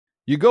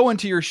You go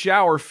into your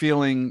shower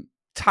feeling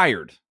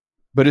tired,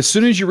 but as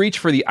soon as you reach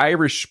for the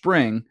Irish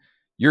Spring,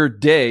 your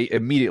day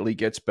immediately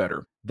gets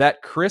better.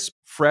 That crisp,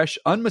 fresh,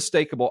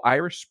 unmistakable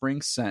Irish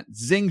Spring scent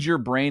zings your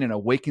brain and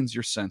awakens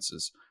your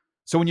senses.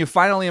 So when you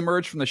finally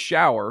emerge from the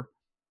shower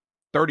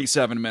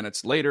 37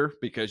 minutes later,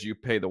 because you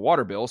pay the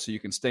water bill so you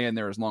can stay in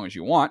there as long as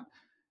you want,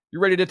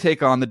 you're ready to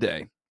take on the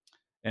day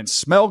and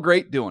smell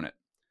great doing it.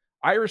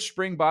 Irish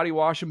Spring Body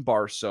Wash and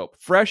Bar Soap.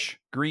 Fresh,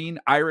 green,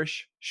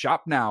 Irish.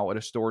 Shop now at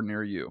a store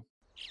near you.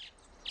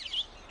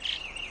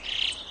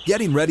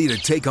 Getting ready to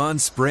take on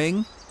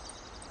spring?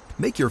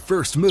 Make your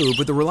first move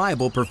with the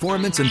reliable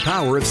performance and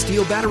power of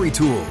Steel battery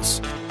tools.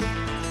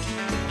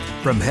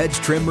 From hedge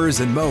trimmers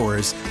and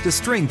mowers to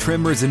string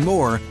trimmers and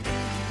more,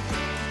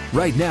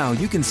 right now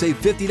you can save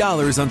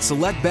 $50 on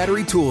select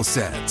battery tool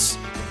sets.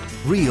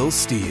 Real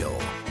Steel.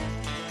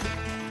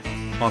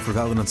 Offer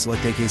valid on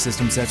select AK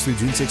system sets through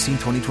June 16,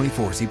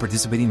 2024. See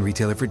participating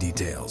retailer for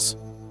details.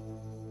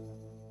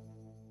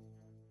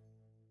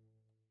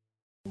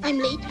 I'm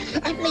late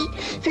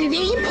for a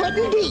very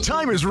important date.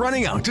 Time is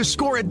running out to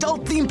score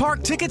adult theme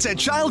park tickets at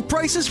child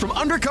prices from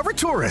Undercover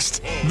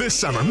Tourist. This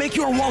summer, make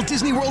your Walt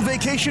Disney World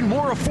vacation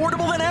more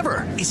affordable than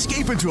ever.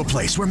 Escape into a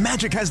place where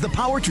magic has the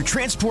power to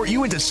transport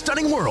you into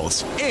stunning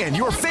worlds and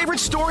your favorite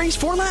stories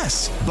for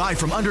less. Buy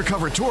from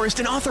Undercover Tourist,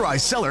 an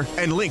authorized seller,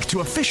 and link to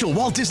official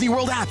Walt Disney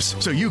World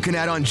apps so you can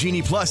add on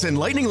Genie Plus and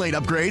Lightning Lane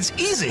upgrades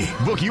easy.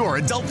 Book your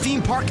adult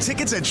theme park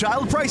tickets at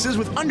child prices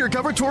with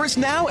Undercover Tourist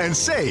now and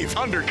save.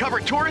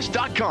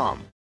 UndercoverTourist.com.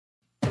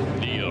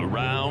 The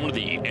Around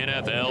the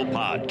NFL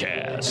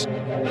podcast.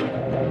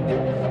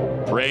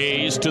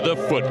 Praise to the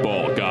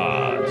football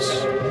gods.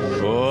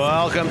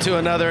 Welcome to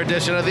another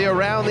edition of the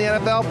Around the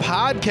NFL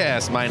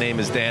podcast. My name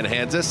is Dan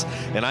Hansis,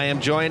 and I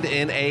am joined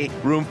in a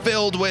room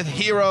filled with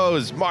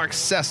heroes. Mark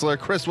Sessler,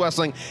 Chris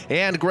Wessling,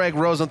 and Greg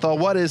Rosenthal.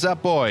 What is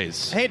up,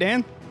 boys? Hey,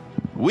 Dan.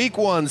 Week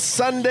 1,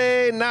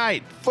 Sunday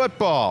night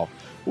football.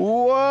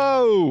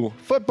 Whoa!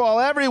 Football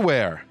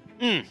everywhere.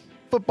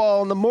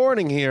 Football in the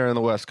morning here in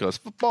the West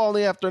Coast. Football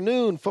in the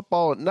afternoon.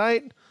 Football at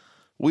night.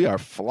 We are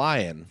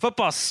flying.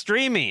 Football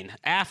streaming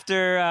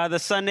after the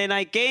Sunday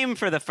night game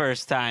for the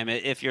first time.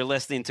 If you're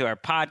listening to our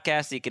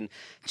podcast, you can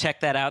check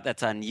that out.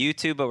 That's on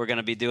YouTube, but we're going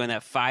to be doing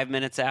that 5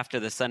 minutes after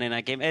the Sunday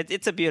night game.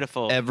 It's a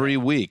beautiful... Every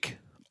week.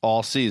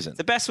 All season. It's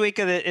the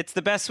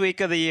best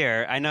week of the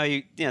year. I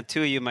know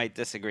two of you might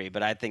disagree,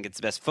 but I think it's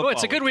the best football. Oh,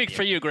 it's a good week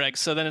for you, Greg.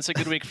 So then it's a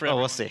good week for everyone.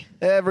 We'll see.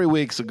 Every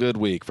week's a good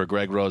week for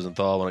Greg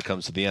Rosenthal when it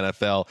comes to the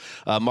NFL.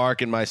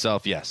 Mark and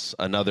myself, yes,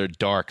 another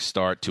dark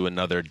start to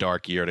another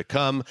dark year to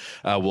come.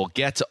 We'll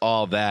get to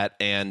all that.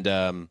 And,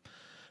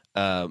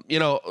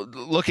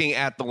 looking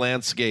at the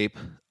landscape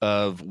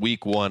of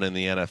week 1 in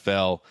the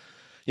NFL,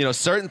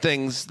 certain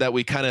things that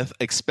we kind of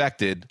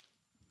expected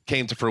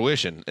came to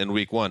fruition in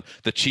week 1.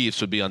 The Chiefs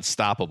would be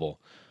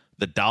unstoppable.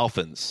 The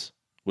Dolphins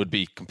would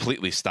be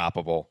completely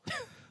stoppable.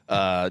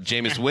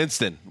 Jameis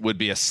Winston would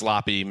be a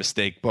sloppy,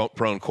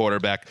 mistake-prone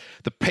quarterback.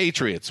 The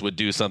Patriots would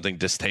do something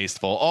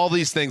distasteful. All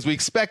these things, we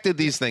expected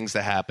these things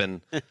to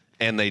happen,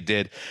 and they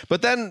did.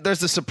 But then there's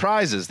the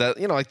surprises that,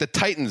 like the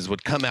Titans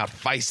would come out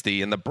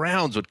feisty, and the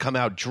Browns would come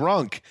out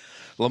drunk.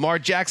 Lamar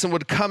Jackson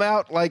would come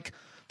out like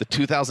the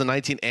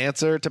 2019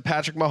 answer to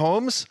Patrick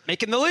Mahomes.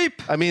 Making the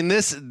leap. I mean,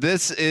 this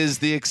is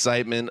the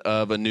excitement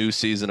of a new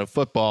season of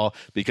football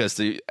because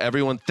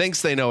everyone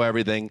thinks they know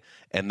everything,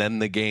 and then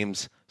the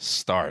games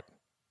start.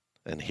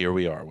 And here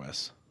we are,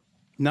 Wes.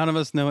 None of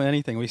us know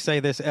anything. We say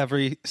this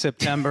every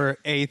September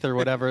 8th or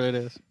whatever it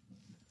is.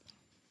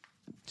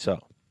 So,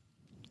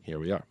 here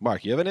we are.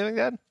 Mark, you have anything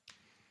to add?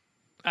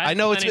 I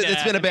know it's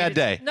been a bad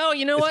day. No,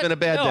 you know what? It's been a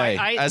bad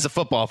day as a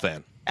football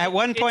fan. At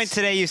one point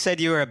today, you said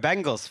you were a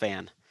Bengals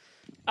fan.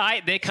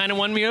 They kind of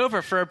won me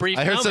over for a brief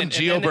moment. I heard some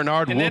Gio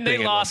Bernard whooping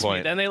at one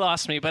point. Then they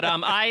lost me. But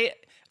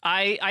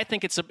I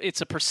think it's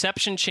a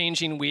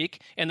perception-changing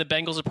week, and the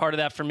Bengals are part of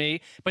that for me.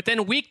 But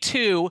then week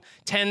 2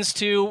 tends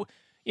to,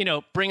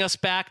 bring us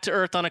back to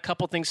earth on a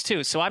couple things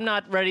too. So I'm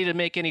not ready to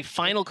make any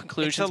final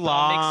conclusions.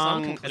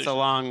 It's a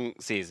long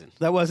season.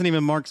 That wasn't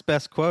even Mark's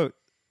best quote.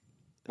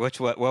 What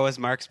was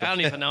Mark's best? I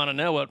don't even want to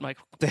know what Mike.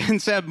 Dan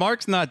said,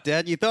 Mark's not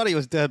dead. You thought he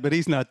was dead, but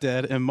he's not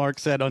dead. And Mark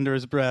said under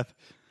his breath,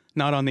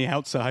 not on the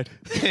outside.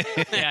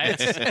 Yeah,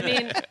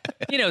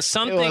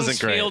 some things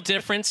feel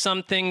different.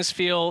 Some things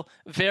feel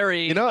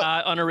very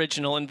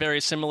unoriginal and very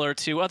similar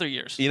to other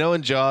years.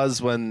 In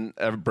Jaws when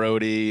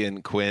Brody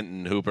and Quint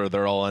and Hooper,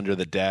 they're all under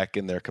the deck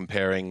and they're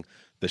comparing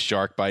the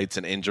shark bites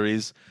and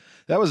injuries.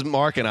 That was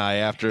Mark and I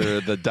after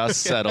the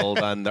dust settled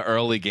on the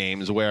early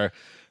games where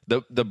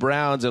the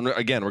Browns, and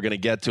again, we're going to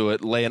get to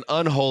it, lay an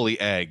unholy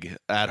egg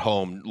at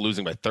home,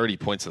 losing by 30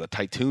 points to the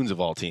Titans of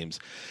all teams.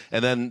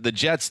 And then the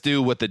Jets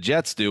do what the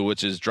Jets do,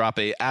 which is drop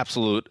a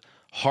absolute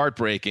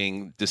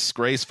heartbreaking,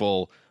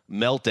 disgraceful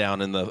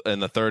meltdown in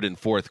the third and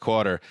fourth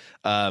quarter.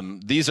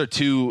 These are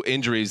two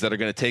injuries that are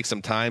going to take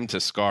some time to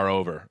scar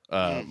over,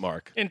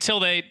 Mark. Until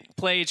they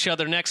play each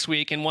other next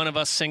week and one of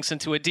us sinks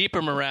into a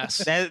deeper morass.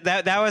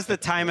 That was the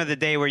time of the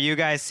day where you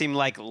guys seemed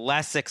like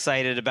less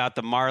excited about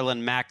the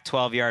Marlon Mack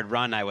 12-yard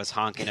run I was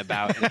honking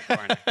about in the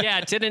corner.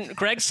 Yeah,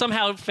 Greg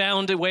somehow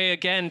found a way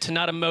again to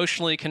not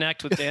emotionally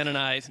connect with Dan and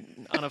I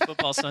on a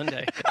football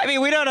Sunday. I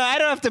mean, we don't know. I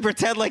don't have to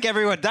pretend like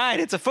everyone died.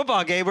 It's a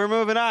football game. We're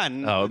moving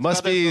on. Oh, it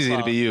must be easy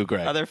to be you,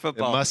 Greg. Other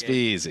football It must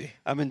be easy.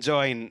 I'm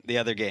enjoying the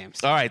other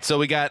games. All right, so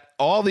we got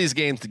all these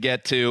games to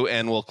get to,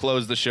 and we'll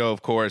close the show,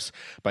 of course,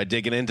 by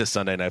digging into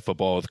Sunday Night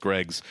Football with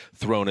Greg's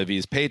Throne of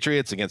Ease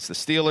Patriots against the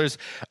Steelers.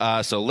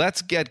 So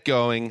let's get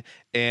going.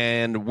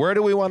 And where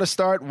do we want to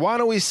start? Why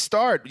don't we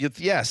start with,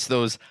 yes,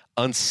 those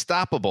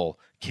unstoppable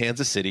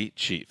Kansas City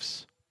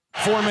Chiefs.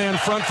 4-man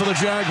front for the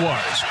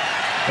Jaguars.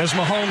 As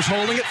Mahomes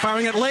holding it,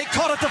 firing it late,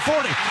 caught at the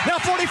 40. Now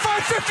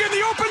 45, 50 in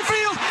the open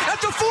field,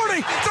 at the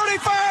 40,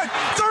 35,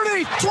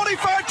 30,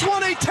 25,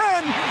 20,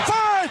 10,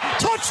 5,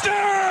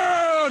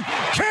 touchdown!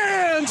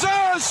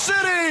 Kansas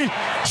City!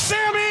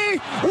 Sammy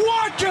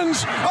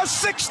Watkins, a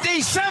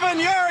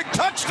 67-yard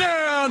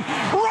touchdown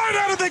right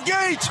out of the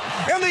gate.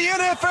 And the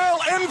NFL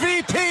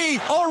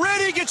MVP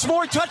already gets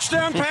more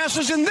touchdown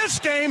passes in this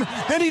game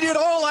than he did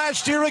all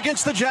last year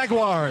against the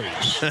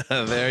Jaguars.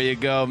 There you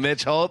go.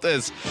 Mitch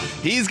Holthus.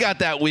 He's got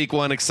that week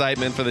one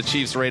excitement for the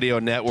Chiefs radio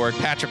network.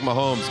 Patrick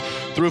Mahomes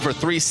threw for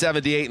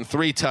 378 and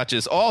 3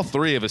 touches, all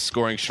 3 of his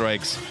scoring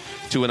strikes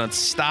to an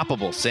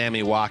unstoppable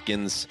Sammy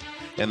Watkins.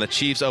 And the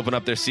Chiefs open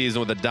up their season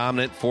with a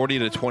dominant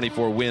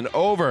 40-24 win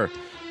over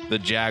the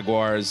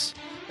Jaguars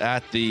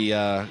at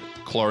the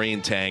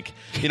chlorine tank.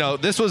 You know,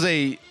 this was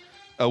a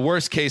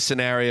worst case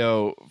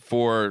scenario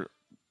for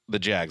the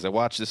Jags. I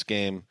watched this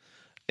game,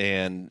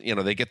 and, you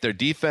know, they get their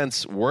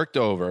defense worked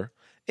over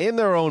in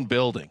their own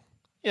building.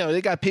 You know,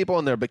 they got people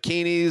in their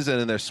bikinis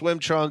and in their swim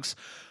trunks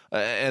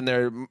and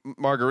their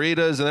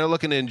margaritas, and they're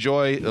looking to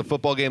enjoy a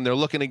football game. They're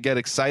looking to get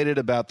excited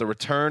about the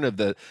return of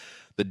the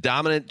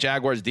dominant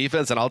Jaguars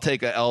defense, and I'll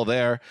take a L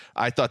there.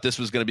 I thought this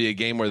was going to be a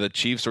game where the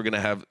Chiefs were going to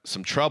have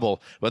some trouble,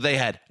 but they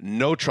had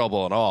no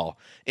trouble at all.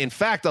 In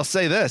fact, I'll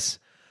say this.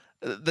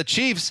 The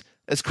Chiefs,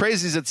 as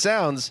crazy as it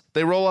sounds,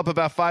 they roll up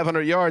about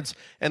 500 yards,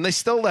 and they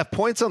still left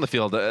points on the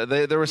field.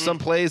 There were some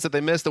plays that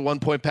they missed. At one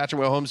point, Patrick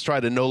Mahomes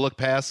tried a no-look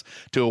pass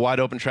to a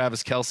wide-open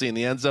Travis Kelce in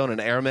the end zone and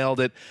airmailed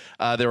it.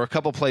 There were a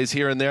couple plays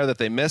here and there that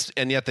they missed,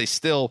 and yet they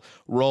still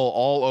roll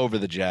all over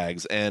the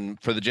Jags.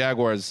 And for the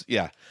Jaguars,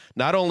 yeah,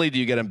 not only do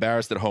you get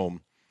embarrassed at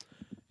home,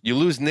 you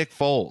lose Nick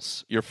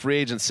Foles, your free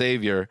agent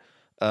savior,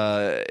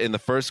 in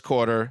the first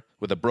quarter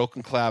with a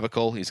broken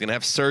clavicle. He's going to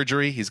have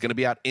surgery. He's going to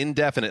be out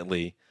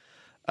indefinitely.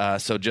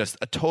 So just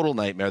a total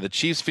nightmare. The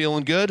Chiefs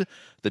feeling good.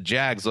 The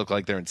Jags look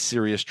like they're in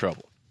serious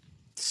trouble.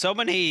 So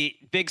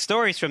many big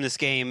stories from this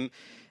game.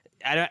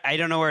 I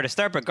don't know where to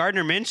start, but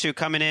Gardner Minshew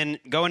coming in,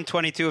 going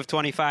 22 of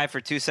 25 for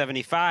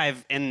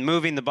 275 and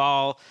moving the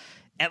ball,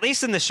 at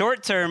least in the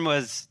short term,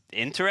 was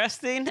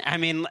interesting. I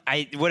mean,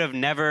 I would have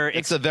never...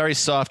 It's a very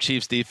soft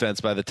Chiefs defense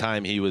by the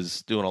time he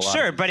was doing a lot.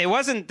 Sure, but it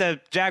wasn't the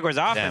Jaguars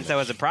offense that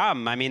was a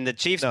problem. I mean, the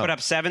Chiefs put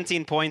up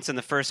 17 points in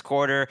the first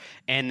quarter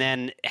and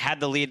then had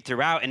the lead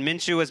throughout, and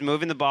Minshew was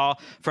moving the ball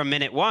from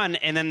minute one.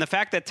 And then the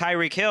fact that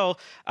Tyreek Hill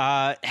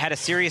had a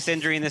serious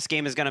injury in this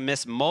game, is going to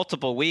miss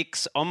multiple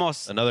weeks,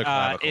 almost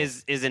another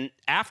is an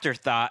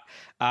afterthought.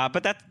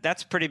 But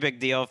that's a pretty big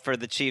deal for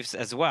the Chiefs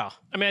as well.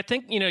 I mean, I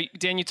think, you know,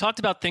 Dan, you talked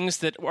about things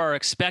that are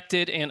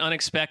expected and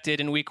unexpected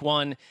in week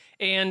one.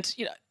 And,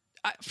 you know,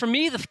 for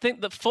me,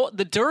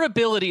 the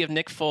durability of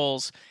Nick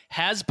Foles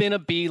has been a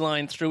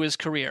beeline through his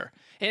career.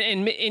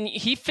 And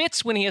he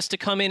fits when he has to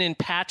come in and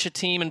patch a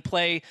team and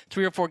play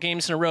 3 or 4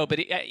 games in a row. But,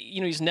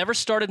 he's never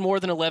started more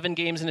than 11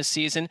 games in a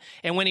season.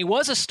 And when he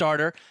was a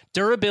starter,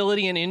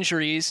 durability and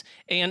injuries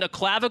and a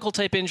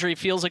clavicle-type injury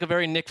feels like a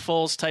very Nick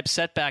Foles-type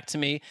setback to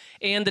me.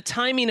 And the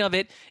timing of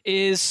it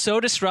is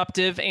so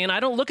disruptive. And I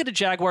don't look at the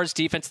Jaguars'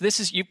 defense.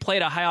 You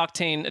played a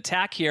high-octane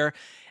attack here.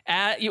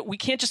 We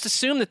can't just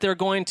assume that they're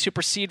going to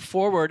proceed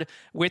forward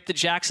with the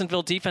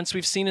Jacksonville defense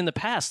we've seen in the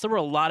past. There were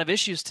a lot of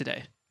issues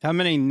today. How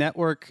many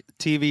network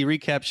TV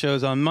recap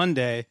shows on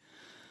Monday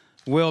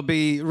will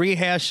be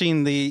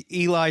rehashing the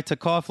Eli to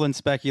Coughlin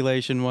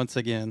speculation once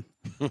again?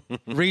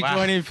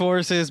 Rejoining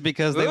forces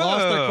because they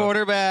lost their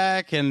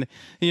quarterback, and,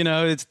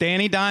 it's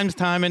Danny Dimes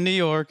time in New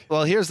York.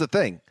 Well, here's the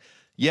thing.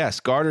 Yes,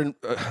 Gardner,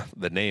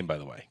 the name, by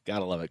the way.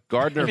 Gotta love it.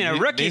 Gardner a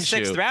rookie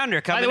Minshew. 6th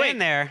rounder coming in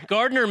there.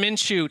 Gardner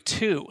Minshew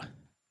 2.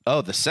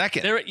 Oh, the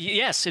second.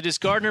 Yes, it is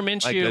Gardner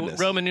Minshew,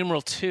 Roman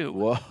numeral 2.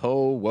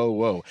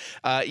 Whoa.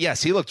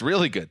 Yes, he looked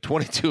really good.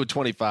 22 of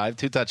 25,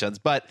 2 touchdowns.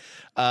 But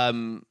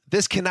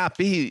this cannot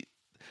be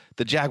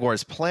the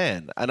Jaguars'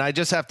 plan. And I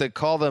just have to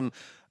call them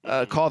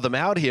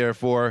out here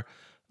for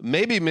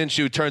maybe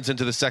Minshew turns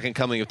into the second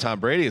coming of Tom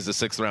Brady as the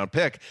 6th-round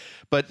pick.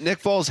 But Nick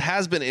Foles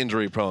has been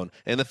injury-prone,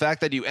 and the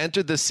fact that you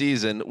entered this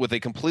season with a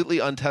completely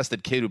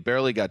untested kid who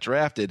barely got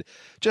drafted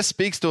just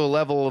speaks to a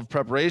level of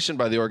preparation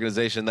by the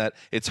organization that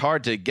it's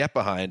hard to get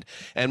behind.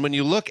 And when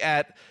you look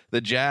at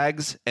the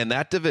Jags and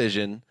that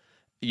division,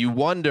 you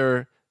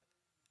wonder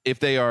if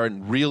they are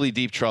in really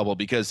deep trouble,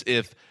 because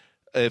if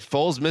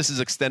Foles misses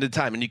extended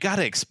time, and you got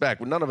to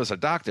expect, none of us are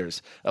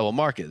doctors. Well,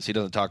 Mark is. He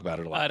doesn't talk about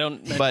it a lot. I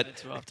don't. But it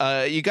too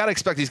often. you got to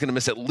expect he's going to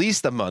miss at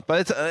least a month,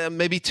 but it's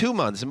maybe 2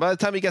 months. And by the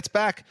time he gets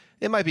back,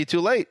 it might be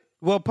too late.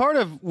 Well, part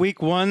of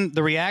week one,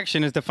 the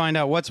reaction is to find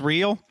out what's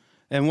real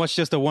and what's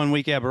just a 1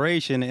 week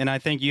aberration. And I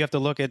think you have to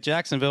look at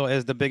Jacksonville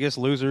as the biggest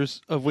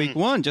losers of week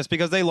one, just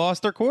because they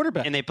lost their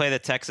quarterback. And they play the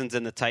Texans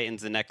and the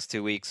Titans the next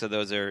 2 weeks, so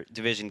those are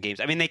division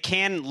games. I mean, they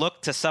can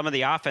look to some of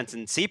the offense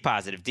and see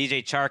positive.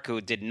 DJ Chark, who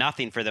did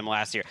nothing for them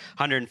last year,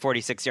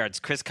 146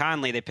 yards. Chris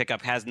Conley, they pick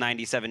up, has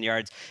 97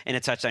 yards and a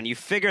touchdown. You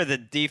figure the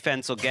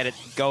defense will get it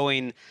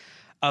going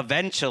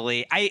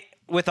eventually.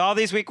 With all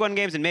these week one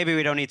games, and maybe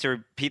we don't need to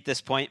repeat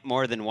this point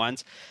more than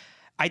once,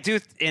 I do,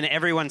 and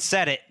everyone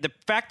said it, the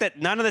fact that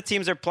none of the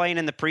teams are playing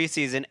in the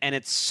preseason and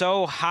it's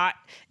so hot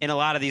in a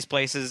lot of these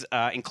places,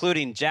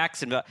 including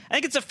Jacksonville, I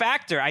think it's a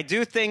factor. I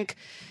do think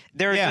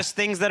there are just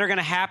things that are going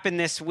to happen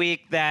this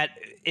week that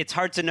it's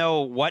hard to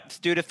know what's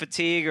due to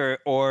fatigue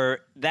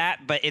or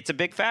that, but it's a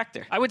big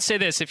factor. I would say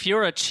this. If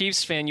you're a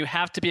Chiefs fan, you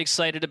have to be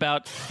excited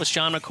about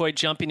LaShawn McCoy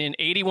jumping in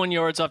 81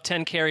 yards off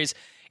 10 carries.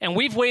 And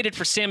we've waited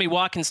for Sammy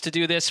Watkins to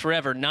do this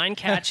forever. 9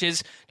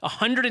 catches,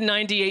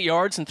 198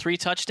 yards, and 3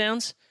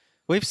 touchdowns.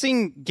 We've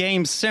seen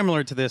games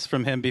similar to this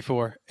from him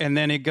before, and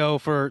then he'd go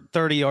for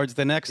 30 yards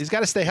the next. He's got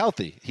to stay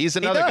healthy. He's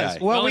another guy.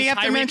 Well, we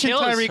have to mention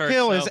Tyreek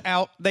Hill is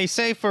out, they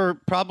say, for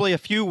probably a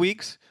few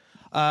weeks.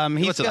 He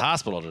went to the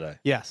hospital today.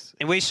 Yes.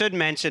 And we should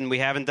mention we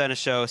haven't done a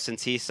show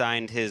since he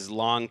signed his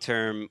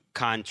long-term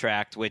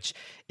contract, which,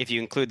 if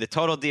you include the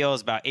total deal,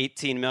 is about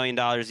 $18 million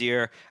a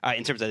year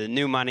in terms of the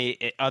new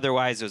money.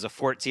 Otherwise, it was a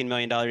 $14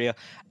 million deal.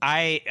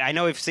 I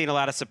know we've seen a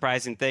lot of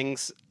surprising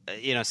things,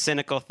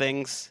 cynical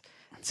things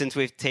since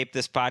we've taped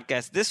this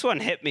podcast. This one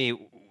hit me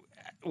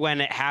when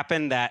it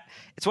happened that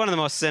it's one of the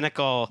most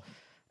cynical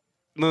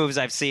moves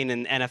I've seen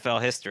in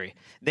NFL history.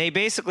 They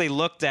basically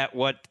looked at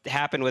what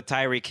happened with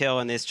Tyreek Hill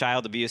in his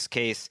child abuse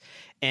case,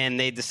 and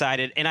they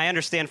decided, and I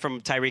understand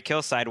from Tyreek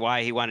Hill's side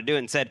why he wanted to do it,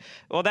 and said,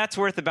 well, that's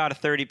worth about a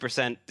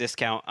 30%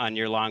 discount on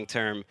your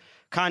long-term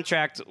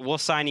contract. We'll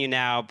sign you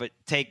now, but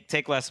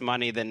take less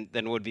money than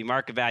would be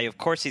market value. Of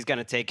course he's going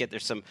to take it.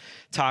 There's some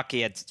talk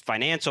he had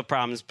financial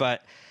problems,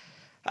 but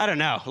I don't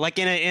know. Like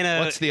in a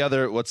what's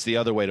the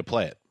other way to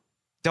play it?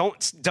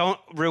 Don't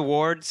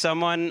reward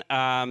someone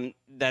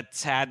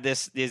that's had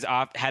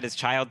had his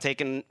child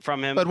taken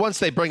from him. But once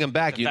they bring him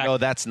back,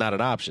 that's not an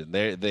option.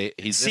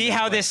 He's see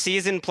how this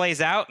season plays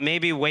out.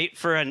 Maybe wait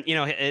for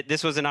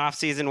this was an off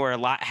season where a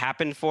lot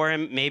happened for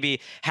him.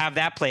 Maybe have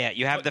that play out.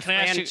 You have the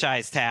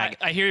franchise tag.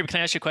 I hear you. Can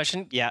I ask you a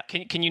question? Yeah.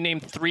 Can you name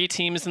 3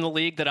 teams in the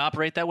league that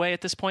operate that way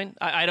at this point?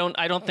 I don't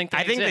think.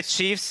 I think the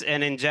Chiefs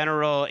and in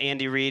general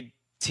Andy Reid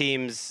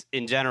teams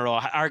in general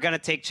are going to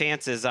take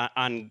chances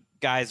on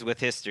guys with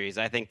histories.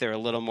 I think they're a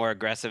little more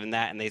aggressive in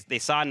that, and they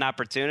saw an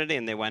opportunity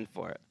and they went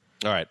for it.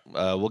 All right.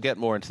 We'll get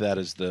more into that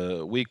as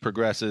the week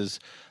progresses,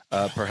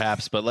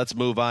 perhaps, but let's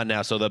move on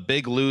now. So the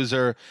big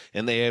loser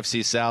in the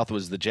AFC South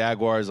was the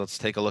Jaguars. Let's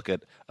take a look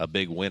at a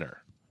big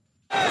winner.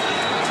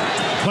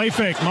 Play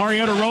fake.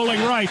 Mariota rolling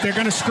right. They're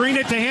going to screen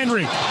it to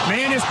Henry.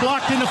 Man is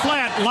blocked in the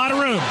flat. A lot of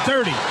room.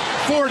 30,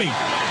 40,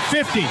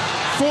 50,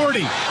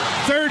 40,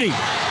 30,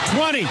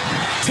 20,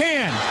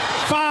 10,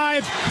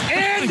 5,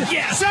 and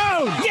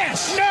zone.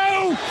 Yes.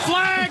 No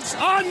flags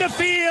on the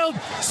field.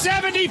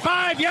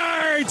 75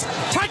 yards.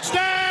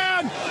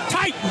 Touchdown,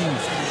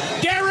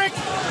 Titans. Derrick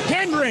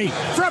Henry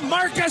from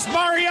Marcus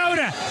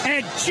Mariota.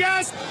 And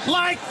just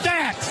like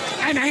that,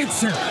 an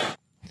answer.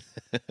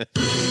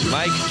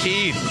 Mike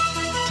Keith,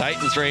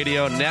 Titans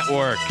Radio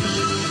Network.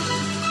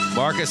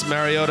 Marcus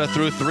Mariota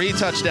threw 3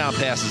 touchdown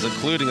passes,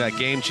 including that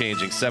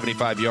game-changing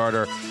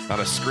 75-yarder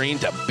on a screen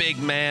to big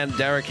man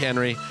Derrick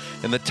Henry.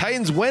 And the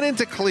Titans went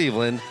into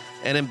Cleveland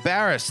and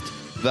embarrassed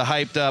the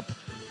hyped-up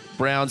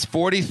Browns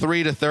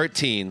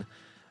 43-13.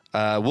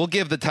 We'll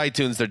give the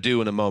Titans their due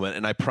in a moment,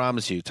 and I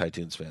promise you,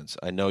 Titans fans,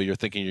 I know you're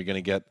thinking you're going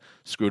to get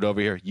screwed over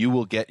here. You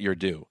will get your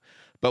due.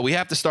 But we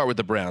have to start with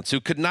the Browns, who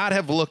could not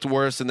have looked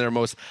worse in their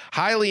most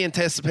highly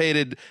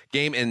anticipated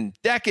game in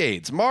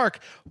decades. Mark,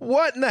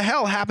 what in the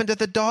hell happened at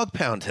the Dog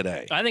Pound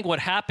today? I think what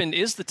happened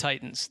is the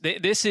Titans.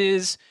 This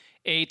is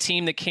a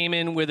team that came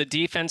in with a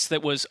defense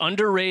that was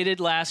underrated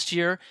last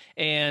year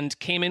and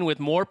came in with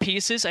more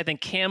pieces. I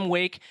think Cam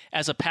Wake,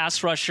 as a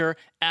pass rusher,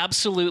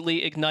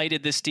 absolutely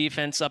ignited this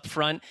defense up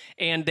front.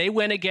 And they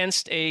went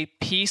against a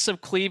piece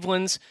of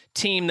Cleveland's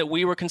team that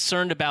we were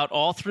concerned about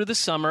all through the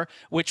summer,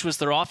 which was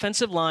their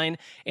offensive line.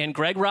 And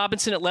Greg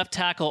Robinson at left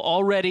tackle,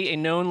 already a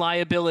known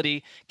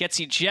liability, gets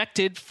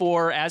ejected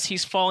for, as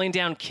he's falling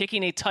down,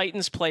 kicking a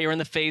Titans player in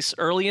the face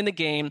early in the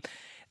game.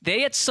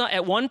 They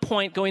at one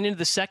point going into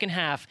the second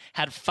half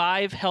had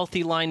 5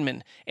 healthy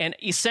linemen, and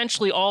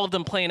essentially all of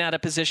them playing out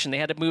of position. They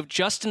had to move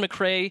Justin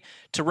McCray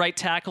to right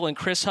tackle and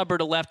Chris Hubbard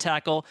to left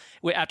tackle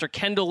after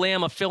Kendall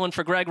Lamb, a fill-in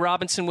for Greg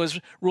Robinson, was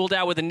ruled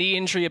out with a knee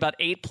injury about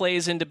 8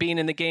 plays into being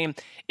in the game.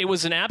 It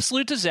was an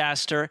absolute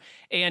disaster,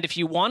 and if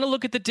you want to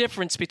look at the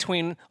difference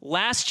between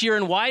last year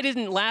and why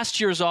didn't last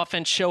year's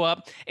offense show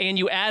up, and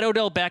you add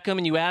Odell Beckham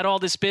and you add all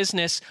this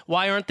business,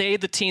 why aren't they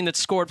the team that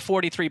scored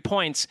 43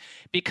 points?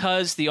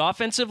 Because the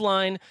offensive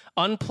line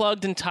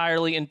unplugged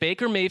entirely, and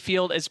Baker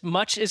Mayfield, as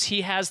much as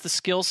he has the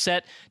skill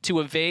set to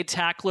evade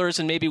tacklers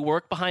and maybe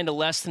work behind a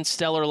less than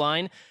stellar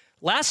line,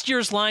 last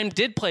year's line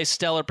did play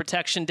stellar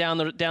protection down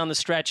the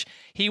stretch.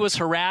 He was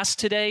harassed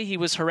today. He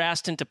was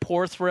harassed into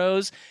poor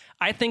throws.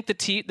 I think the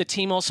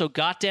team also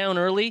got down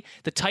early.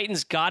 The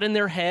Titans got in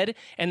their head,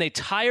 and they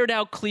tired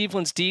out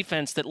Cleveland's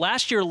defense that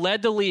last year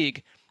led the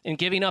league in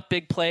giving up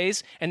big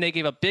plays, and they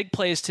gave up big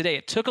plays today.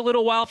 It took a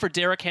little while for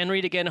Derrick Henry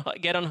to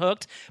get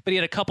unhooked, but he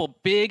had a couple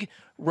big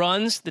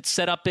runs that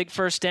set up big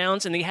first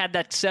downs, and he had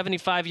that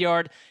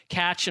 75-yard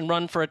catch and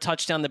run for a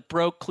touchdown that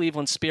broke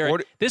Cleveland's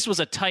spirit. This was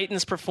a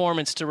Titans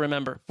performance to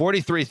remember.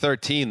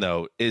 43-13,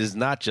 though, is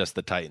not just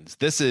the Titans.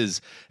 This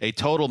is a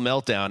total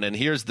meltdown, and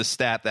here's the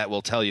stat that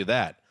will tell you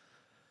that.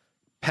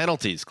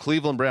 Penalties,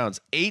 Cleveland Browns,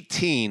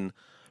 18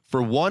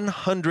 for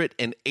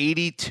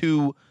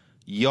 182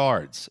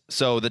 yards.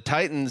 So the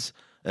Titans,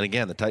 and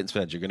again, the Titans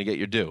fans, you're going to get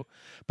your due,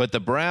 but the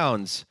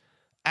Browns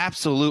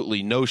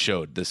absolutely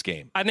no-showed this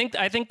game. I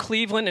think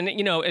Cleveland,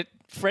 and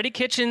Freddie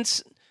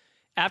Kitchens,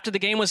 after the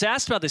game, was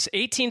asked about this.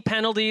 18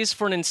 penalties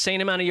for an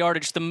insane amount of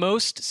yardage, the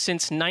most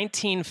since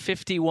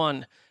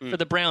 1951 for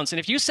the Browns. And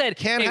if you said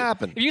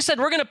happen. If you said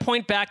we're going to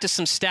point back to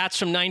some stats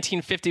from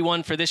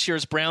 1951 for this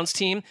year's Browns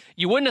team,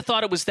 you wouldn't have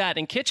thought it was that.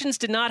 And Kitchens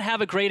did not have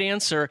a great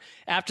answer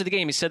after the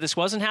game. He said this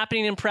wasn't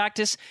happening in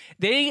practice.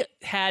 They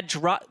had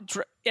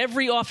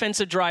every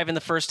offensive drive in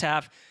the first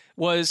half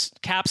was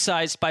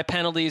capsized by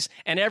penalties,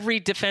 and every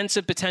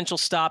defensive potential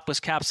stop was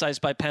capsized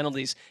by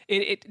penalties.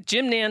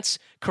 Jim Nantz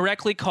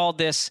correctly called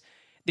this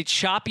the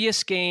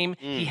choppiest game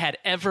he had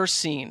ever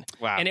seen.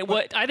 Wow. And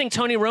I think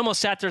Tony Romo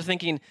sat there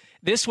thinking,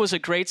 this was a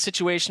great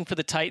situation for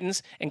the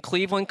Titans, and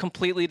Cleveland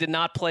completely did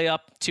not play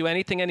up to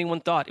anything anyone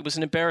thought. It was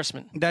an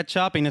embarrassment. That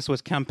choppiness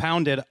was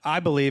compounded, I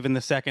believe, in the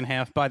second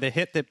half by the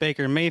hit that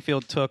Baker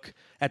Mayfield took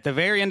at the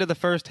very end of the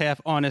first half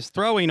on his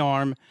throwing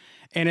arm,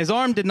 and his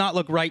arm did not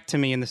look right to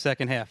me in the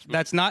second half.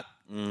 That's not...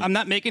 I'm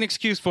not making an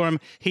excuse for him.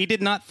 He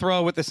did not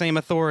throw with the same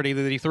authority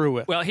that he threw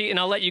with. Well, and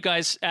I'll let you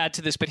guys add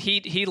to this, but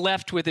he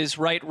left with his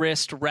right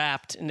wrist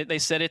wrapped, and they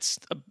said it's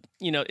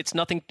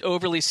nothing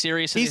overly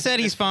serious. He said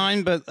he's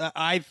fine, but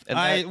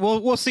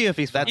we'll see if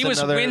he's fine. He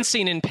was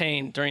wincing in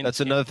pain during.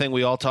 That's another thing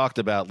we all talked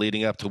about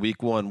leading up to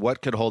Week 1.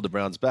 What could hold the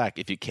Browns back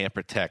if you can't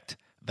protect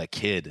the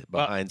kid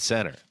behind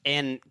center?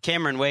 And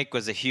Cameron Wake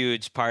was a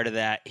huge part of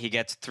that. He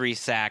gets 3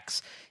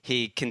 sacks.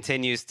 He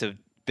continues to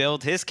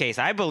build his case,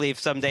 I believe,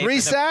 someday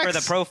for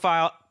the Pro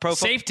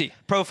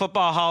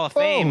Football Hall of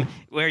Fame,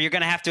 where you're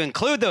going to have to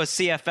include those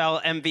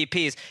CFL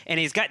MVPs. And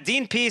he's got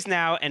Dean Pease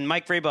now and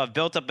Mike Vrabel have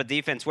built up a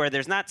defense where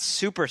there's not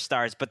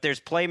superstars, but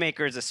there's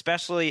playmakers,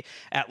 especially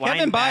at linebacker.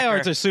 Kevin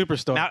Byard's a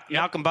superstar.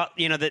 Malcolm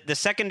Butler, the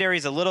secondary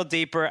is a little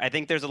deeper. I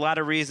think there's a lot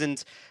of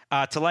reasons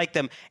to like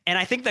them. And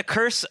I think the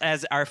curse,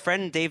 as our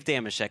friend Dave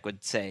Damashek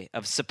would say,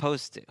 of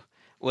supposed to,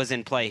 was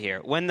in play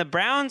here. When the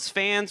Browns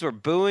fans were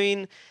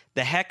booing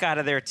the heck out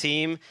of their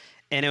team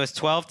and it was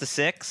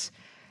 12-6,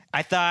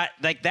 I thought,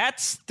 like,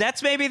 that's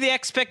maybe the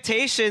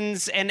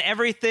expectations and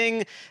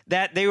everything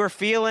that they were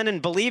feeling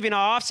and believing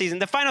all offseason.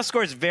 The final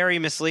score is very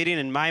misleading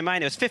in my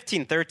mind. It was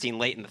 15-13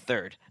 late in the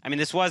third. I mean,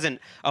 this wasn't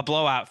a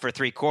blowout for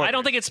 3 quarters. I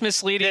don't think it's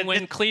misleading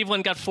when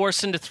Cleveland got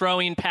forced into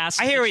throwing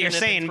passes. I hear what you're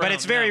saying, but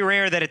it's very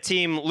rare that a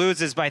team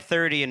loses by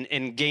 30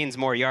 and gains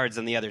more yards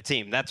than the other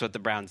team. That's what the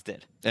Browns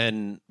did.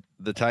 And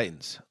the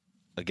Titans,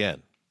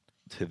 again,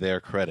 to their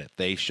credit,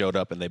 they showed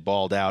up and they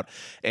balled out.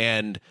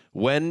 And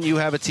when you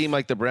have a team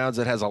like the Browns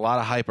that has a lot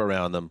of hype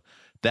around them,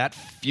 that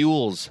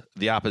fuels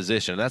the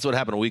opposition. That's what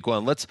happened in Week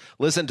 1. Let's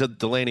listen to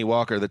Delaney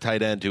Walker, the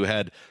tight end who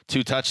had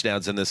 2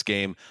 touchdowns in this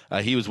game.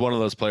 He was one of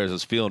those players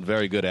that's feeling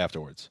very good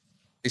afterwards.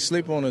 They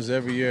sleep on us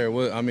every year.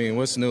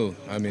 What's new?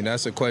 I mean,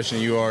 that's a question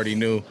you already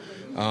knew.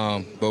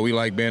 But we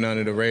like being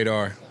under the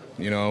radar.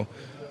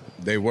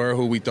 They were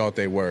who we thought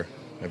they were.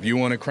 If you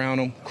want to crown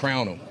them,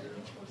 crown them.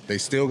 They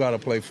still got to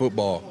play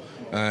football.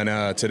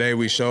 And today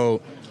we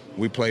showed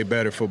we play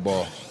better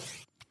football.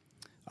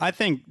 I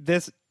think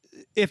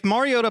if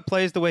Mariota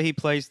plays the way he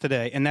plays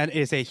today, and that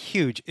is a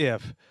huge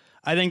if,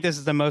 I think this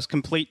is the most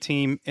complete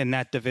team in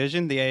that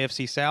division, the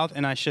AFC South,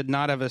 and I should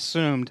not have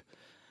assumed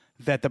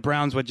that the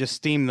Browns would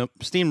just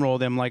steamroll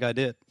them like I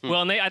did.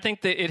 Well, and I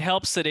think that it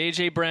helps that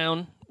A.J.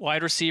 Brown,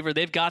 wide receiver,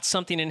 they've got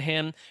something in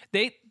him.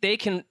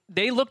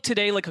 They look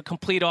today like a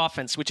complete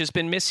offense, which has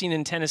been missing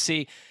in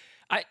Tennessee.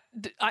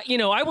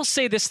 I will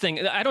say this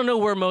thing. I don't know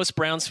where most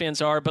Browns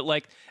fans are, but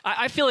like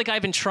I feel like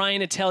I've been trying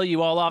to tell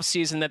you all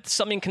offseason that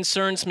something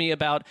concerns me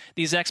about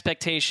these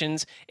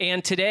expectations.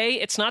 And today,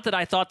 it's not that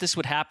I thought this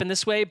would happen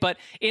this way, but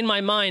in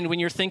my mind, when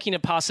you're thinking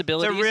of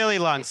possibilities, it's a really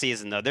long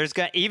season though.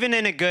 Even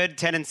in a good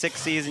 10-6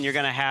 season, you're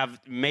going to have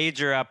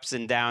major ups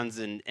and downs,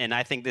 and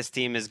I think this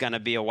team is going to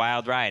be a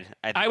wild ride.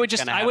 I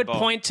would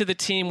point to the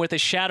team with a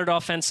shattered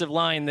offensive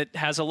line that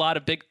has a lot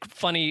of big,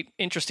 funny,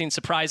 interesting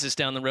surprises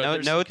down the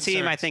road. No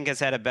team, I think, has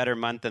had a better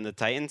month than the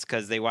Titans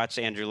because they watched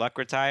Andrew Luck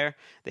retire.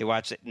 They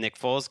watched Nick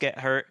Foles get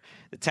hurt.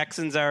 The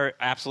Texans are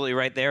absolutely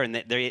right there, and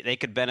they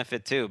could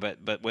benefit too.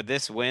 But with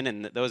this win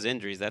and those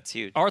injuries, that's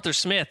huge. Arthur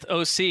Smith,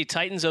 OC,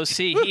 Titans OC,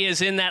 he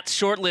is in that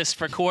short list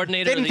for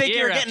coordinator of the year. Didn't think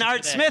you were getting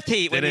Art Smith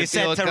heat when you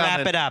said to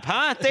wrap it up,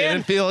 huh, Dan?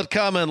 Didn't feel it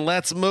coming.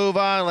 Let's move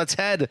on. Let's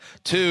head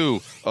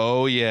to,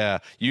 oh yeah,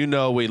 you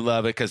know we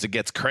love it because it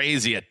gets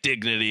crazy at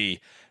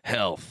Dignity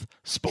Health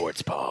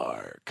Sports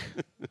Park.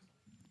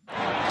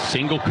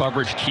 Single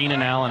coverage,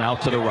 Keenan Allen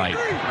out to the right.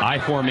 I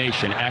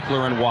formation,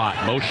 Eckler and Watt.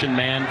 Motion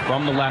man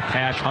from the left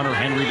hash, Hunter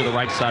Henry to the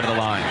right side of the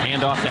line.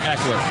 Hand off to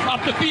Eckler.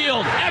 Up the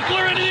field.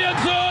 Eckler into the end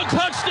zone.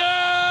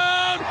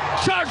 Touchdown!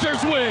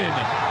 Chargers win.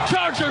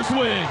 Chargers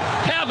win.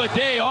 Have a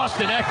day,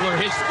 Austin Eckler.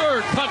 His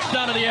third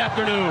touchdown of the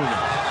afternoon.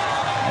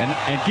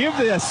 And give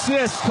the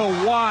assist to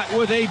Watt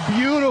with a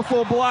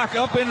beautiful block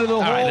up into the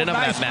hole. Right,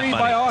 nice read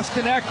by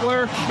Austin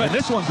Eckler. And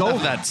this one's over.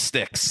 That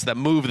sticks. That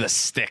move the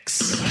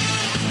sticks.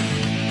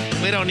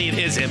 We don't need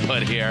his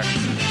input here.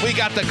 We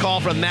got the call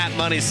from Matt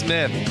Money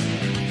Smith.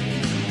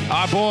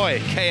 Our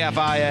boy,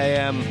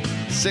 KFIAM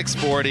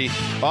 640.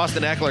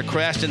 Austin Eckler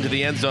crashed into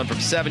the end zone from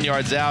 7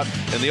 yards out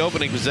in the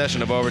opening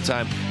possession of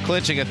overtime,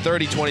 clinching a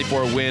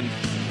 30-24 win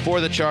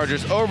for the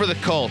Chargers over the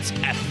Colts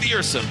at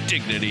fearsome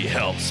Dignity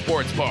Health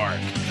Sports Park.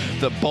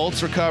 The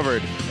Bolts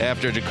recovered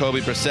after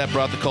Jacoby Brissett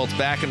brought the Colts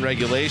back in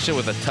regulation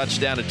with a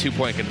touchdown and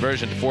 2-point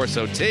conversion to force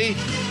OT.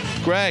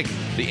 Greg,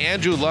 the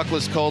Andrew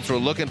Luckless Colts were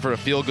looking for a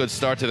feel-good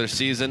start to their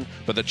season,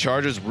 but the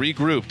Chargers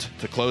regrouped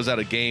to close out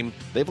a game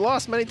they've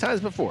lost many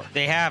times before.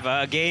 They have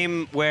a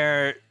game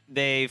where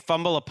they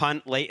fumble a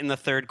punt late in the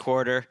third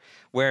quarter,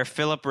 where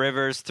Phillip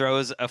Rivers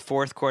throws a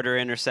fourth-quarter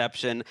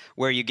interception,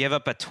 where you give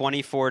up a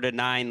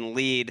 24-9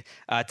 lead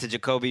to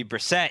Jacoby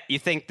Brissett. You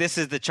think this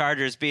is the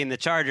Chargers being the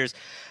Chargers,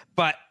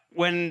 but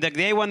when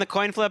they won the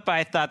coin flip,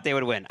 I thought they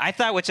would win. I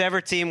thought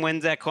whichever team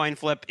wins that coin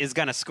flip is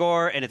going to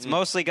score, and it's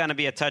mostly going to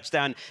be a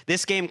touchdown.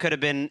 This game could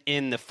have been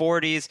in the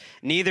 40s.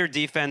 Neither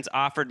defense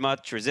offered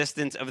much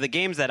resistance. Of the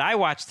games that I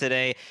watched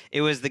today,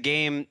 it was the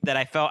game that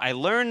I felt I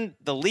learned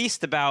the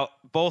least about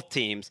both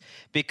teams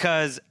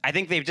because I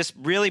think they've just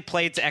really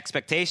played to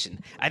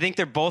expectation. I think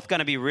they're both going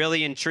to be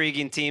really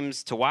intriguing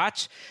teams to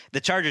watch. The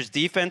Chargers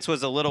defense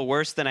was a little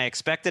worse than I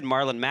expected.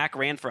 Marlon Mack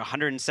ran for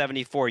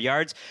 174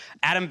 yards.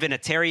 Adam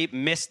Vinatieri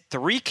missed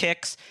 3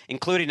 kicks,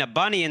 including a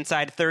bunny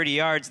inside 30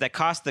 yards that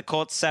cost the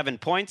Colts 7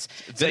 points.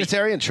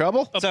 Vinatieri in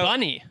trouble? A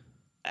bunny?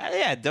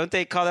 Yeah, don't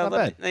they call that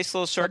a nice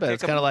little short kick?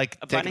 It's kind of like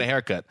taking a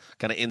haircut,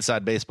 kind of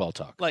inside baseball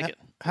talk. Like it.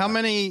 How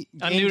many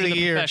I'm new games to a the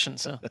year? profession,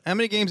 so. How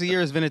many games a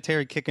year is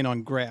Vinatieri kicking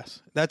on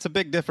grass? That's a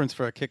big difference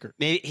for a kicker.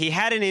 He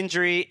had an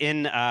injury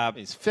in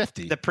he's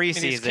 50. The preseason.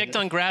 And he's kicked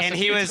on grass, and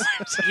he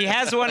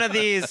has one of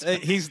these.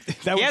 He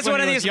has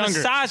one of these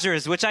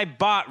massagers, which I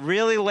bought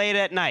really late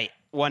at night.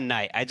 One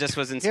night, I just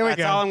was inspired.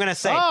 That's all I'm gonna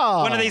say.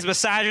 Oh. One of these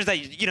massagers that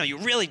you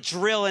really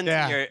drill into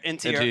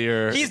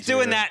your. He's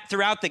doing that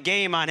throughout the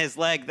game on his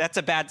leg. That's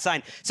a bad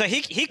sign. So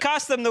he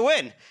cost them the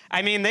win.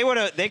 I mean,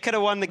 they could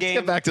have won the game.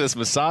 Let's get back to this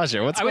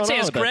massager. I would say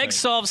as Greg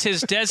solves his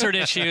desert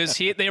issues,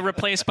 they're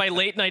replaced by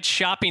late night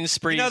shopping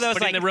sprees.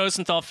 Putting the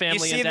Rosenthal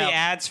family. You see in the doubt.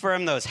 ads for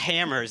him, those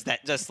hammers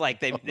that just like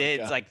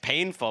it's like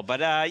painful.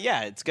 But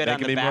yeah, it's good on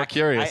the back. Making me more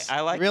curious.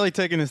 I like really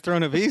taking his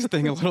throne of ease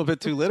thing a little bit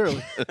too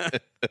literally.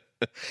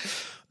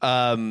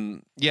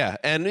 Yeah,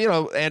 and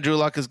Andrew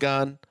Luck is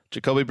gone.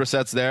 Jacoby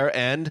Brissett's there,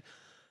 and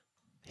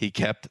he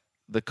kept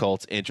the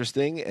Colts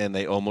interesting, and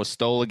they almost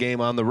stole a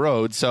game on the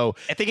road. So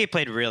I think he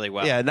played really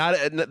well. Yeah,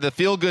 the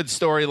feel-good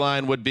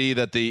storyline would be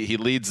that he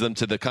leads them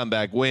to the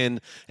comeback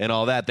win and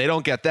all that. They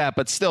don't get that,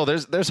 but still,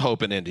 there's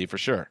hope in Indy for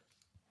sure.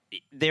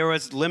 There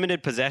was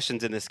limited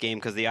possessions in this game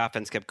because the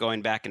offense kept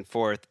going back and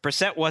forth.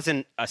 Brissett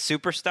wasn't a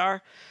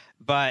superstar,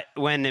 but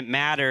when it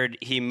mattered,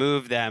 he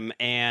moved them,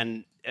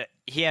 and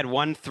he had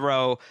one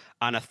throw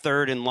on a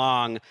 3rd and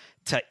long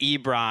to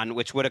Ebron,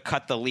 which would have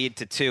cut the lead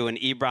to 2, and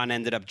Ebron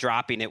ended up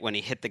dropping it when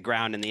he hit the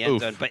ground in the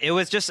end zone. But it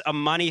was just a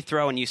money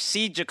throw, and you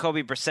see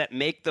Jacoby Brissett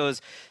make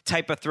those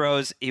type of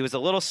throws. He was a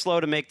little slow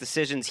to make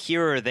decisions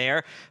here or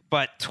there,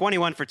 but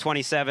 21 for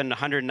 27,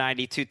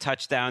 192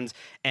 touchdowns,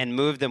 and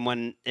moved them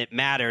when it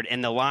mattered.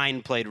 And the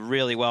line played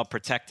really well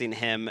protecting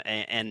him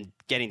and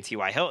getting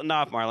T.Y. Hilton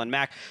off, Marlon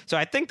Mack. So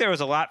I think there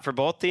was a lot for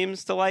both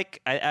teams to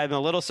like. I'm a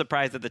little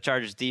surprised that the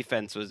Chargers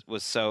defense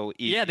was so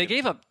easy. Yeah, they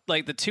gave up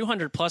like the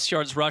 200-plus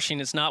yards rushing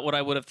is not what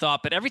I would have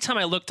thought. But every time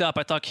I looked up,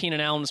 I thought Keenan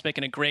Allen was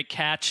making a great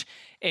catch.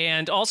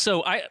 And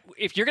also,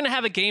 if you're going to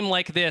have a game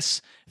like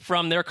this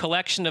from their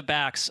collection of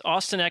backs,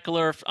 Austin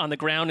Eckler on the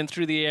ground and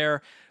through the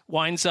air,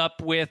 winds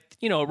up with,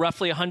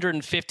 roughly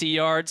 150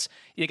 yards.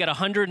 You got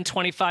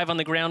 125 on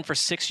the ground for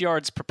 6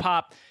 yards per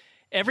pop.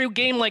 Every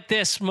game like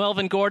this,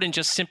 Melvin Gordon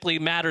just simply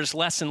matters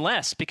less and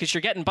less because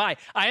you're getting by.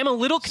 I am a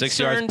little concerned. 6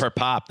 yards per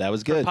pop. That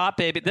was good. Per pop,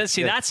 baby. That's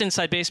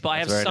inside baseball.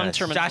 That's I have some nice.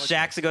 terminology. Josh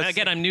Jackson goes.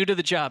 Again, I'm new to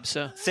the job,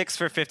 so 6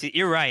 for 50.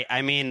 You're right.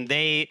 I mean,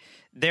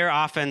 their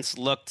offense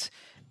looked,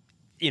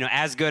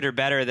 as good or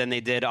better than they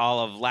did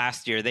all of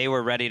last year. They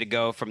were ready to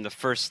go from the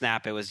first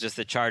snap. It was just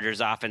the Chargers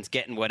offense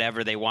getting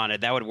whatever they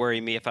wanted. That would worry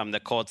me if I'm the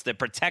Colts. The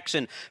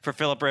protection for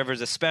Phillip Rivers,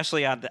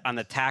 especially on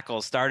the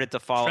tackles, started to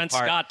fall Trent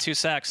apart. Scott, 2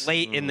 sacks.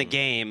 Late in the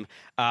game.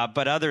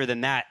 But other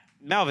than that,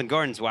 Melvin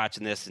Gordon's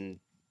watching this, and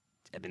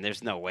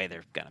there's no way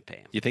they're going to pay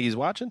him. You think he's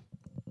watching?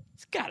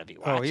 He's got to be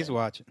watching. Oh, he's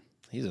watching.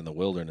 He's in the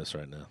wilderness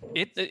right now.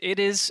 It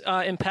is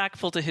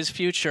impactful to his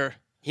future.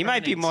 He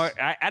might be more.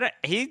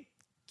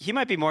 He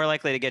might be more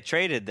likely to get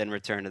traded than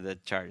return to the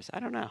Chargers.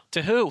 I don't know.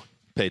 To who?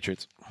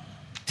 Patriots.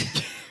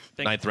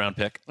 9th round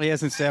pick. He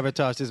hasn't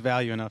sabotaged his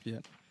value enough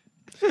yet.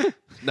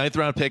 9th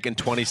round pick in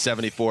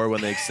 2074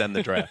 when they extend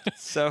the draft.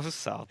 So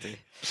salty.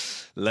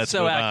 Let's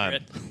so move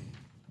accurate.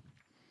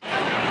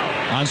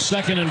 On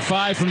 2nd and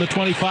 5 from the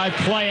 25,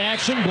 play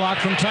action, block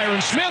from Tyron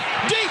Smith.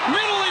 Deep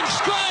middle in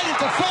stride at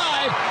the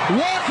 5,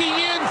 walking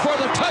in for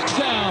the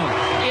touchdown.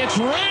 It's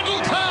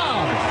Randall Cobb.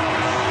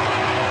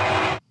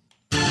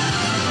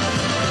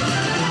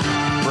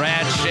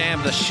 Brad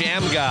Sham, the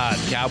Sham God,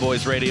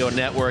 Cowboys Radio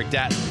Network.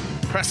 Dak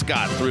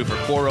Prescott threw for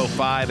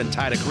 405 and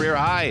tied a career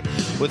high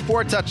with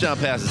 4 touchdown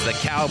passes. The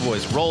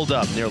Cowboys rolled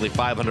up nearly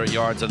 500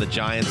 yards on the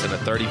Giants in a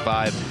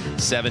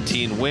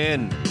 35-17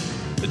 win.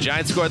 The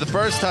Giants scored the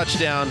first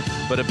touchdown,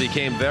 but it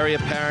became very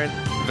apparent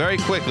very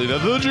quickly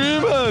that the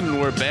G-Men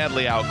were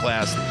badly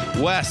outclassed.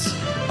 Wes,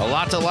 a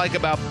lot to like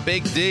about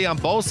Big D on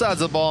both sides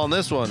of the ball in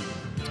this one.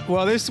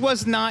 Well, this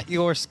was not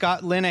your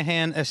Scott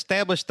Linehan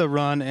establish the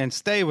run and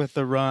stay with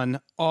the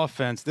run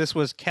offense. This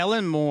was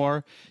Kellen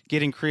Moore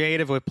getting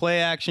creative with play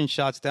action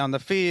shots down the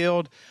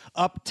field,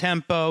 up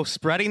tempo,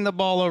 spreading the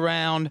ball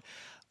around.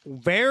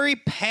 Very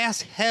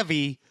pass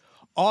heavy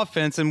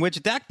offense in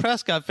which Dak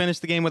Prescott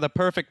finished the game with a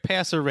perfect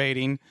passer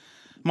rating.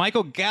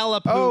 Michael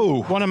Gallup,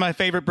 one of my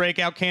favorite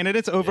breakout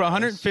candidates, over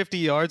 150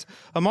 yards.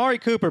 Amari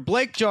Cooper,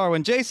 Blake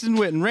Jarwin, Jason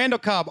Witten, Randall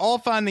Cobb all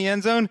find the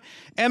end zone.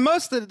 And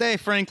most of the day,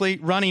 frankly,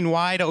 running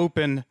wide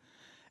open.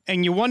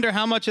 And you wonder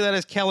how much of that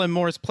is Kellen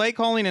Moore's play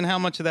calling and how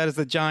much of that is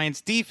the Giants'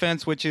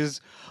 defense, which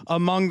is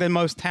among the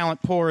most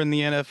talent poor in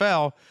the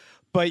NFL.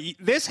 But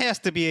this has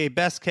to be a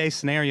best-case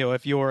scenario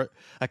if you're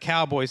a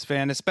Cowboys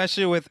fan,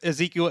 especially with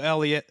Ezekiel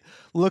Elliott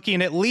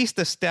looking at least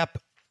a step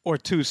or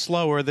 2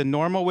 slower than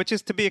normal, which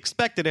is to be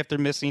expected after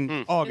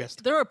missing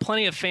August. There are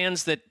plenty of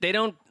fans that they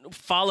don't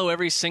follow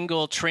every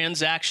single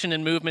transaction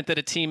and movement that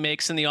a team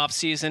makes in the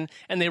offseason,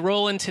 and they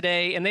roll in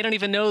today, and they don't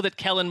even know that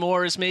Kellen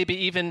Moore is maybe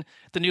even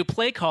the new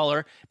play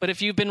caller. But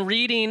if you've been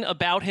reading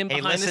about him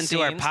behind the scenes... Hey,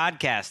 listen to our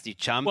podcast, you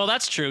chump. Well,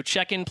 that's true.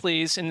 Check in,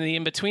 please, in the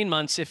in-between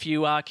months if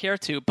you care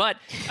to. But,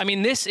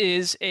 this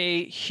is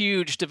a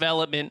huge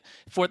development.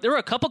 There were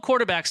a couple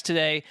quarterbacks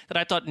today that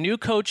I thought new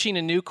coaching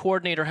and new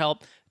coordinator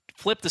helped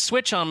flip the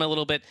switch on him a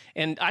little bit.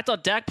 And I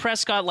thought Dak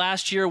Prescott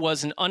last year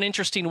was an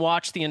uninteresting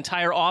watch. The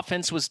entire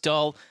offense was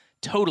dull.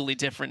 Totally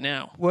different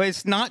now. Well,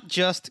 it's not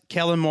just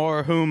Kellen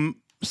Moore, whom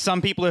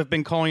some people have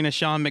been calling a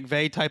Sean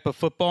McVay type of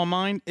football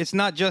mind. It's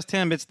not just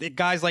him. It's the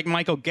guys like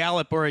Michael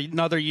Gallup are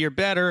another year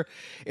better.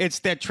 It's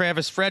that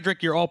Travis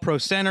Frederick, your all-pro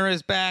center,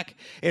 is back.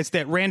 It's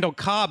that Randall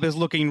Cobb is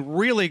looking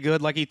really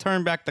good, like he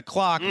turned back the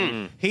clock.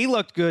 He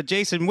looked good.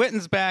 Jason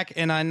Witten's back,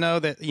 and I know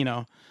that,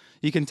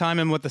 you can time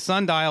him with the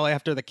sundial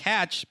after the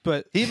catch,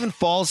 but he even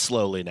falls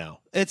slowly now.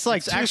 It's like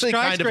it's actually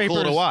kind of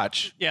cool to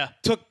watch. Yeah,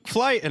 took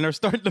flight and are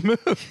starting to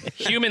move.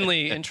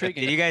 Humanly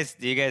intriguing. Did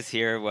you guys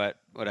hear what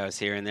I was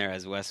hearing there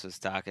as Wes was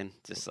talking?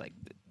 Just like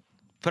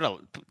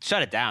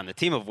shut it down. The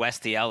team of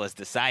Westiel has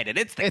decided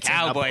it's the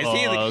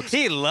Cowboys.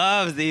 He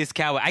loves these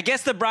Cowboys. I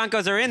guess the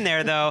Broncos are in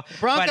there though.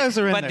 Broncos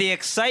are in there. But the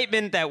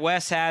excitement that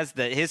Wes has,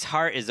 that his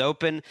heart is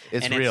open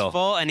it's and real. It's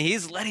full, and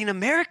he's letting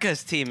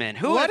America's team in.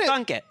 Who would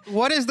thunk it?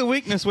 What is the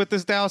weakness with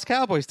this Dallas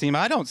Cowboys team?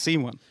 I don't see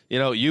one.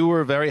 You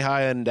were very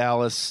high in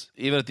Dallas,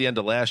 even at the end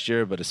of last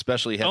year, but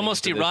especially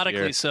almost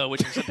erotically so,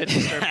 which is a bit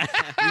disturbing.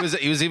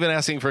 he was even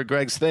asking for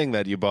Greg's thing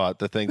that you bought,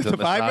 the thing to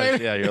massage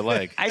your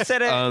leg. I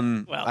said it.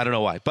 I don't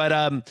know why,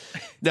 but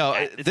no,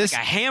 it's this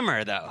like a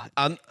hammer though.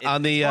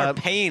 On the more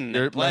pain.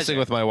 You're than pleasure. messing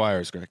with my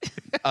wires, Greg.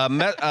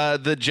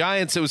 The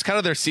Giants. It was kind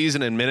of their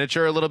season in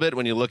miniature a little bit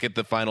when you look at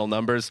the final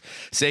numbers.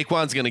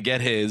 Saquon's going to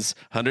get his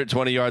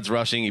 120 yards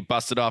rushing. He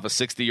busted off a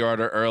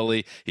 60-yarder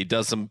early. He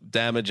does some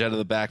damage out of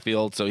the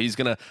backfield, so he's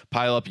going to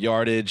pile up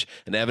yardage.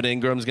 And Evan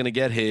Ingram's going to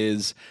get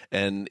his.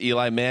 And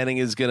Eli Manning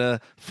is going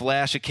to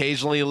flash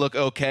occasionally, look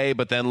okay,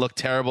 but then look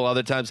terrible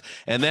other times.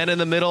 And then in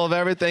the middle of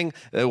everything,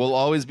 it will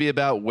always be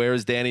about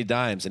where's Danny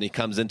Dimes, and he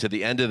comes into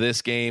the end of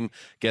this game,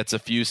 gets a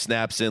few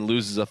snaps in,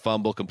 loses a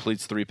fumble,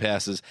 completes 3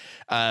 passes.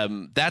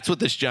 That's what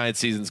this Giants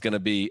season is going to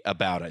be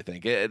about, I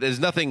think. There's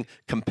nothing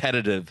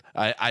competitive,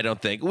 I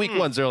don't think. Week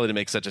 1's early to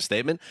make such a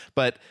statement,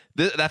 but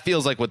that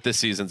feels like what this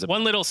season's about.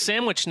 One little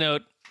sandwich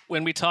note.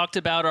 when we talked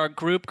about our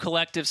group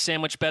collective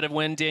sandwich bet of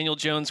when Daniel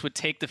Jones would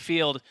take the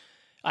field,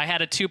 I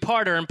had a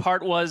two-parter, and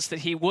part was that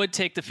he would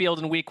take the field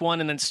in week 1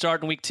 and then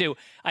start in week 2.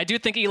 I do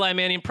think Eli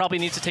Manning probably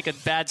needs to take a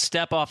bad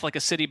step off like a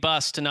city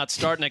bus to not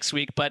start next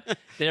week, but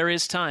there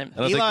is time.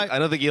 I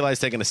don't think Eli's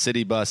taking a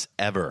city bus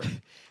ever.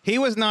 He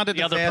was not a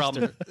The other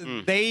disaster.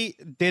 They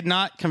did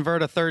not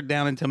convert a third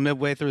down until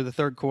midway through the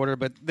third quarter,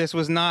 but this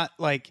was not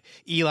like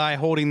Eli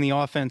holding the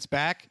offense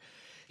back.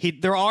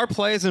 There are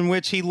plays in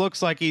which he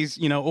looks like he's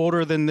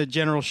older than the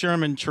General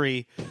Sherman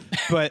tree,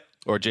 but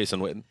or Jason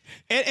Witten.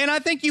 And I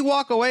think you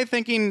walk away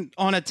thinking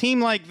on a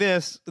team like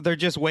this, they're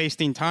just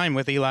wasting time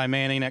with Eli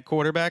Manning at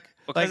quarterback.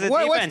 Like,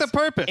 what's the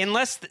purpose?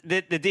 Unless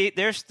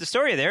the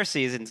story of their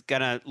season is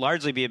going to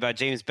largely be about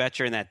James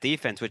Betcher and that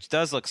defense, which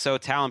does look so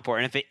talent-poor.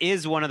 And if it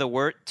is one of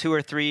the 2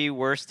 or 3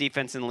 worst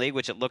defense in the league,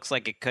 which it looks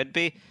like it could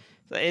be,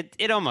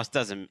 it almost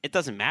doesn't. It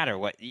doesn't matter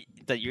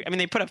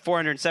they put up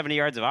 470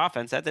 yards of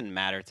offense. That didn't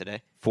matter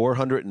today.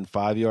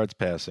 405 yards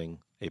passing,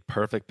 a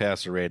perfect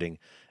passer rating,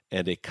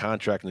 and a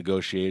contract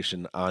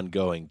negotiation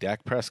ongoing.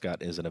 Dak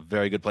Prescott is in a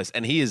very good place,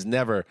 and he has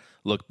never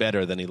looked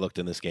better than he looked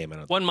in this game.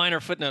 One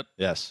minor footnote.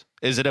 Yes.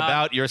 Is it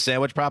about your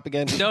sandwich prop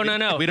again?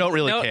 No. We don't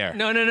really care.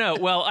 No.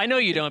 Well, I know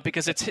you don't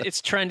because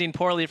it's trending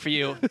poorly for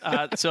you.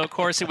 So of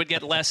course it would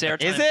get less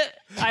airtime. Is it?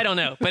 I don't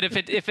know, but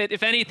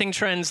if anything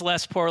trends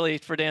less poorly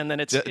for Dan, then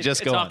it's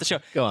off the show.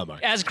 Go on,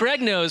 Mark. As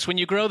Greg knows, when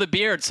you grow the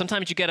beard,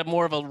 sometimes you get a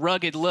more of a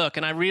rugged look,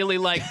 and I really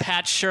like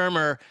Pat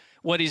Shurmur.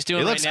 What he's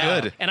doing right now. He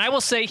looks good. And I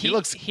will say he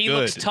looks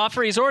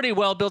tougher. He's already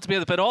well built to be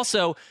able to, but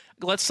also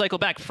let's cycle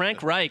back.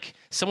 Frank Reich,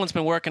 someone's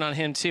been working on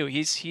him too.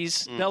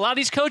 He's a lot of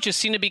these coaches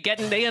seem to be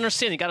they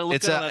understand. You got to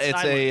look good on that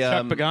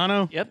sideline. Chuck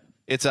Pagano. Yep.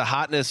 It's a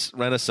hotness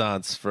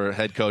renaissance for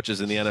head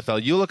coaches in the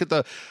NFL. You look at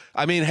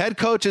head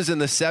coaches in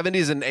the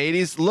 70s and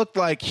 80s looked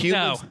like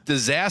human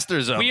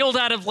disaster zones. Wheeled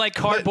out of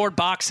cardboard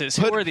boxes.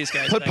 Who are these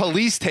guys? Put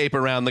police tape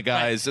around the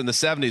guys in the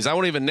 70s. I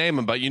won't even name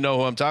them, but you know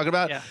who I'm talking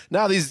about. Yeah.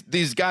 Now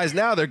these guys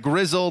they're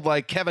grizzled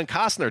like Kevin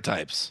Costner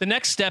types. The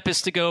next step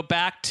is to go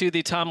back to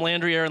the Tom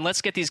Landry era and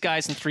let's get these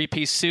guys in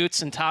 3-piece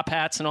suits and top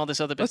hats and all this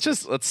other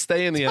business. Let's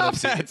stay in the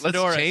NFC.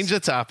 Let's change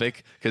the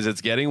topic because it's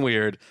getting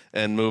weird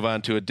and move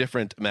on to a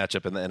different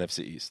matchup in the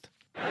NFC East.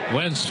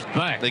 Wentz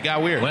back. They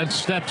got weird. Wentz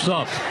steps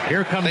up.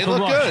 Here comes they the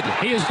look rush. Good.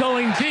 He is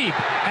going deep,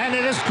 and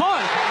it is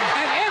caught.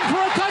 And in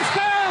for a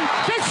touchdown,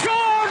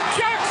 DeSean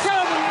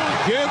Jackson.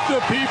 Give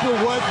the people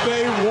what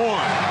they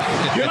want.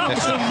 Give them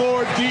some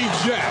more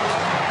D-Jack.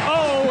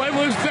 Oh, it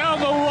was down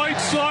the right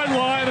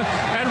sideline,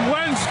 and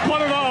Wentz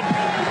put it up,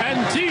 and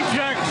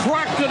D-Jack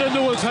cracked it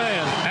into his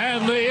hand.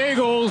 And the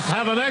Eagles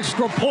have an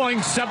extra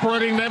point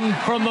separating them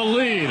from the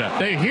lead.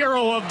 The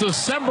hero of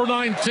December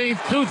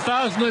 19th,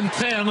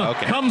 2010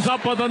 comes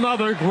up with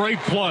another great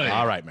play.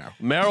 All right,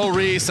 Merrill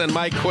Reese and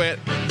Mike Quitt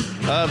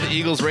of the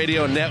Eagles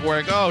Radio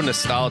Network. Oh,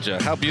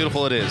 nostalgia. How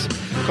beautiful it is.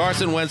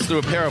 Carson Wentz threw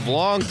a pair of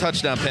long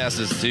touchdown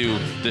passes to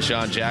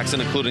DeSean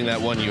Jackson, including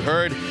that one you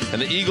heard. And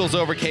the Eagles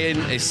overcame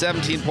a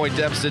 17-point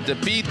deficit to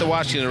beat the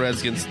Washington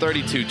Redskins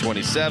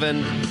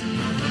 32-27.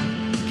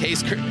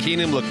 Case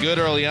Keenum looked good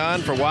early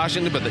on for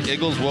Washington, but the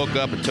Eagles woke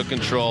up and took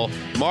control.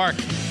 Mark,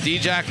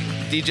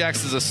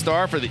 D-Jax is a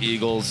star for the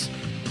Eagles.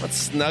 Let's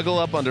snuggle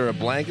up under a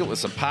blanket with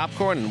some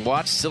popcorn and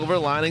watch Silver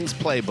Linings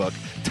Playbook.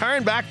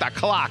 Turn back the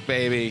clock,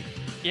 baby.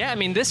 Yeah,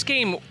 this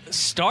game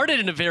started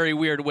in a very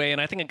weird way,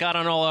 and I think it got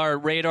on all our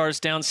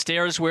radars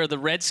downstairs where the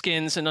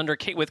Redskins, and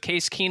with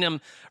Case Keenum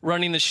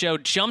running the show,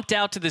 jumped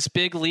out to this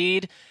big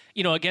lead,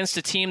 against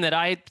a team that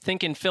I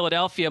think in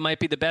Philadelphia might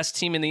be the best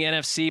team in the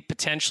NFC,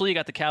 potentially. You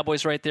got the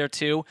Cowboys right there,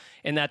 too,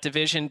 in that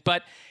division.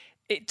 But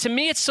to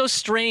me, it's so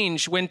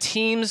strange when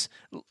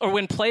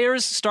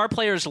star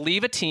players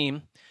leave a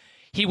team.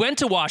 He went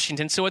to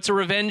Washington, so it's a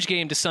revenge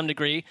game to some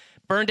degree.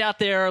 Burned out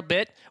there a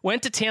bit,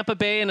 went to Tampa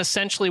Bay and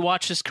essentially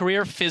watched his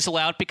career fizzle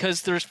out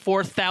because there's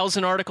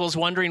 4,000 articles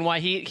wondering why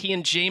he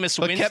and Jameis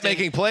Winston kept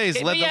making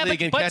plays, led the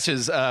league in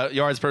catches,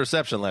 yards per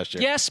reception last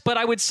year. Yes, but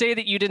I would say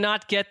that you did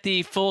not get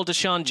the full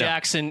DeSean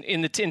Jackson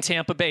in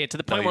Tampa Bay to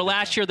the point where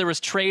last year there was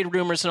trade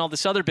rumors and all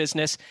this other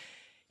business.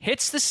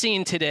 Hits the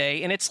scene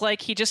today, and it's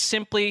like he just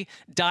simply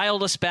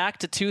dialed us back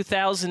to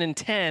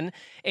 2010,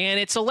 and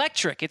it's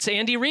electric. It's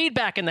Andy Reid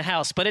back in the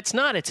house, but it's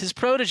not. It's his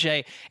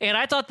protege. And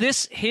I thought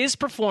his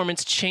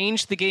performance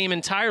changed the game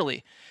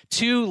entirely.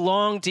 2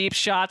 long, deep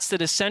shots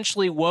that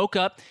essentially woke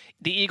up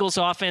the Eagles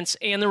offense,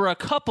 and there were a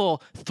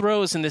couple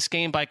throws in this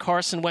game by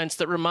Carson Wentz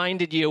that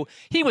reminded you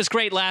he was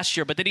great last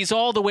year, but that he's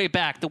all the way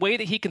back. The way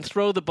that he can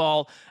throw the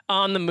ball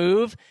on the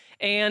move,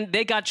 and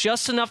they got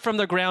just enough from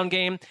their ground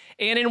game.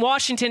 And in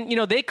Washington,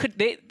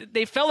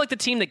 they felt like the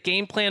team that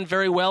game planned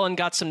very well and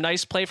got some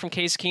nice play from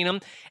Case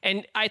Keenum.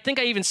 And I think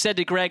I even said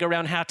to Greg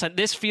around halftime,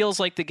 this feels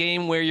like the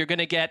game where you're going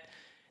to get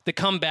the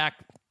comeback.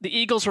 The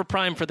Eagles were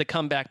primed for the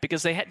comeback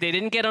because they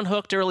didn't get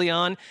unhooked early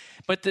on.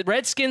 But the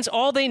Redskins,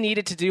 all they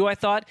needed to do, I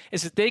thought,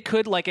 is that they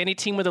could, like any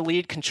team with a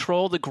lead,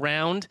 control the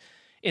ground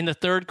in the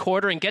third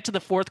quarter and get to the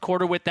fourth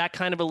quarter with that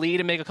kind of a lead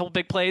and make a couple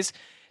big plays.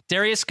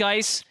 Darius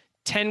Geis,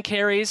 10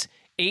 carries,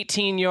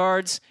 18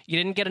 yards. You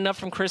didn't get enough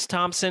from Chris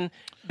Thompson.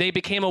 They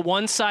became a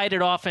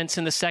one-sided offense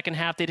in the second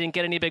half. They didn't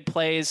get any big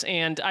plays,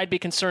 and I'd be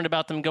concerned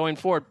about them going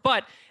forward.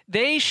 But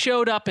they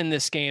showed up in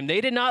this game.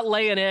 They did not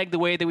lay an egg the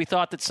way that we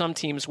thought that some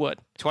teams would.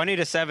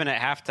 20-7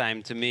 at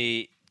halftime, to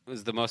me,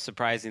 was the most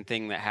surprising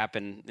thing that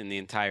happened in the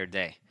entire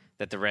day.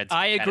 That the Redskins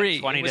I agree.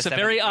 It was a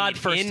very odd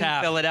first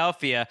half. In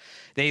Philadelphia,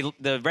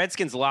 the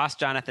Redskins lost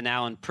Jonathan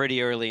Allen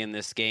pretty early in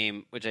this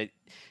game, which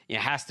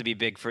has to be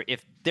big for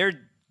if their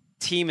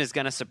team is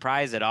going to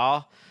surprise at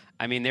all.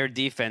 I mean, their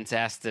defense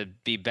has to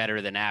be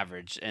better than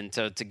average, and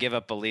so to give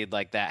up a lead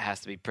like that has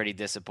to be pretty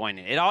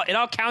disappointing. It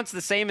all counts the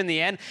same in the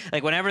end.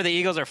 Like whenever the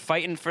Eagles are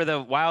fighting for the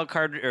wild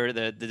card or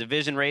the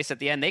division race at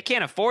the end, they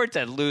can't afford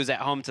to lose at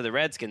home to the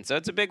Redskins, so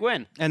it's a big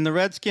win. And the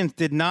Redskins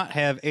did not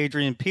have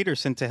Adrian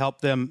Peterson to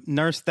help them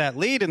nurse that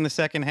lead in the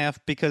second half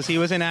because he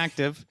was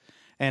inactive.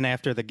 And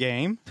after the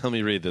game, let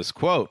me read this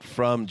quote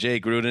from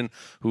Jay Gruden,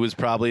 who was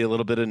probably a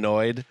little bit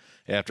annoyed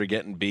after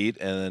getting beat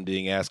and then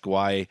being asked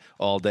why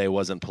All Day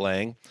wasn't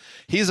playing.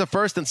 He's a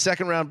first and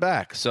second round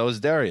back. So is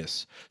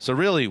Darius. So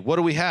really, what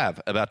do we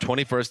have? About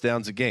 20 first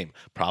downs a game.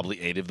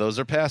 Probably 8 of those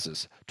are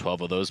passes.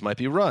 12 of those might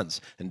be runs.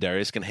 And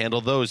Darius can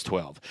handle those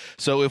 12.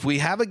 So if we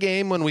have a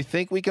game when we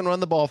think we can run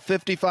the ball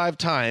 55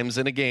 times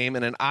in a game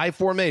in an I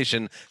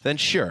formation, then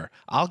sure,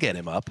 I'll get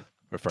him up.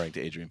 Referring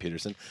to Adrian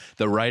Peterson.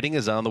 The writing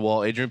is on the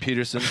wall. Adrian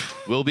Peterson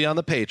will be on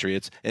the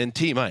Patriots in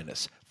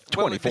T-minus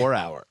 24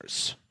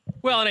 hours.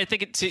 Well, and I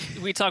think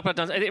we talk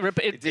about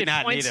it did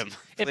not points, need him.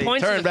 It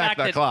points to Turn the back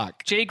fact the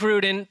clock. Jay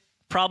Gruden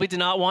probably did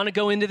not want to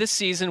go into the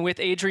season with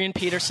Adrian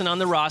Peterson on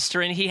the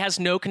roster, and he has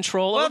no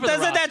control over the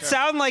roster. Well, doesn't that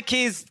sound like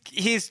he's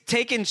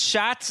taking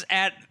shots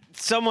at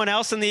someone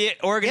else in the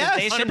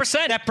organization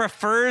 100%. that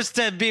prefers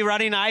to be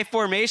running I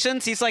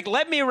formations? He's like,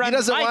 let me run. He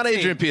doesn't my want team.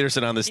 Adrian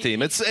Peterson on this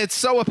team. It's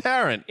so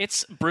apparent.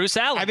 It's Bruce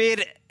Allen. I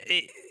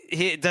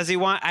mean, does he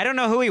want? I don't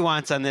know who he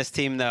wants on this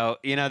team, though.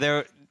 You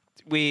know,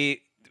 he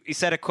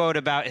said a quote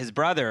about his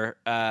brother.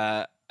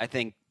 I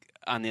think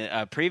on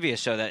the previous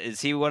show. That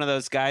is he one of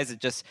those guys that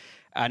just.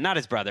 Not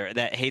his brother,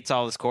 that hates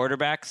all his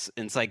quarterbacks.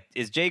 And it's like,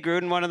 is Jay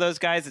Gruden one of those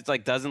guys that's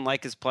like doesn't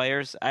like his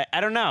players?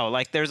 I don't know.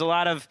 Like, there's a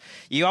lot of,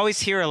 you always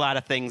hear a lot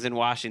of things in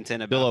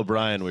Washington about Bill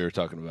O'Brien we were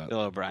talking about. Bill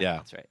O'Brien, yeah.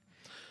 that's right.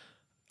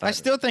 I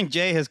still think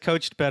Jay has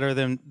coached better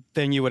than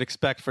you would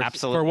expect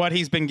for what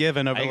he's been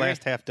given over the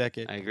last half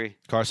decade. I agree.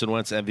 Carson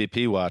Wentz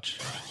MVP watch.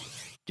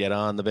 Get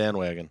on the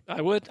bandwagon.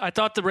 I would. I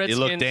thought the Redskins.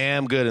 He looked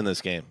damn good in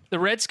this game. The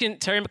Redskins,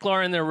 Terry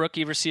McLaurin, their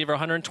rookie receiver,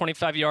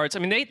 125 yards. I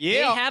mean,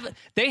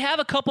 they have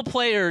a couple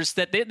players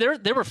that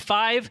there were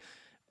 5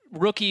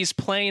 rookies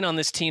playing on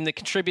this team that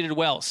contributed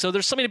well. So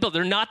there's something to build.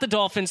 They're not the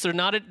Dolphins. They're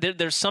not.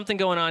 There's something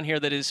going on here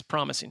that is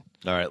promising.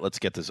 All right, let's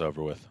get this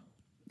over with.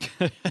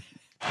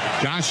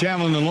 Josh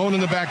Allen alone in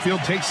the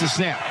backfield takes the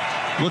snap.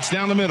 Looks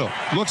down the middle,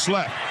 looks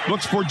left,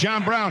 looks for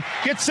John Brown,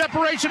 gets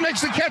separation,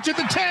 makes the catch at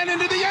the 10,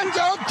 into the end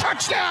zone,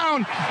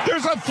 touchdown!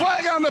 There's a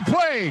flag on the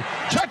play,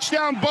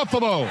 touchdown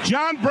Buffalo.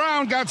 John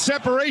Brown got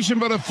separation,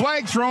 but a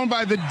flag thrown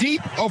by the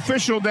deep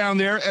official down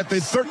there at the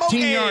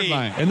 13-yard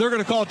line. And they're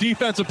going to call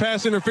defensive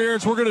pass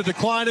interference. We're going to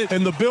decline it,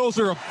 and the Bills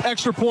are an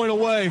extra point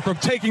away from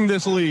taking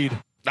this lead.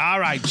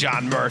 All right,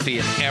 John Murphy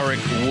and Eric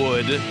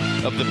Wood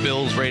of the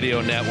Bills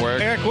Radio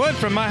Network. Eric Wood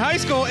from my high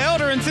school,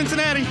 Elder in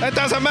Cincinnati. That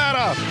doesn't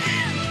matter.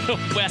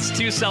 Wes,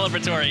 too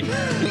celebratory.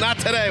 Not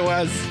today,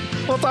 Wes.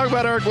 We'll talk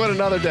about Eric Wood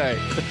another day.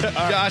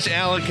 Josh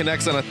Allen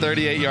connects on a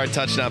 38-yard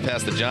touchdown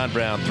pass to John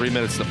Brown. 3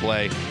 minutes to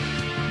play.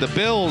 The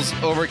Bills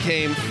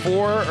overcame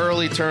 4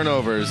 early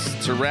turnovers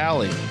to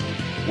rally,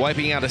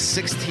 wiping out a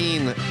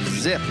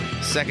 16-zip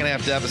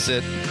second-half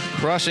deficit,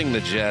 crushing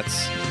the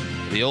Jets.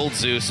 The old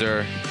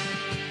Zeuser,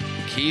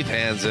 Keith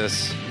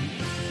Hansis,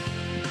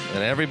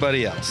 and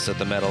everybody else at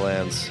the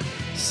Meadowlands.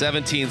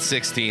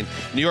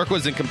 17-16. New York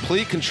was in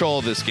complete control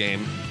of this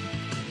game.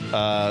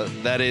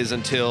 That is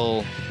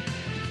until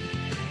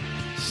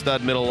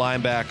stud middle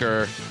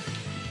linebacker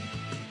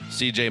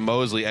C.J.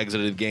 Mosley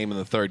exited the game in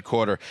the third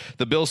quarter.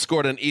 The Bills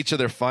scored on each of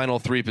their final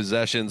 3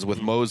 possessions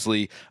with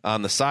Mosley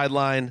on the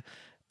sideline.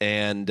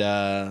 And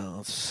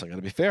I'm going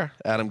to be fair.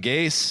 Adam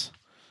Gase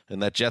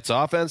and that Jets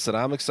offense that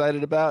I'm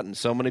excited about and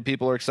so many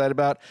people are excited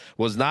about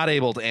was not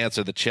able to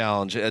answer the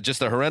challenge.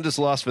 Just a horrendous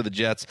loss for the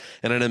Jets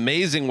and an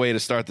amazing way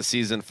to start the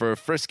season for a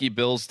frisky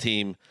Bills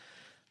team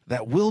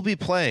that will be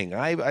playing,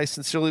 I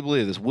sincerely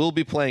believe this, will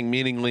be playing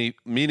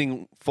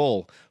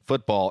meaningful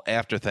football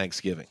after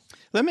Thanksgiving.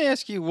 Let me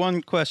ask you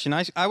one question.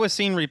 I was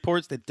seeing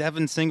reports that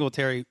Devin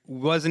Singletary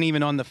wasn't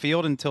even on the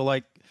field until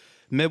like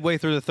midway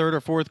through the third or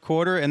fourth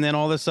quarter, and then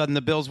all of a sudden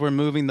the Bills were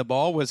moving the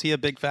ball. Was he a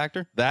big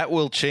factor? That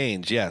will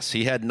change, yes.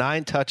 He had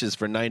 9 touches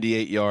for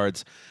 98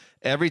 yards.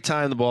 Every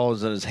time the ball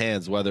was in his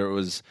hands, whether it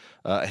was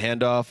a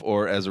handoff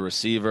or as a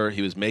receiver,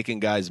 he was making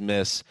guys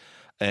miss.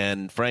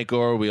 And Frank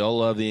Gore, we all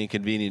love the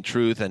inconvenient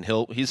truth, and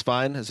he's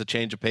fine as a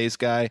change of pace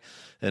guy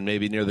and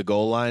maybe near the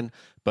goal line.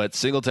 But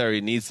Singletary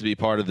needs to be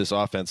part of this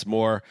offense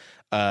more.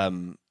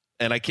 And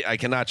I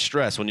cannot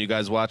stress, when you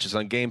guys watch this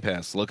on Game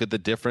Pass, look at the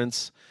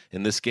difference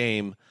in this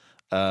game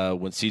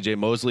when C.J.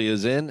 Mosley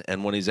is in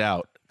and when he's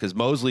out. because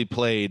Mosley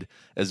played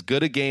as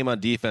good a game on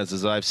defense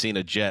as I've seen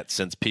a Jet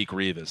since peak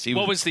Revis.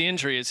 What was the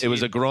injury? It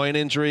was a groin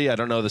injury. I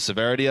don't know the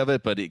severity of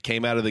it, but it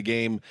came out of the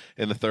game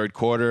in the third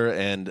quarter,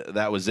 and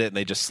that was it. And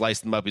they just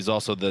sliced him up. He's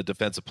also the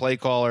defensive play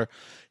caller.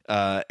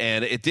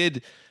 And it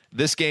did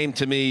this game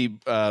to me,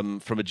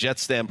 from a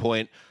Jets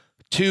standpoint,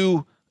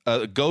 two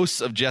ghosts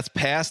of Jets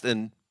past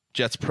and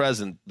Jets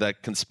present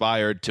that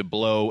conspired to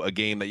blow a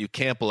game that you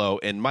can't blow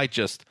and might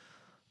just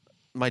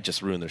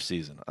ruin their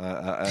season.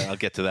 I'll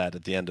get to that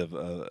at the end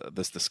of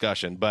this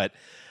discussion. But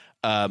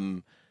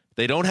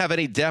they don't have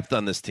any depth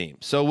on this team.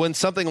 So when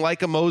something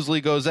like a Mosley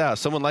goes out,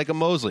 someone like a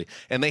Mosley,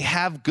 and they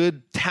have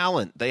good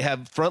talent, they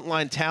have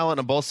frontline talent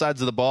on both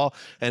sides of the ball.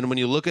 And when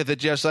you look at the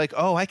Jets, like,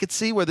 oh, I could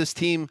see where this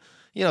team,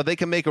 they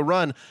can make a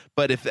run.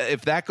 But if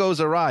that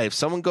goes awry, if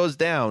someone goes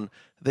down,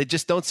 they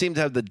just don't seem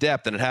to have the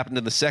depth, and it happened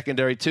in the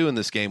secondary too in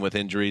this game with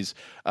injuries,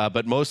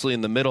 but mostly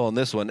in the middle in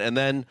this one. And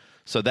then,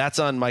 so that's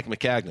on Mike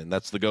Maccagnan.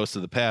 That's the ghost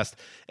of the past.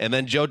 And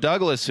then Joe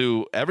Douglas,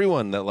 who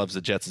everyone that loves the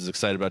Jets is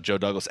excited about Joe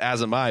Douglas,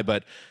 as am I,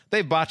 but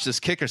they've botched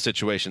this kicker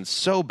situation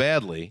so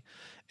badly.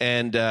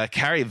 And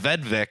Kari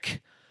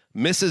Vedvik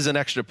misses an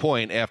extra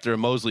point after a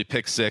Mosley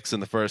pick six in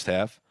the first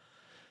half.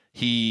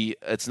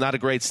 It's not a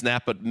great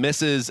snap, but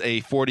misses a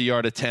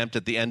 40-yard attempt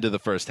at the end of the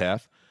first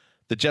half.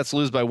 The Jets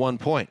lose by 1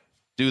 point.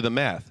 Do the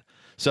math.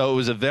 So it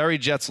was a very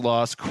Jets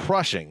loss,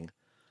 crushing.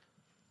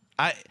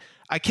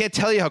 I can't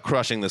tell you how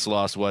crushing this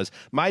loss was.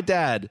 My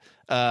dad,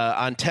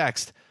 on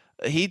text,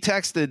 he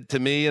texted to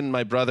me and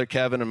my brother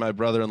Kevin and my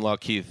brother-in-law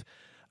Keith.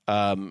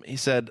 He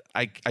said,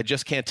 I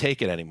just can't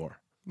take it anymore.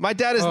 My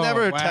dad has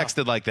never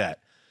texted like that.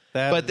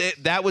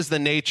 That was the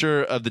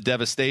nature of the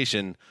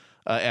devastation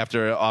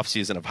after an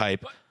offseason of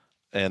hype.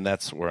 And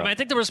that's where I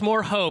think there was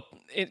more hope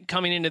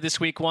coming into this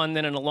week one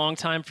than in a long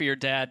time for your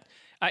dad.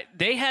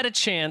 They had a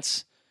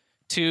chance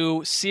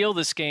to seal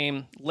this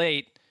game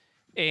late,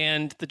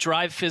 and the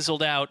drive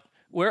fizzled out.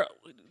 Where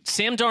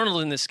Sam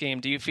Darnold in this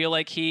game, do you feel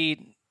like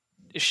he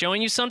is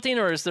showing you something,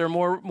 or is there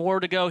more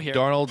to go here?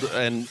 Darnold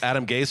and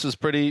Adam Gase was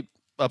pretty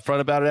upfront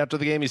about it after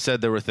the game. He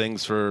said there were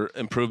things for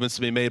improvements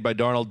to be made by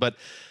Darnold, but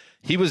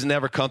he was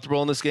never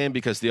comfortable in this game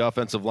because the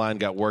offensive line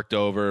got worked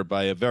over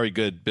by a very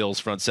good Bills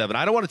front seven.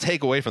 I don't want to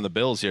take away from the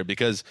Bills here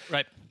because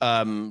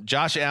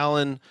Josh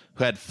Allen,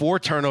 who had 4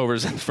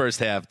 turnovers in the first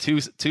half,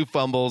 two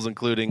fumbles,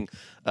 including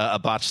a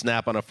botched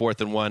snap on a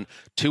 4th and 1,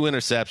 2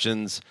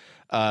 interceptions,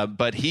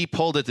 but he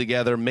pulled it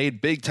together,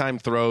 made big-time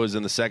throws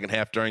in the second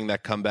half during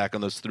that comeback on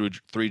those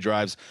 3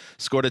 drives,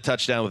 scored a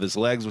touchdown with his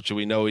legs, which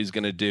we know he's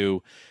going to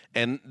do.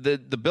 And the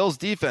Bills'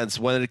 defense,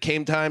 when it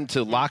came time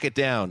to lock it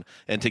down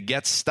and to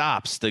get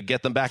stops, to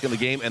get them back in the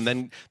game, and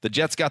then the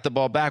Jets got the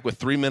ball back with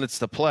 3 minutes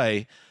to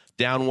play,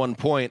 down 1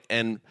 point,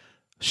 and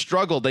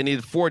struggled. They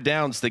needed 4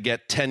 downs to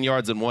get 10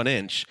 yards and 1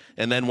 inch,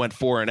 and then went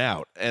 4 and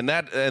out. And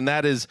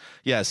that is,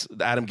 yes,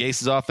 Adam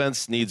Gase's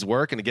offense needs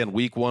work. And again,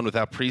 week 1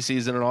 without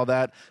preseason and all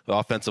that, the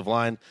offensive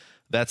line,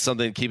 that's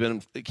something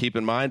to keep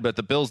in mind. But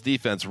the Bills'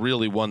 defense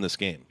really won this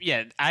game.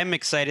 Yeah, I'm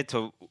excited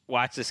to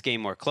watch this game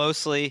more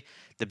closely.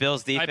 The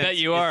Bills' defense, I bet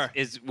you are.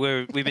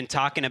 We've been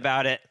talking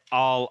about it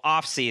all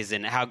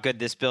offseason, how good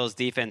this Bills'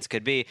 defense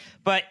could be.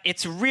 But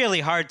it's really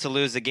hard to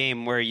lose a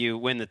game where you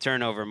win the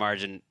turnover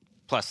margin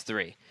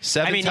 +3.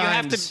 7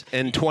 times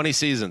in 20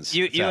 seasons.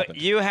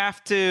 You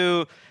have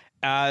to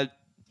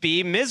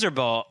be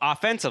miserable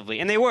offensively.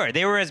 And they were.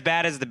 They were as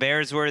bad as the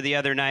Bears were the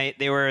other night.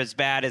 They were as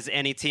bad as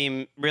any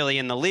team really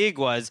in the league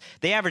was.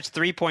 They averaged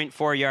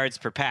 3.4 yards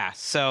per pass.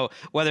 So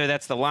whether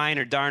that's the line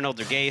or Darnold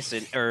or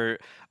Gase or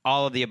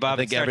all of the above,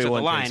 I think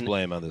everyone takes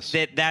blame on this.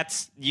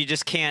 You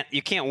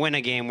can't win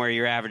a game where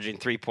you're averaging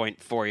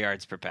 3.4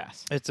 yards per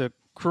pass. It's a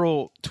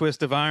cruel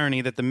twist of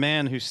irony that the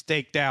man who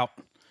staked out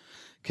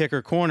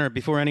kicker corner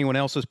before anyone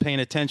else was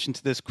paying attention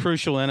to this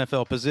crucial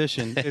NFL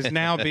position is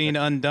now being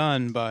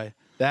undone by.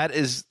 That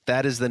is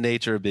the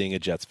nature of being a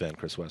Jets fan,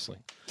 Chris Wesley.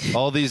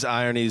 All these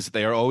ironies,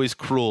 they are always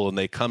cruel, and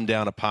they come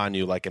down upon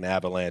you like an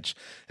avalanche,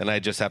 and I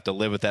just have to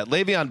live with that.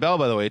 Le'Veon Bell,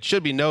 by the way, it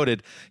should be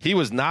noted, he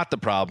was not the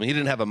problem. He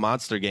didn't have a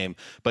monster game,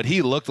 but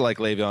he looked like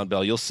Le'Veon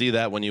Bell. You'll see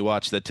that when you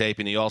watch the tape,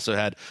 and he also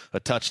had a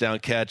touchdown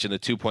catch and a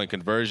 2-point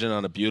conversion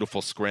on a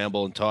beautiful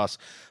scramble and toss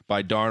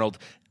by Darnold.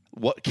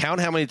 Count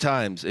how many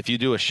times, if you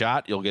do a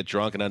shot, you'll get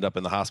drunk and end up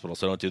in the hospital,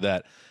 so don't do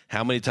that.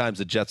 How many times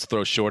the Jets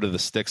throw short of the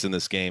sticks in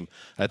this game?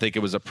 I think it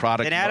was a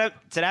product.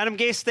 It's an Adam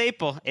Gase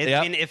staple.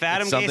 If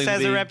Adam Gase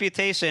has a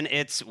reputation,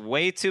 it's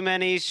way too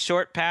many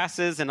short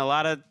passes and a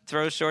lot of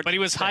throws short. But he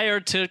was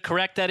hired to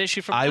correct that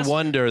issue from I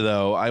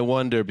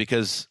wonder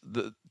because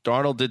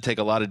Darnold did take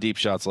a lot of deep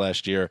shots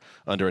last year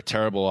under a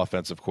terrible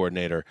offensive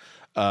coordinator.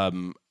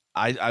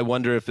 I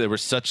wonder if there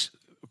was such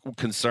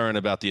concern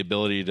about the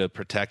ability to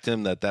protect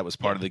him that was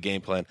part of the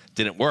game plan.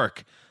 Didn't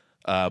work.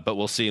 But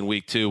we'll see in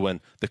week 2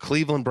 when the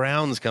Cleveland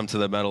Browns come to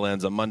the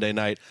Meadowlands on Monday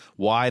night.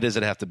 Why does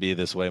it have to be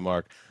this way,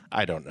 Mark?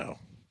 I don't know.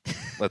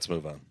 Let's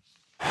move on.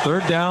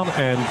 3rd down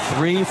and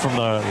 3 from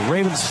the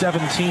Ravens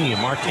 17.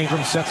 Mark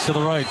Ingram sets to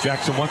the right.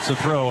 Jackson wants to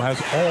throw, has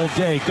all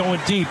day,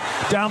 going deep,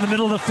 down the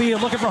middle of the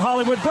field, looking for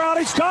Hollywood Brown.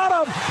 He's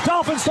got him!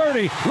 Dolphins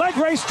 30, leg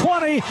race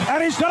 20,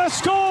 and he's going to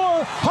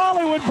score!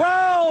 Hollywood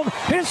Brown,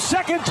 his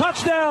 2nd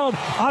touchdown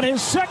on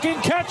his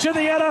 2nd catch in the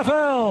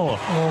NFL. Oh,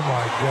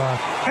 my God.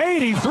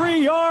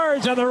 83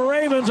 yards, and the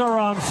Ravens are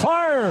on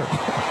fire.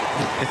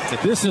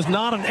 This is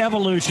not an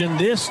evolution.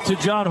 This, to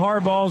John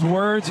Harbaugh's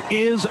words,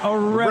 is a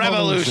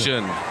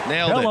revolution.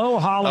 Nailed it. Hello,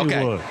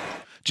 Hollywood. Okay.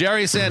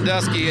 Jerry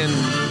Sandusky and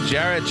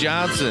Jarrett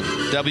Johnson,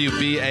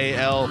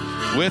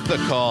 WBAL, with the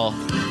call.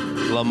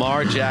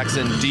 Lamar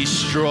Jackson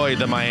destroyed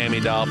the Miami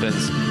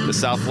Dolphins. The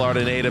South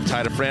Florida native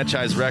tied a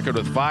franchise record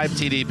with 5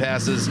 TD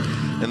passes,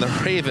 and the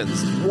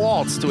Ravens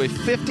waltzed to a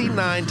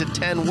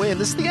 59-10 win.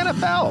 This is the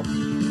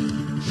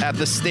NFL. At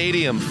the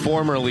stadium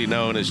formerly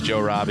known as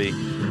Joe Robbie.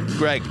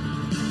 Greg,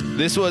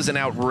 this was an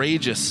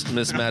outrageous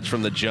mismatch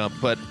from the jump,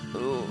 but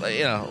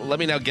let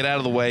me now get out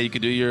of the way. You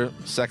could do your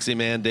sexy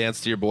man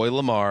dance to your boy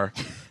Lamar.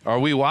 Are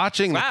we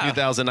watching the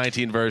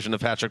 2019 version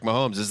of Patrick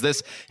Mahomes? Is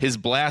this his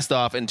blast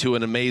off into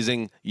an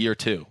amazing year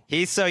 2?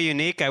 He's so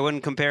unique. I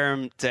wouldn't compare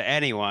him to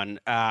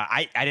anyone.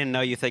 I didn't know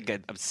you think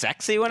I'm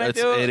sexy when I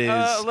do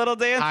a little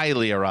dance.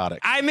 Highly erotic.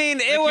 I mean,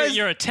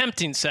 You're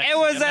attempting sexy. It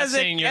was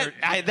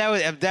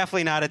I'm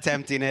definitely not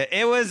attempting it.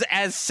 It was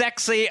as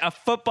sexy a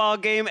football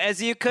game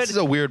as you could. This is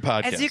a weird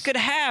podcast. As you could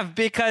have,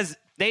 because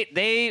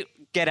they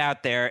get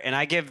out there, and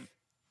I give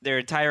their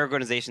entire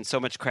organization so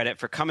much credit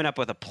for coming up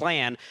with a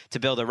plan to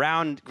build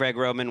around Greg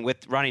Roman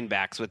with running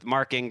backs, with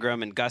Mark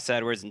Ingram and Gus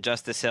Edwards and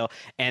Justice Hill,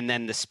 and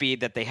then the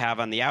speed that they have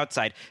on the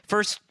outside.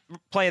 First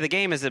play of the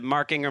game is a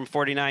Mark Ingram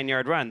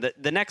 49-yard run.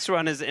 The next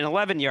run is an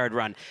 11-yard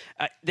run.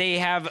 They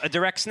have a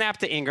direct snap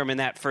to Ingram in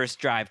that first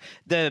drive.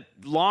 The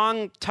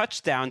long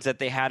touchdowns that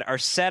they had are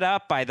set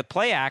up by the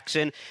play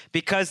action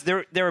because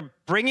they're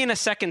bringing a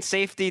second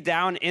safety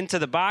down into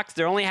the box.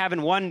 They're only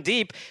having one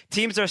deep.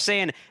 Teams are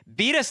saying,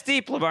 beat us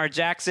deep, Lamar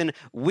Jackson.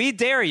 We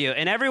dare you.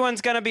 And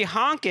everyone's going to be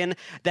honking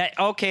that,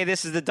 okay,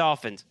 this is the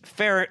Dolphins.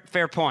 Fair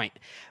point.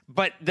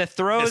 But the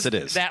throws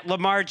that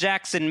Lamar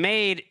Jackson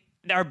made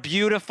are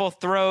beautiful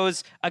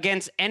throws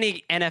against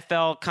any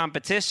NFL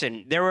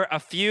competition. There were a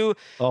few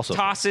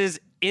tosses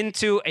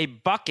into a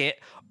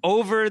bucket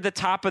over the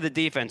top of the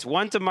defense.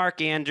 One to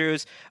Mark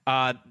Andrews,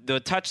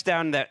 the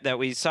touchdown that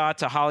we saw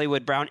to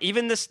Hollywood Brown.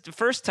 Even the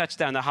first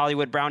touchdown to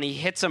Hollywood Brown, he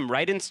hits him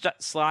right in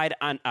stride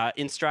on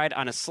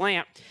a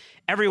slant.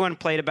 Everyone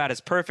played about as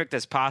perfect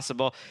as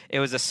possible. It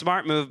was a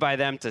smart move by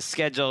them to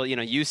schedule,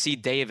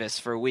 UC Davis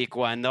for week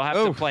 1. They'll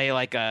have to play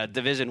like a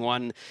Division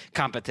I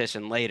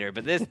competition later.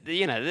 But this,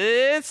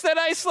 it's a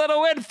nice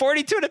little win,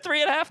 42-3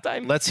 at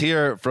halftime. Let's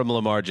hear from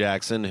Lamar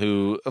Jackson,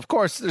 who, of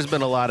course, there's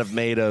been a lot of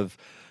made of,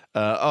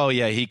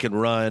 he can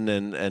run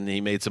and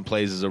he made some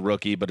plays as a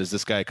rookie, but is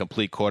this guy a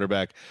complete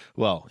quarterback?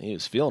 Well, he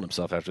was feeling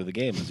himself after the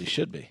game, as he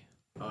should be.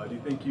 Do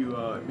you think you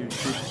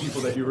improved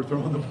people that you were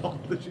throwing the ball?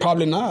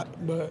 Probably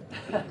not, but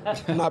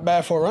not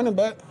bad for a running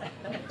back.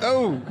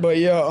 But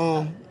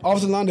yeah,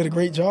 offensive line did a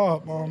great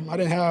job.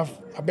 I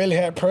barely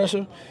had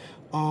pressure.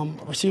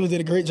 Receivers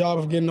did a great job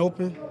of getting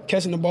open,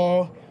 catching the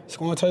ball,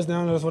 scoring a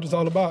touchdown. That's what it's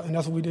all about, and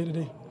that's what we did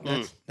today.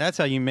 That's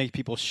how you make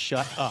people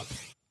shut up.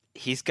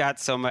 He's got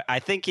so much. I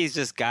think he's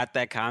just got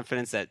that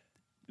confidence that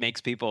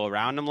makes people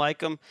around him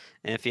like him.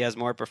 And if he has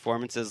more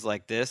performances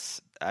like this,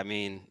 I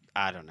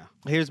don't know.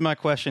 Here's my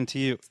question to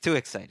you. It's too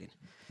exciting.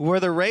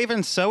 Were the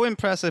Ravens so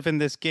impressive in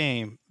this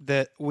game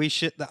that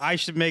I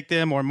should make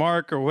them, or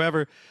Mark or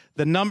whoever,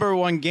 the number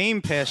 1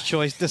 Game Pass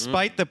choice,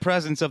 despite the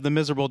presence of the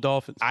miserable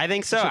Dolphins? I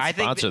think so. I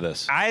think sponsor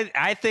this.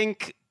 I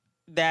think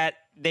that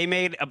they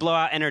made a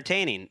blowout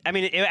entertaining. At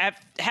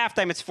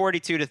halftime it's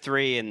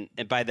 42-3,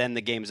 and by then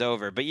the game's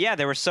over. But yeah,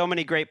 there were so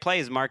many great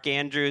plays. Mark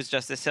Andrews,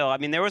 Justice Hill.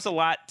 There was a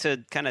lot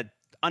to kind of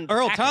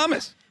unpack.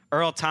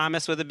 Earl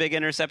Thomas with a big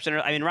interception.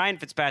 Ryan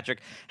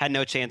Fitzpatrick had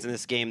no chance in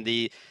this game.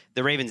 The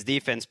Ravens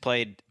defense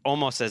played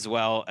almost as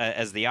well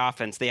as the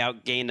offense. They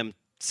outgained them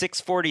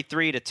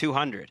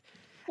 643-200.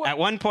 At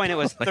one point, it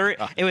was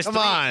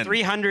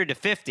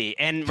 300-50,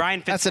 and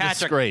Ryan Fitzpatrick.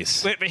 That's a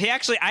disgrace.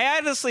 I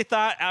honestly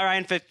thought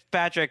Ryan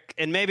Fitzpatrick,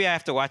 and maybe I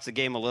have to watch the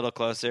game a little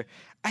closer.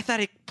 I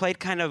thought he played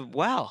kind of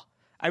well.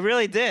 I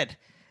really did.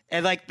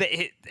 And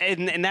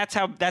and that's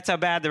how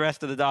bad the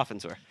rest of the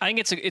Dolphins were. I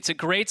think it's a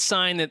great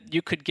sign that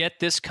you could get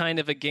this kind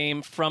of a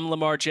game from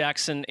Lamar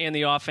Jackson and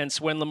the offense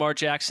when Lamar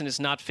Jackson is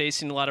not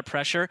facing a lot of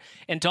pressure.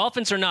 And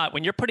Dolphins are not.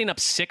 When you're putting up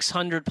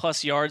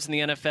 600-plus yards in the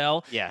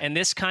NFL and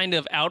this kind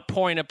of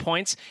outpouring of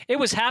points, it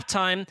was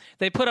halftime.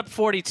 They put up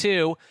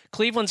 42.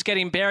 Cleveland's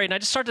getting buried. And I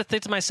just started to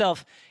think to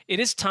myself, it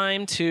is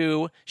time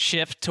to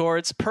shift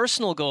towards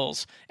personal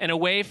goals and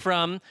away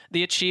from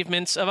the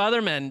achievements of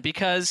other men,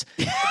 because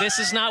this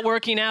is not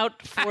working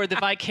out for the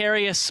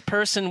vicarious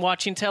person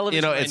watching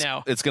television right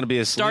now. It's going to be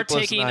a start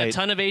sleepless taking night. a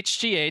ton of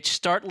HGH,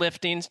 start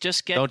lifting,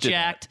 just get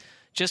jacked.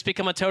 Just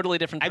become a totally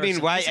different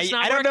person. Why?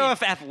 I don't know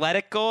if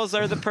athletic goals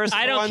are the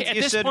personal ones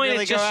you should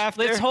really go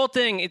after. This whole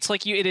thing, it's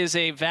like it is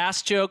a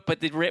vast joke, but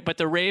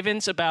the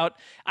Ravens about,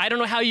 I don't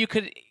know how you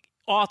could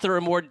author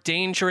a more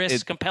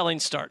dangerous, compelling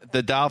start.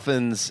 The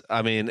Dolphins,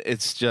 I mean,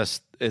 it's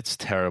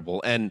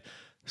terrible. And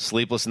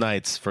sleepless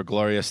nights for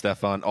Gloria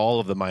Estefan, all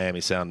of the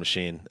Miami Sound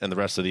Machine, and the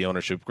rest of the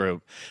ownership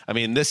group. I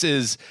mean, this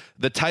is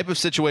the type of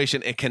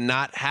situation, it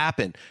cannot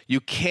happen. You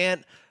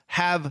can't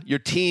have your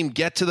team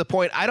get to the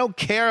point. I don't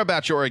care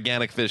about your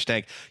organic fish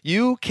tank.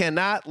 You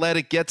cannot let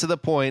it get to the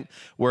point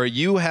where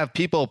you have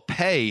people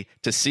pay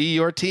to see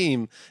your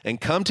team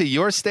and come to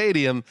your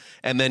stadium,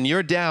 and then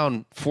you're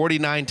down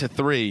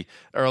 49-3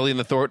 early in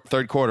the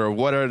third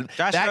quarter.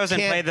 Josh Rosen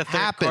played the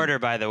third quarter,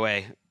 by the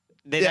way.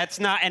 That's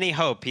not any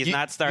hope. He's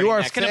not starting. You are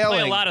next He's going to play a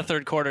failing. lot of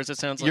third quarters, it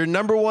sounds like. Your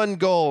number one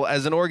goal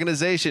as an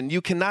organization,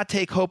 you cannot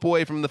take hope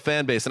away from the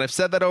fan base. And I've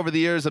said that over the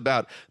years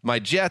about my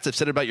Jets. I've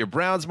said it about your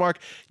Browns, Mark.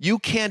 You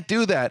can't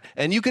do that.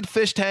 And you could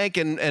fish tank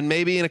and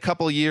maybe in a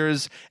couple of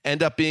years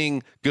end up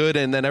being good,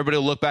 and then everybody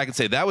will look back and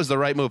say, that was the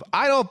right move.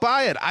 I don't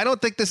buy it. I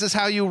don't think this is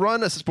how you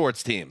run a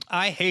sports team.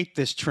 I hate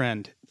this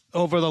trend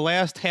over the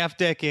last half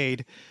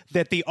decade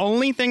that the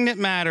only thing that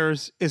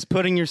matters is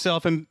putting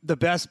yourself in the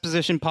best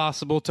position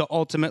possible to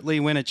ultimately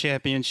win a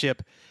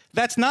championship.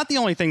 That's not the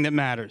only thing that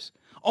matters.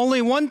 Only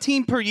one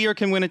team per year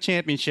can win a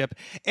championship,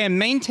 and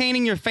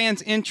maintaining your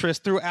fans'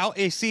 interest throughout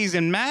a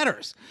season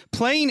matters.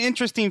 Playing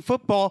interesting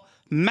football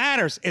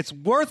matters. It's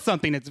worth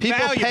something. It's People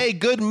valuable. pay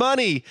good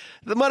money,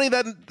 the money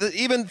that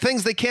even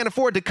things they can't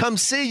afford to come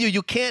see you.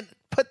 You can't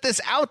put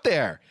this out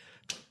there.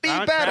 Be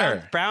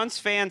better. Browns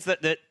fans,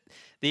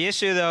 the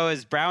issue, though,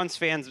 is Browns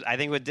fans, I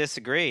think, would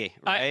disagree,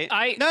 right?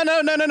 No.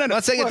 I'm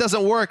not saying it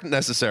doesn't work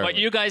necessarily. But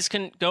you guys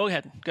can go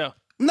ahead. Go.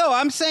 No,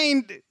 I'm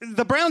saying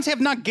the Browns have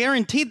not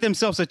guaranteed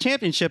themselves a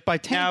championship by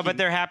tanking. No, but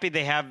they're happy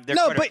they have their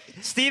No, but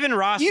Stephen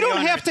Ross. you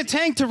don't have to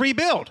tank to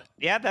rebuild.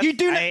 Yeah, that's, you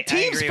do. I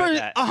Teams agree for with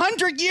that.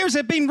 100 years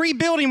have been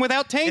rebuilding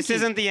without tanking. This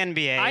isn't the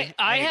NBA.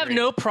 I have agree.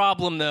 no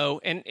problem,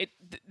 though, and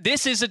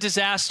this is a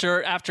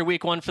disaster after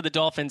week one for the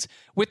Dolphins,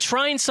 with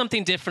trying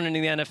something different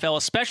in the NFL,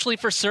 especially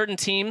for certain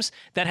teams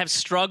that have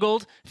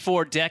struggled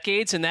for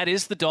decades, and that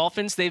is the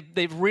Dolphins.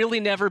 They've really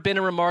never been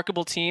a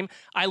remarkable team.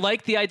 I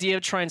like the idea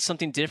of trying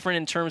something different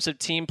in terms of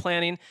team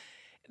planning.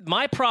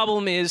 My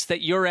problem is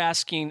that you're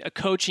asking a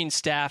coaching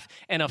staff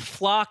and a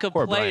flock of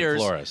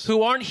players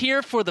who aren't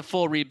here for the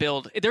full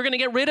rebuild. They're going to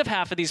get rid of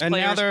half of these And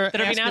now players they're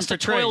that are being asking asked to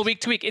for toil trades. week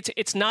to week.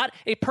 It's not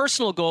a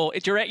personal goal.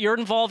 You're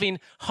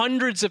involving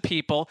hundreds of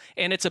people,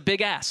 and it's a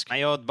big ask.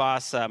 My old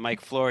boss,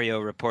 Mike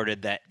Florio,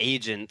 reported that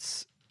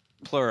agents,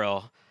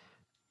 plural,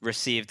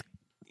 received,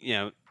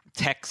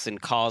 texts and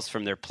calls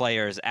from their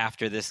players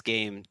after this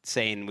game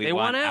saying They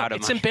want out.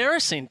 It's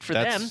embarrassing for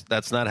them.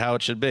 That's not how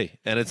it should be.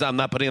 And I'm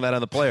not putting that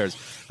on the players.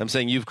 I'm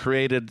saying you've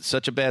created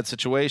such a bad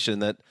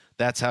situation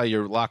that's how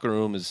your locker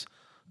room is.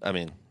 I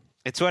mean,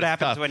 it's what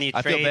happens when you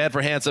I trade feel bad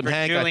for Handsome for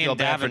Hank. I Julian feel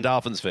bad for Davin.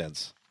 Dolphins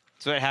fans.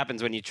 It's what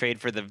happens when you trade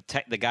for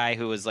the guy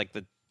who was like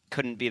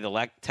couldn't be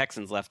the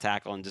Texans left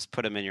tackle and just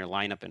put him in your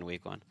lineup in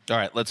week one. All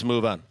right, let's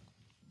move on.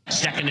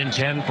 2nd and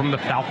 10 from the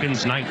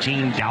Falcons,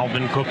 19.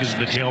 Dalvin Cook is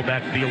the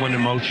tailback, Thielen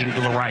in motion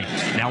to the right.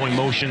 Now he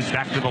motions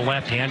back to the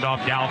left, handoff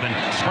Dalvin.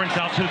 Sprints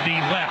out to the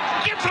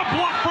left. Gets a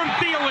block from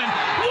Thielen.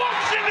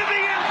 Walks into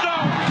the end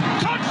zone.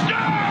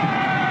 Touchdown!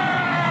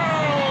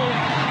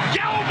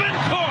 Dalvin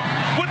Cook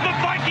with the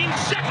Vikings'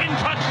 second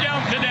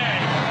touchdown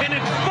today. And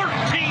it's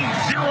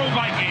 13-0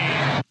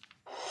 Vikings.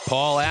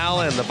 Paul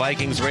Allen, the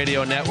Vikings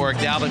radio network.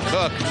 Dalvin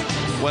Cook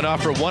went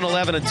off for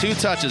 111 and 2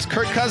 touches.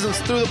 Kirk Cousins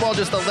threw the ball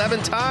just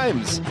 11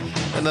 times.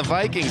 And the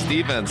Vikings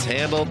defense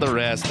handled the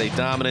rest. A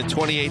dominant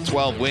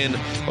 28-12 win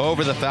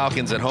over the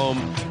Falcons at home.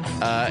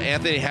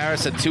 Anthony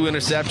Harris had 2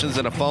 interceptions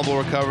and a fumble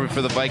recovery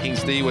for the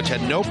Vikings D, which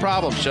had no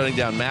problem shutting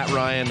down Matt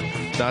Ryan,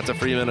 Donta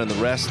Freeman, and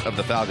the rest of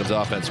the Falcons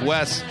offense.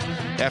 Wes,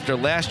 after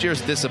last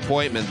year's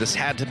disappointment, this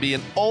had to be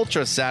an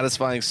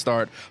ultra-satisfying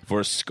start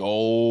for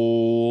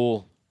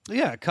Skol.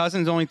 Yeah,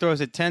 Cousins only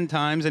throws it 10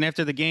 times, and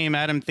after the game,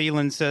 Adam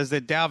Thielen says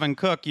that Dalvin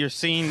Cook, you're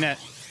seeing that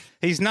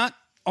he's not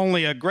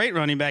only a great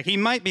running back, he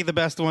might be the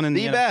best one in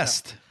the NFL.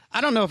 best. I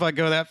don't know if I'd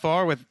go that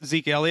far with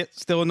Zeke Elliott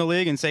still in the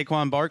league and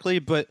Saquon Barkley,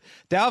 but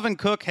Dalvin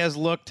Cook has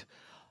looked,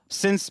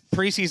 since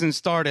preseason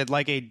started,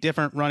 like a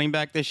different running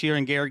back this year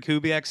in Gary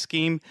Kubiak's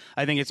scheme.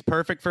 I think it's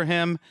perfect for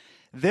him.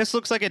 This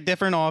looks like a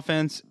different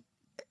offense,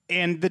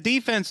 and the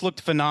defense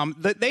looked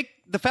phenomenal.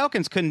 The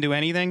Falcons couldn't do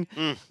anything.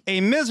 A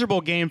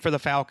miserable game for the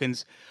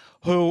Falcons,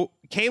 who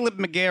Caleb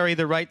McGarry,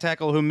 the right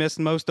tackle who missed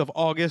most of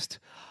August,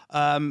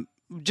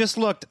 just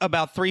looked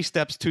about 3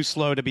 steps too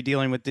slow to be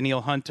dealing with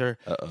Danielle Hunter.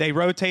 They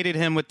rotated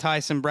him with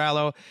Tyson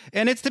Brallow,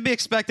 and it's to be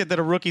expected that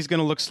a rookie's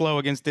going to look slow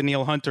against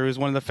Danielle Hunter, who's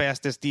one of the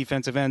fastest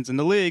defensive ends in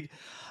the league.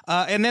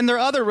 And then their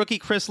other rookie,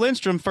 Chris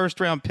Lindstrom,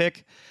 first-round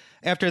pick.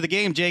 After the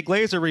game, Jay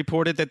Glazer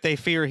reported that they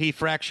fear he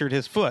fractured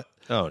his foot.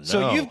 Oh, no.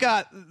 So you've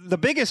got the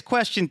biggest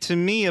question to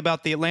me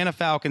about the Atlanta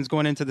Falcons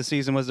going into the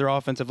season was their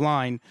offensive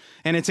line,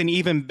 and it's an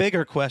even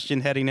bigger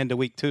question heading into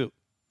week 2.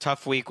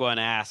 Tough week one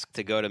ask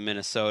to go to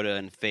Minnesota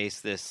and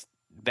face this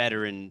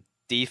veteran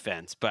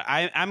defense, but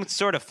I'm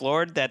sort of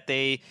floored that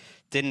they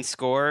didn't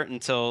score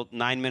until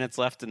 9 minutes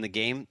left in the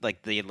game,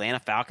 like the Atlanta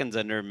Falcons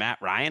under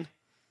Matt Ryan.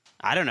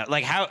 I don't know.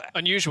 Like how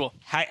unusual.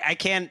 I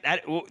can't.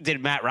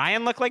 Did Matt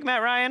Ryan look like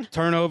Matt Ryan?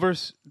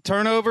 Turnovers,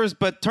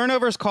 but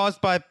turnovers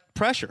caused by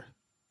pressure.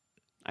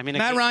 I mean,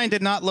 Matt Ryan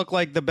did not look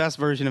like the best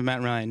version of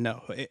Matt Ryan.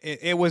 No,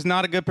 it was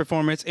not a good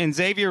performance. And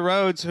Xavier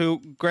Rhodes, who,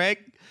 Greg,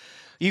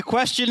 you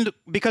questioned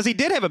because he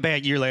did have a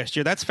bad year last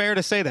year. That's fair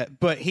to say that.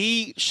 But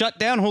he shut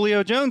down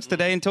Julio Jones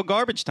today until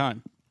garbage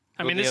time.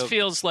 I mean, this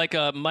feels like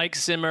a Mike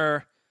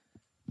Zimmer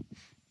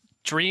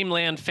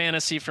dreamland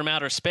fantasy from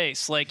outer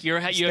space. Like you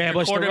have your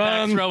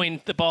quarterback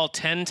throwing the ball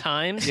 10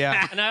 times.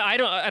 Yeah. And I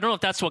don't know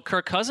if that's what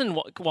Kirk Cousins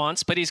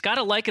wants, but he's got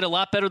to like it a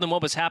lot better than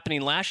what was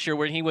happening last year,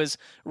 where he was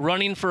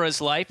running for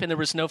his life and there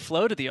was no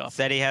flow to the offense.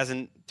 Said he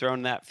hasn't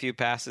thrown that few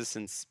passes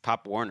since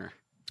Pop Warner.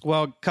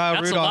 Well, Kyle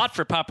Rudolph. That's a lot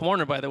for Pop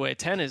Warner, by the way.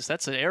 10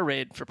 that's an air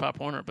raid for Pop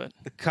Warner. But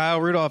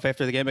Kyle Rudolph,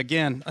 after the game,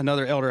 again,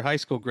 another Elder High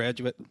School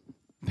graduate,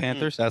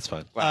 Panthers. That's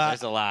fine. Wow,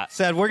 there's a lot.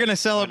 Said we're going to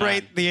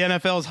celebrate the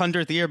NFL's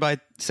 100th year by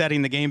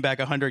setting the game back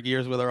 100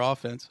 years with our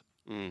offense.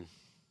 I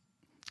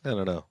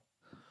don't know.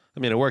 I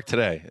mean, it worked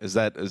today. Is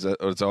that what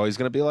it's always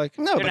going to be like?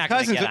 No, but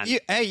Cousins,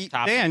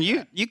 Dan,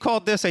 you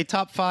called this a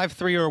top 5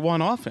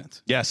 3-1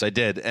 offense. Yes, I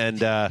did. And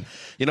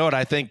you know what?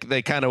 I think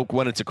they kind of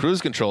went into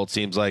cruise control, it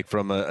seems like,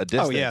 from a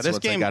distance this once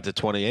game, they got to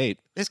 28.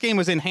 This game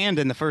was in hand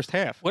in the first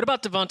half. What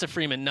about Devonta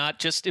Freeman?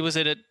 Was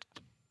it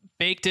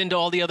baked into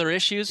all the other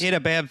issues? He had a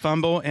bad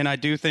fumble, and I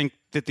do think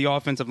that the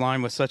offensive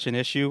line was such an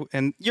issue.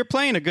 And you're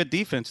playing a good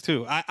defense,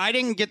 too. I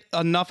didn't get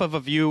enough of a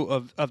view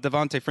of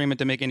Devonta Freeman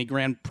to make any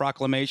grand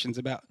proclamations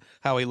about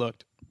how he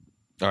looked.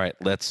 All right,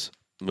 let's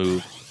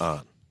move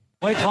on.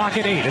 Play clock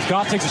at 8 as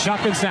Goff takes a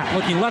shotgun snap,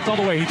 looking left all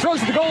the way. He throws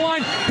to the goal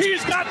line.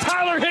 He's got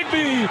Tyler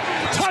Higbee.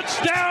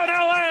 Touchdown,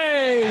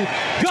 L.A.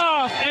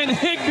 Goff and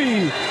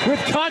Higbee with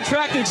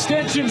contract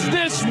extensions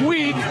this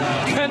week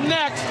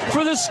connect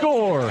for the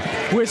score.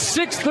 With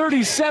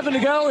 6:37 to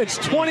go, it's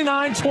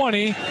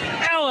 29-20,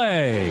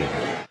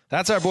 L.A.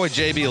 That's our boy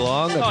JB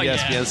Long of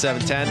ESPN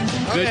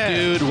 710.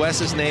 Good dude,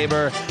 Wes's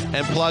neighbor,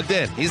 and plugged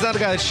in. He's not a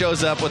guy that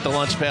shows up with the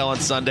lunch pail on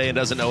Sunday and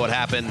doesn't know what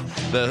happened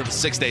the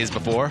 6 days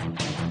before.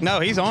 No,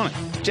 he's on it.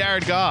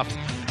 Jared Goff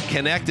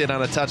connected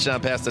on a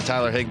touchdown pass to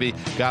Tyler Higbee.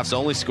 Goff's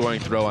only scoring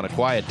throw on a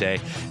quiet day.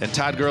 And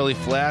Todd Gurley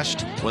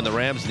flashed when the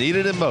Rams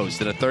needed him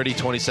most in a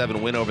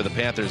 30-27 win over the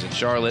Panthers in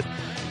Charlotte.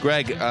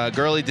 Greg,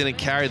 Gurley didn't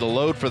carry the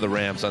load for the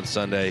Rams on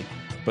Sunday,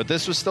 but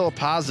this was still a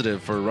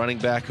positive for a running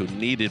back who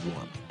needed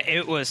one.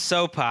 It was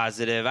so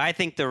positive. I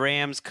think the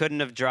Rams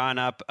couldn't have drawn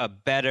up a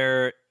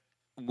better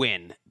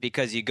win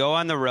because you go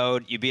on the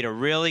road, you beat a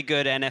really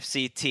good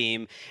NFC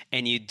team,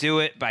 and you do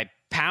it by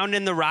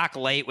pounding the rock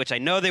late, which I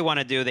know they want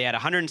to do. They had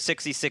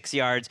 166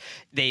 yards.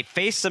 They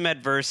faced some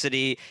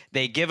adversity.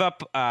 They give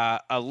up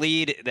a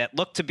lead that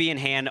looked to be in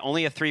hand,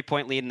 only a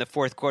 3-point lead in the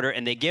fourth quarter,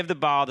 and they give the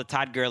ball to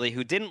Todd Gurley,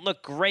 who didn't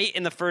look great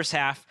in the first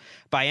half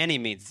by any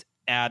means.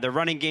 The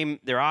running game,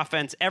 their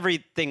offense,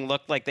 everything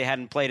looked like they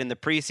hadn't played in the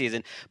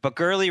preseason. But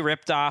Gurley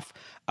ripped off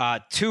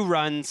 2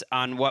 runs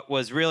on what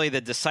was really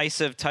the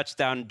decisive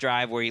touchdown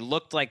drive where he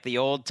looked like the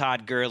old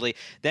Todd Gurley.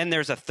 Then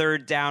there's a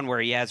third down where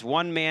he has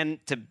one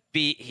man to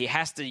beat. He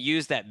has to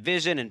use that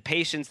vision and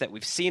patience that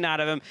we've seen out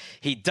of him.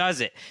 He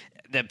does it.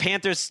 The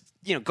Panthers,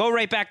 go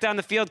right back down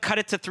the field, cut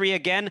it to 3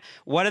 again.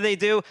 What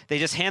do? They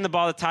just hand the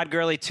ball to Todd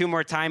Gurley 2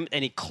 more times,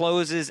 and he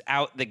closes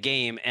out the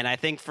game. And I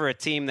think for a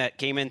team that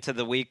came into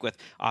the week with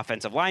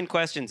offensive line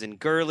questions and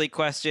Gurley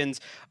questions,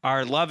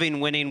 are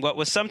loving winning what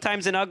was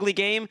sometimes an ugly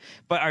game,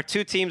 but our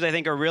two teams, I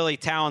think, are really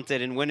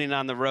talented, and winning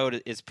on the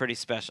road is pretty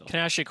special.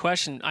 Can I ask you a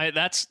question?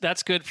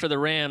 That's good for the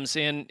Rams.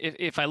 And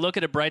if I look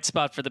at a bright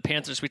spot for the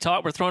Panthers,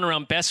 we're throwing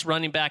around best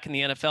running back in the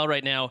NFL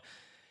right now.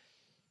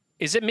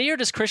 Is it me or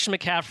does Christian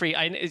McCaffrey,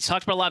 it's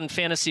talked about a lot in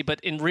fantasy, but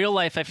in real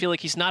life, I feel like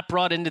he's not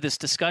brought into this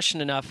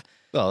discussion enough.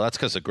 Well, that's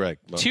because of Greg.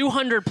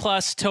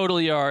 200-plus total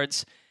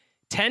yards,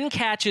 10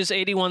 catches,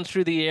 81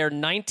 through the air,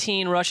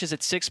 19 rushes at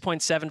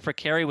 6.7 for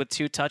carry with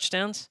 2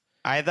 touchdowns.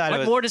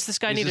 What more does this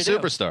guy need to do? He's a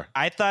superstar.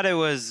 I thought it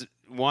was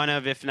one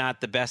of, if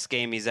not the best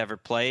game he's ever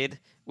played,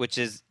 which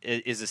is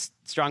a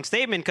strong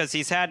statement because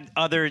he's had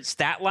other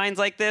stat lines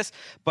like this,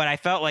 but I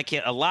felt like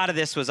a lot of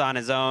this was on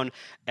his own.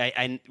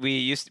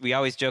 We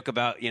always joke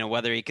about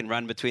whether he can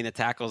run between the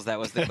tackles. That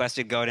was the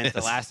question going into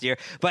last year.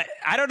 But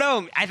I don't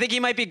know. I think he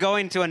might be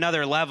going to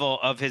another level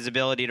of his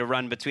ability to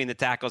run between the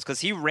tackles because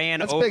he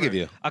ran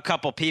over a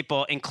couple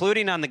people,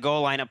 including on the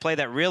goal line, a play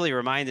that really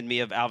reminded me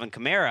of Alvin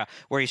Kamara,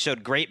 where he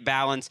showed great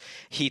balance.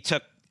 He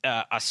took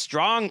a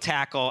strong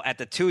tackle at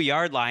the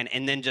 2-yard line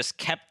and then just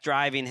kept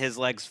driving his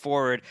legs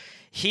forward.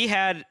 He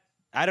had,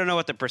 I don't know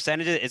what the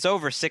percentage is, it's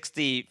over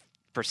 60%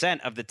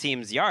 of the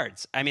team's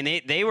yards. I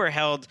mean, they were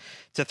held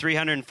to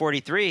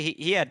 343.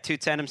 He had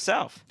 210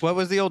 himself. What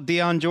was the old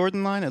Deion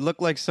Jordan line? It looked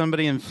like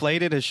somebody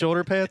inflated his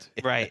shoulder pads.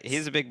 Right.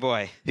 He's a big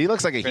boy. He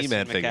looks like a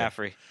He-Man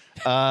McCaffrey.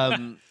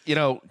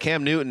 figure.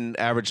 Cam Newton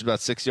averaged about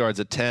 6 yards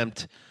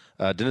attempt,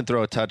 didn't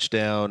throw a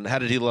touchdown. How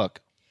did he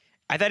look?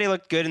 I thought he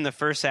looked good in the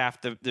first half.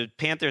 The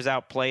Panthers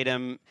outplayed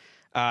him.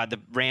 the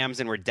Rams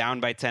and were down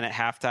by 10 at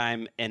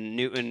halftime, and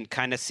Newton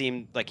kind of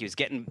seemed like he was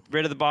getting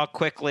rid of the ball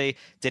quickly,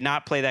 did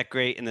not play that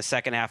great in the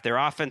second half. Their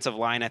offensive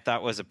line, I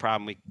thought, was a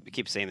problem. We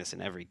keep saying this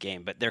in every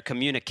game, but their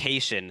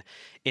communication,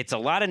 it's a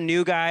lot of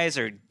new guys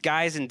or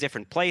guys in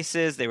different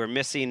places. They were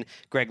missing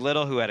Greg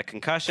Little, who had a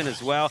concussion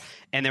as well,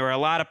 and there were a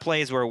lot of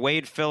plays where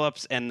Wade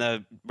Phillips and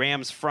the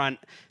Rams front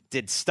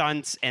did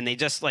stunts, and they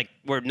just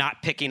were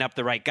not picking up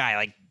the right guy.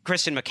 Like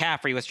Christian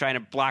McCaffrey was trying to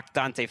block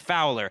Dante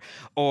Fowler,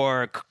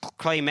 or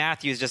Clay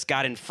Matthews just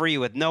got in free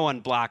with no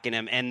one blocking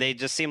him, and they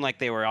just seemed like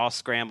they were all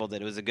scrambled.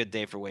 It was a good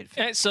day for Wade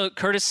Phillips. So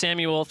Curtis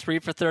Samuel, 3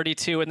 for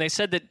 32, and they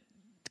said that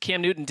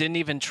Cam Newton didn't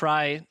even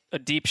try a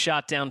deep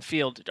shot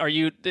downfield.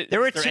 Is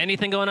there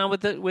anything going on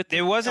with it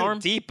wasn't arm?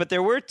 Deep, but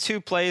there were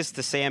 2 plays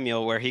to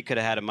Samuel where he could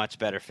have had a much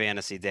better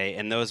fantasy day,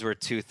 and those were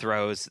 2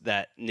 throws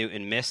that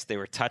Newton missed. They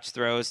were touch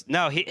throws.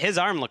 No, his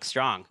arm looked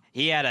strong.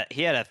 He had a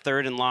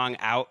 3rd and long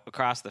out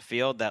across the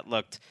field that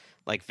looked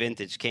like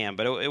vintage Cam,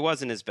 but it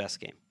wasn't his best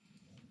game.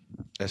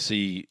 I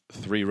see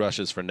 3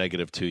 rushes for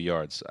 -2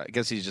 yards. I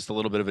guess he's just a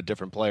little bit of a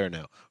different player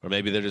now. Or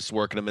maybe they're just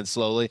working him in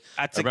slowly.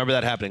 I remember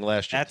that happening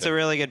last year. That's a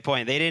really good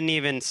point. They didn't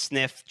even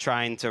sniff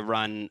trying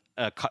to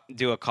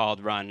do a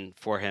called run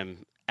for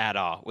him at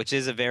all, which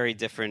is a very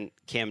different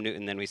Cam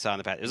Newton than we saw in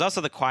the past. It was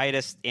also the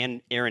quietest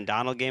Aaron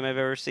Donald game I've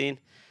ever seen,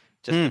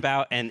 just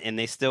about, and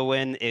they still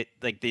win.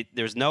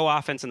 There's no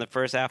offense in the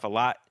first half, a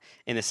lot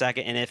in the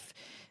second. And if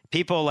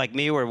people like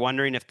me were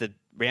wondering if the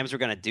Rams were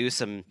going to do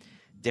some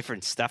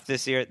different stuff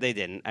this year, they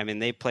didn't. I mean,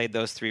 they played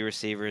those 3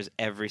 receivers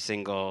every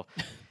single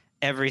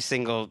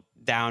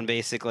down,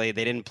 basically.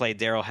 They didn't play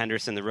Darrell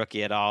Henderson, the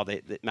rookie, at all.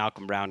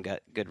 Malcolm Brown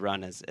got good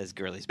run as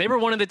Gurley's. They were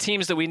one of the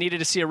teams that we needed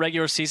to see a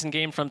regular season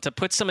game from to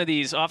put some of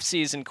these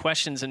offseason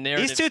questions and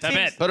narratives. These 2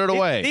 teams, put it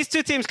away. These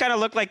 2 teams kind of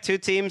look like 2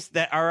 teams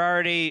that are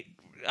already,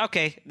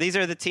 okay, these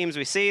are the teams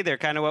we see. They're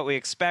kind of what we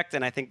expect,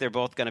 and I think they're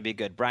both going to be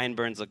good. Brian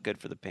Burns looked good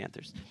for the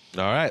Panthers.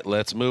 All right,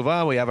 let's move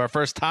on. We have our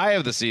first tie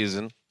of the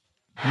season.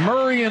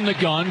 Murray in the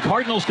gun.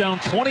 Cardinals down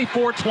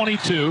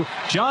 24-22.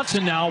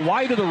 Johnson now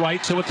wide to the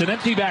right, so it's an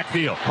empty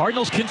backfield.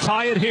 Cardinals can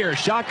tie it here.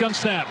 Shotgun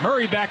snap.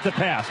 Murray back to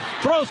pass.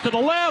 Throws to the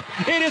left.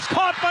 It is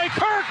caught by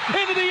Kirk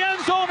into the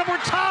end zone, and we're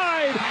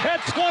tied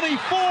at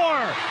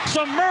 24.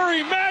 Some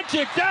Murray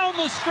magic down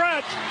the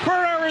stretch for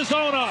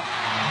Arizona.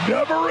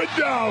 Never a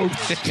doubt.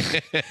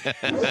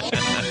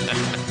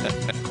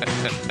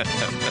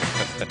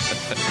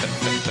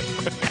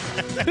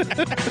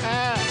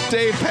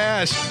 Dave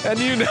Pasch, and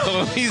you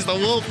know he's the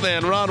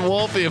Wolfman, Ron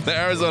Wolfe of the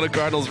Arizona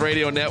Cardinals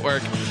radio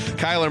network.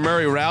 Kyler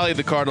Murray rallied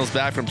the Cardinals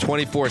back from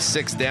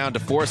 24-6 down to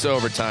force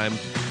overtime.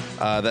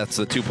 That's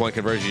the 2-point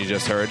conversion you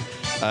just heard.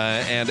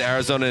 And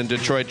Arizona and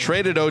Detroit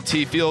traded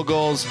OT field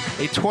goals,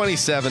 a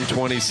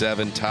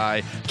 27-27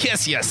 tie.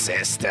 Kiss your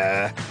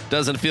sister.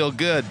 Doesn't feel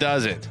good,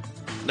 does it?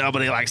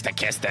 Nobody likes to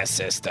kiss their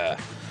sister.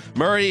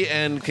 Murray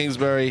and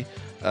Kingsbury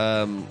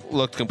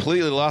looked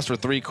completely lost for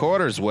 3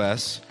 quarters,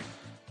 Wes.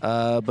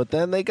 But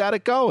then they got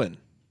it going.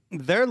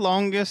 Their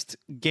longest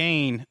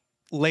gain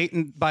late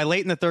in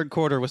the third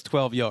quarter was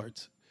 12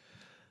 yards.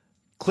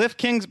 Cliff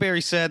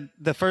Kingsbury said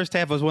the first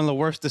half was one of the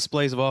worst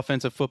displays of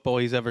offensive football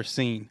he's ever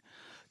seen.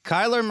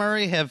 Kyler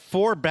Murray had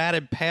 4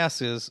 batted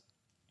passes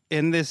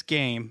in this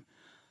game.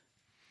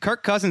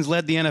 Kirk Cousins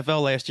led the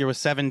NFL last year with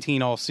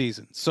 17 all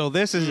season. So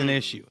this is an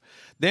issue.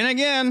 Then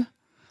again,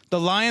 the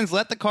Lions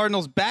let the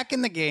Cardinals back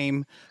in the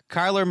game.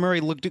 Kyler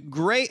Murray looked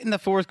great in the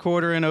fourth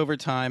quarter and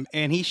overtime,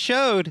 and he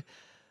showed,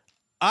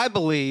 I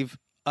believe,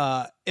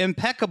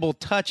 impeccable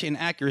touch and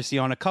accuracy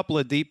on a couple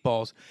of deep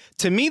balls.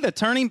 To me, the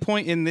turning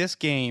point in this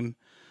game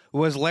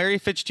was Larry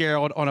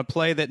Fitzgerald on a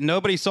play that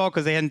nobody saw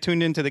because they hadn't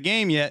tuned into the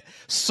game yet,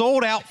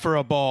 sold out for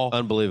a ball.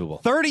 Unbelievable.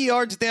 30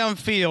 yards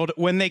downfield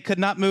when they could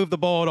not move the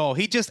ball at all.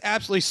 He just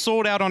absolutely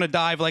sold out on a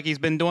dive like he's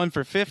been doing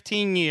for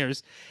 15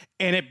 years,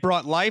 and it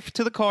brought life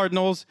to the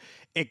Cardinals.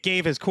 It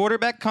gave his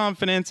quarterback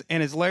confidence,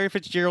 and it's Larry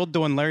Fitzgerald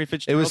doing Larry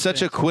Fitzgerald. It was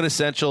such a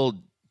quintessential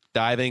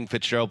diving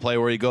Fitzgerald play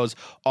where he goes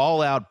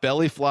all out,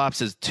 belly flops,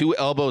 his 2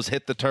 elbows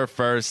hit the turf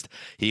first.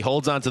 He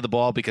holds onto the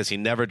ball because he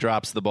never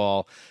drops the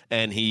ball,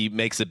 and he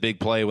makes a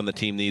big play when the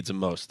team needs him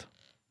most.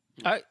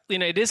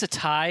 It is a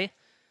tie,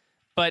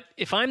 but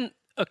if I'm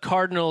a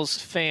Cardinals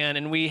fan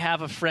and we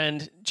have a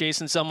friend,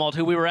 Jason Zumwalt,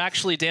 who we were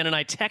actually, Dan and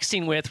I,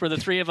 texting with, where the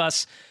 3 of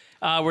us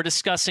were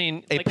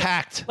discussing a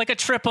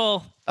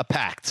triple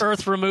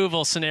Earth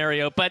removal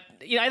scenario. But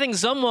I think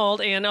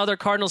Zumwalt and other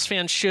Cardinals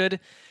fans should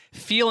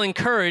feel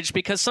encouraged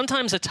because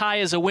sometimes a tie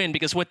is a win.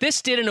 Because what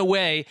this did in a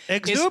way,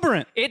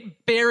 exuberant,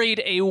 it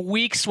buried a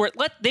week's worth.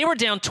 They were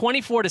down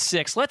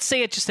 24-6. Let's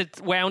say it just had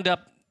wound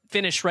up,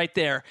 finished right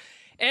there.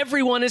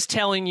 Everyone is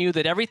telling you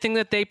that everything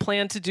that they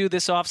plan to do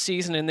this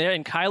offseason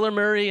and Kyler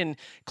Murray and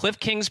Cliff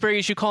Kingsbury,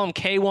 as you call them,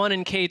 K1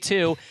 and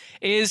K2,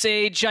 is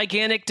a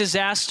gigantic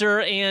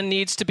disaster and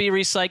needs to be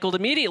recycled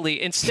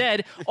immediately.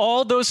 Instead,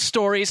 all those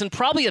stories and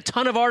probably a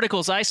ton of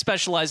articles, I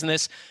specialize in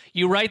this,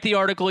 you write the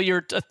article,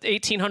 you're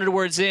 1,800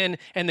 words in,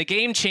 and the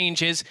game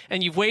changes,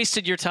 and you've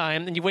wasted your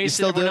time, and you've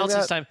wasted everyone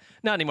else's time.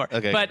 not anymore.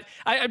 Okay. But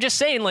I'm just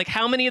saying, like,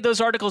 how many of those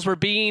articles were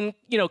being,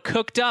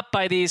 cooked up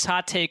by these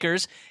hot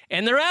takers,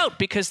 and they're out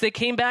because they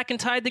came back and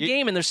tied the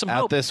game, and there's some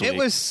hope. It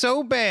was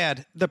so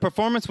bad. The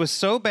performance was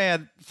so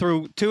bad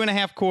through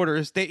 2.5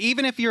 quarters that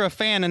even if you're a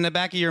fan in the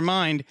back of your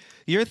mind,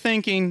 you're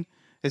thinking,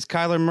 is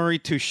Kyler Murray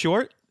too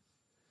short?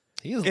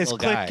 Is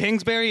Cliff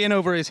Kingsbury in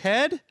over his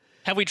head?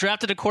 Have we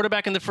drafted a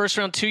quarterback in the first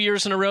round 2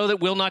 years in a row that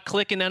will not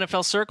click in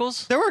NFL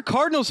circles? There were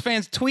Cardinals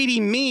fans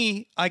tweeting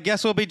me, I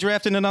guess we'll be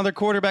drafting another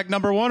quarterback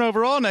number 1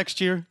 overall next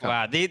year.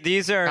 Wow,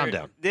 these are... Calm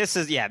down. This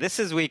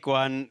is week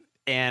 1,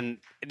 and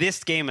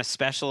this game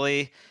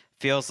especially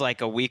feels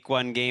like a week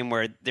 1 game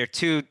where there are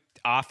two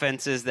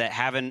offenses that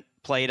haven't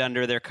played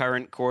under their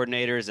current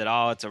coordinators at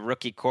all. It's a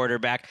rookie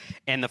quarterback,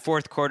 and the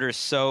fourth quarter is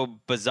so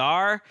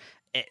bizarre.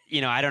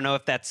 I don't know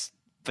if that's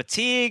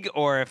fatigue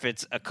or if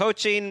it's a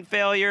coaching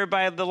failure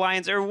by the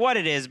Lions or what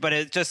it is, but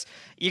it just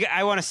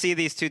I want to see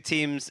these two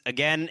teams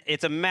again.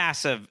 It's a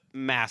massive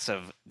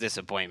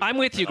disappointment. I'm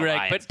with you,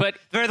 Greg, but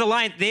for the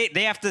Lions,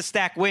 they have to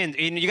stack wins,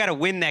 and you got to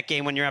win that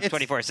game when you're up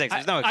 24-6.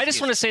 There's no excuse. I just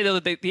want to say though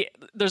that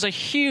there's a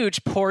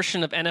huge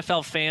portion of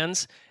NFL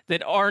fans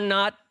that are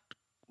not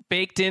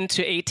baked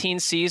into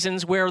 18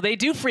 seasons where they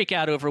do freak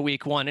out over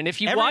week 1. And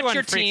if you watch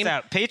your team...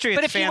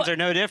 Patriots fans are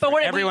no different.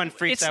 Everyone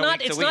freaks out week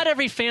to week. It's not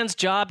every fan's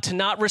job to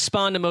not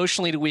respond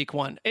emotionally to week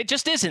 1. It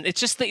just isn't.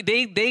 It's just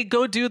they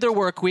go do their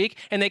work week,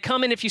 and they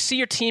come in. If you see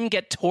your team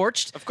get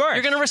torched, of course,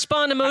 you're going to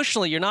respond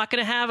emotionally. You're not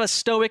going to have a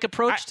stoic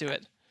approach to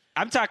it.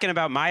 I'm talking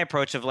about my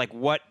approach of like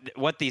what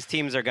these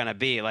teams are going to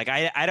be. Like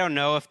I don't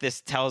know if this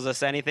tells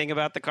us anything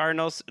about the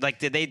Cardinals. Like,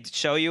 did they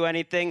show you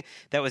anything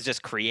that was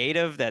just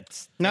creative?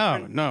 That's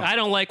different? No. I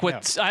don't like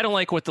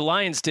what the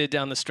Lions did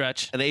down the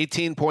stretch. An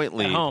 18-point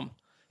lead at home,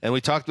 and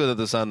we talked about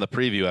this on the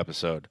preview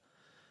episode.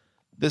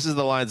 This is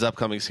the Lions'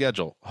 upcoming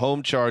schedule: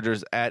 home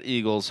Chargers, at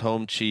Eagles,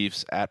 home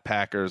Chiefs, at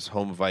Packers,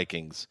 home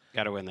Vikings.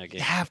 Got to win that game.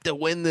 You have to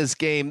win this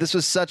game. This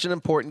was such an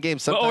important game.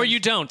 Or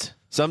you don't.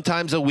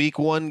 Sometimes a week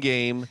 1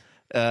 game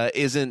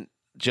isn't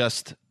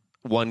just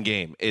one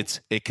game. It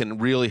can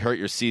really hurt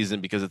your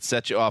season because it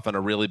sets you off on a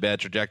really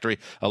bad trajectory.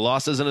 A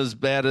loss isn't as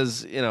bad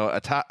as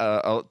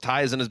a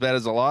tie isn't as bad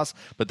as a loss,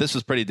 but this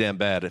was pretty damn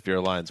bad if you're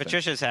a Lions fan.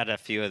 Patricia's had a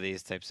few of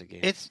these types of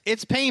games.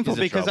 It's painful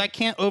because I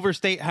can't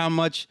overstate how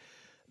much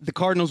the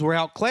Cardinals were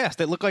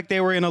outclassed. It looked like they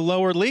were in a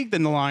lower league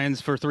than the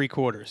Lions for 3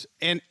 quarters.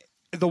 And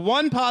the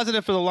one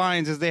positive for the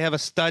Lions is they have a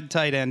stud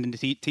tight end in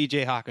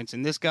T.J.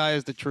 Hawkinson. This guy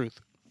is the truth.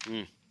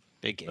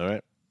 Big game. All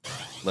right,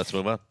 let's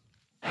move on.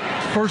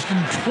 1st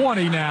and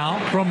 20 now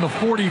from the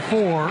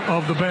 44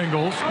 of the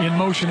Bengals. In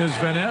motion is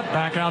Vanette.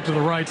 Back out to the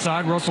right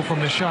side. Russell from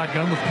the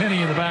shotgun with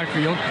Penny in the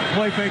backfield.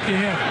 Play fake to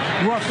him.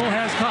 Russell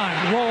has time.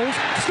 Rolls.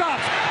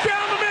 Stops.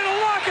 Down the middle.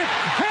 Lockett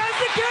has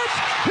the catch.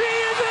 He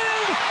is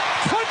in.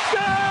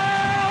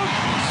 Touchdown.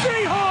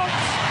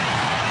 Seahawks.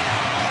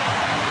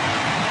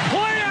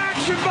 Play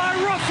action by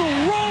Russell.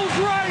 Rolls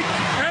right.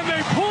 And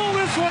they pull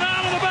this one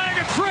out of the bag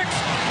of tricks.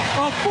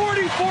 A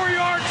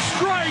 44-yard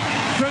strike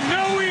to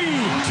no-E.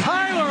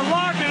 Tyler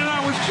Lockett, and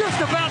I was just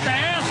about to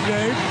ask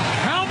Dave,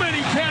 how many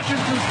catches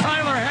does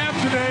Tyler have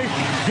today?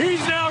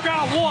 He's now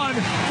got 1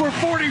 for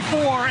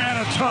 44 and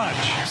a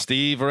touch.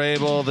 Steve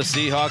Rabel, the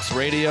Seahawks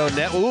Radio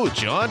Net. Ooh,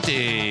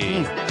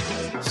 jaunty.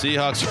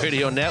 Seahawks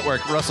Radio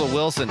Network. Russell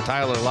Wilson,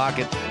 Tyler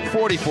Lockett,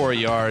 44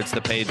 yards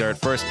to pay dirt.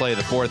 First play of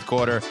the fourth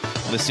quarter.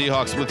 The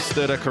Seahawks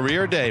withstood a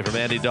career day from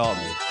Andy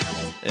Dalton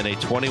in a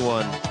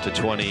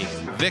 21-20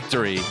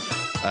 victory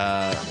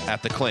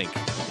at the Clink.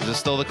 Is this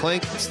still the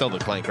Clink? It's still the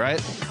Clink,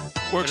 right?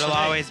 It'll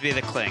always be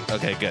the Clink.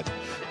 Okay, good.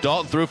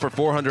 Dalton threw for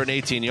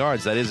 418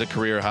 yards. That is a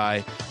career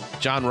high.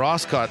 John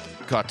Ross caught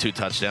 2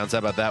 touchdowns. How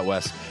about that,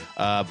 Wes?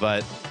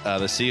 But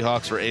the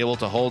Seahawks were able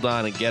to hold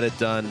on and get it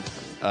done.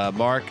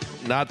 Mark,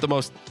 not the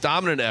most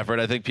dominant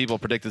effort. I think people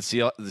predicted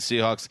the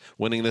Seahawks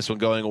winning this one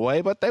going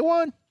away, but they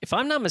won. If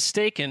I'm not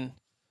mistaken,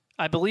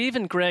 I believe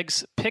in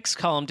Greg's picks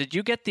column, did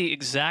you get the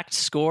exact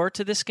score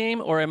to this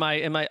game, or am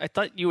I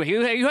thought you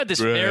had this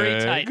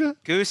very tight.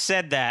 Goose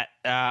said that,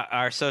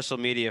 our social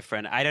media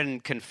friend. I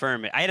didn't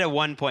confirm it. I had a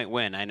 1-point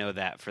win. I know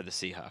that for the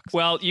Seahawks.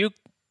 Well,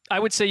 I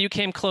would say you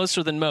came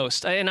closer than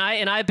most, and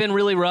I've been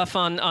really rough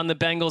on the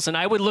Bengals, and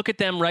I would look at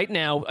them right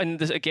now.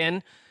 And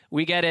again,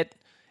 we get it,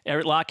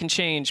 a lot can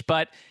change,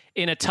 but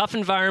in a tough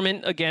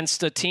environment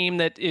against a team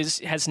that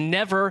has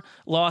never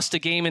lost a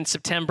game in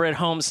September at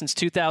home since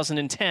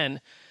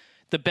 2010.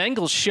 The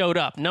Bengals showed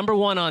up, number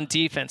 1 on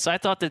defense. I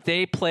thought that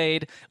they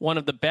played one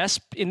of the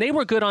best, and they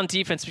were good on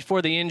defense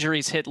before the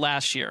injuries hit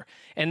last year.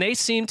 And they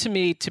seemed to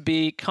me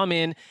to come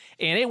in,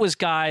 and it was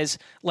guys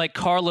like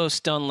Carlos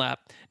Dunlap,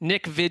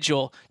 Nick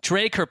Vigil,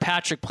 Dre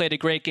Kirkpatrick played a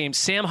great game,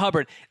 Sam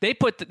Hubbard. They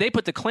put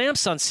the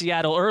clamps on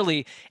Seattle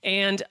early,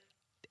 and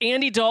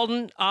Andy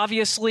Dalton,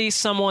 obviously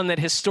someone that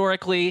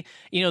historically,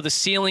 the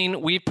ceiling,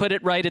 we put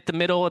it right at the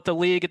middle of the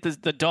league, at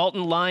the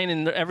Dalton line,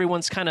 and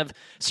everyone's kind of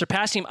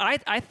surpassing him.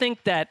 I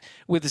think that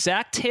with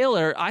Zach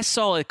Taylor, I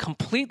saw a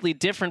completely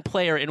different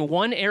player in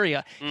one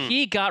area.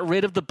 He got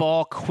rid of the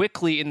ball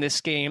quickly in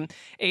this game,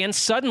 and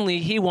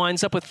suddenly he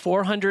winds up with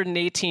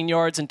 418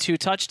 yards and 2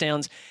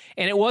 touchdowns.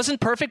 and it wasn't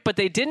perfect, but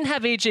they didn't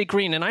have A.J.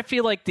 Green. And I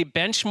feel like the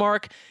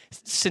benchmark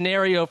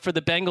scenario for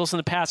the Bengals in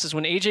the past is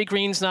when A.J.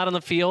 Green's not on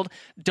the field,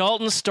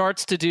 Dalton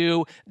starts to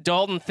do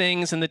Dalton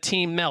things and the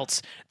team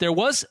melts. There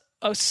was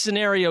a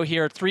scenario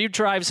here, 3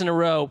 drives in a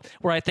row,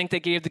 where I think they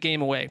gave the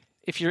game away.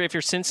 If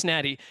you're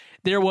Cincinnati,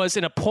 there was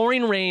in a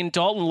pouring rain,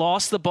 Dalton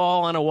lost the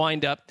ball on a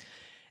windup.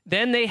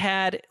 Then they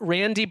had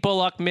Randy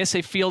Bullock miss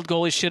a field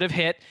goal he should have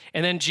hit,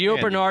 and then Gio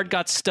Bernard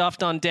got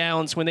stuffed on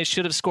downs when they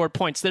should have scored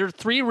points. There are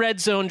 3 red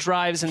zone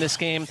drives in this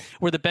game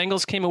where the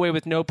Bengals came away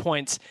with no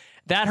points.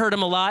 That hurt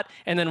him a lot.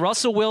 And then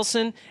Russell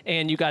Wilson,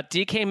 and you got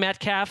DK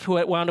Metcalf,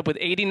 who wound up with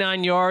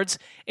 89 yards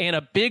and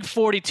a big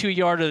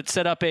 42-yarder that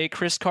set up a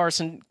Chris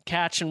Carson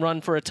catch and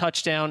run for a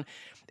touchdown.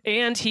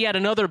 And he had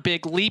another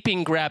big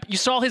leaping grab. You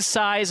saw his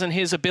size and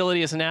his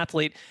ability as an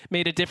athlete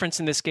made a difference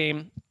in this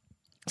game.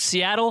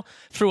 Seattle,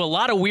 through a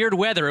lot of weird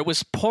weather, it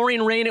was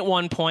pouring rain at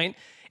one point,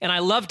 and I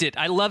loved it.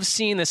 I love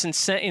seeing this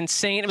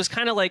insane. It was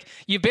kind of like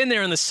you've been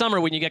there in the summer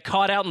when you get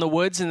caught out in the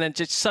woods and then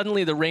just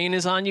suddenly the rain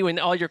is on you and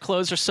all your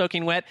clothes are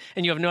soaking wet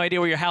and you have no idea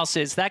where your house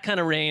is. That kind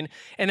of rain.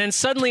 And then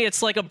suddenly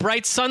it's like a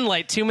bright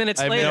sunlight 2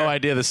 minutes later. I have no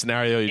idea the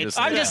scenario you just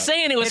I'm just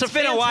saying it was It's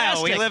been a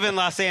while. We live in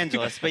Los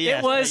Angeles, but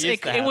yes,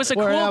 it was a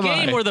cool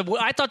game where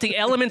I thought the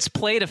elements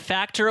played a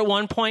factor at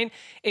one point.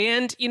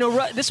 And,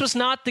 this was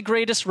not the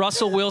greatest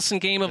Russell Wilson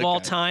game of all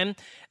time.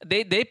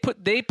 They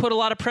put a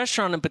lot of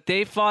pressure on him, but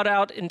they fought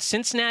out in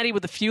Cincinnati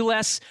with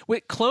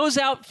close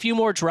out few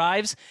more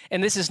drives.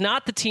 And this is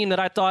not the team that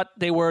I thought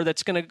they were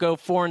that's going to go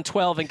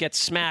 4-12 and get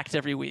smacked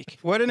every week.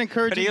 What an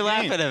encouraging game. What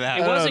are you laughing about?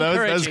 It was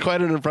encouraging. That was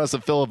quite an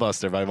impressive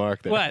filibuster by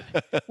Mark there. What?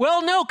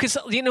 Well, no, because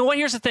you know what?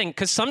 Here's the thing.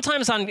 Because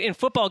sometimes in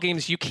football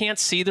games, you can't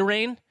see the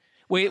rain.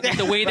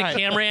 The way the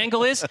camera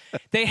angle is,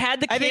 they had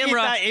the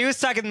camera. He was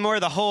talking more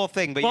of the whole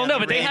thing, but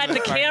but they had the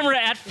camera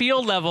at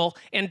field level,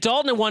 and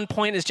Dalton at one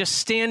point is just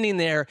standing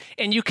there,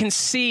 and you can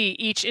see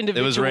each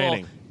individual It was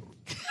raining.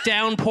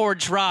 Downpour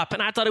drop,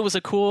 and I thought it was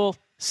a cool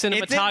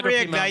cinematography It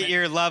did reignite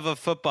your love of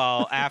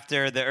football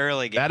after the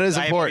early game. That is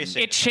important.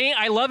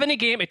 I love any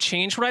game. It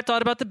changed what I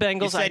thought about the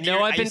Bengals. I've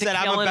been to I'm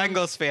a Kellen.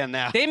 Bengals fan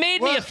now. They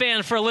made me a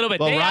fan for a little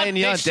bit. Well, they Ryan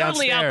Yunt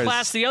certainly downstairs.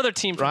 outclassed the other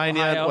team from Ryan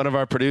Ohio. Yunt, one of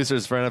our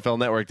producers for NFL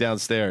Network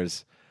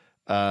downstairs.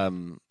 Is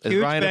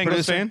Huge Ryan a Bengals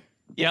producer? fan.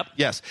 Yep.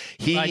 Yes.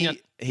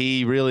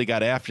 He really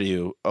got after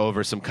you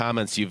over some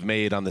comments you've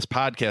made on this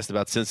podcast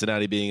about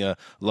Cincinnati being a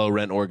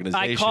low-rent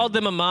organization. I called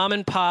them a mom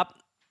and pop,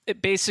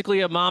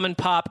 basically a mom and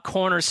pop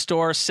corner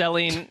store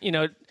selling,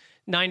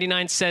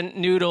 99-cent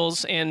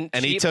noodles and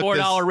cheap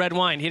 $4 red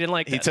wine. He didn't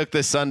like that. He took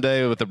this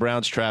Sunday with the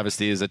Browns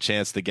travesty as a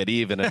chance to get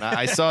even, and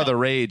I saw the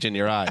rage in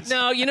your eyes.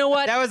 No, you know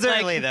what? That was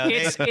early, though.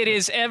 It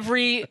is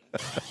every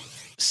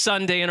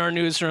Sunday in our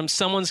newsroom,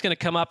 someone's going to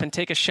come up and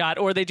take a shot,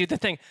 or they do the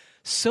thing.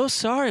 So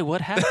sorry,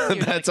 what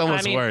happened? That's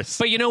almost worse.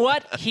 But you know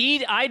what?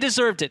 I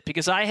deserved it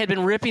because I had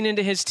been ripping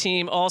into his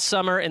team all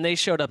summer, and they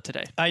showed up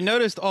today. I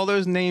noticed all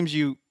those names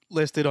you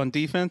listed on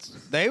defense.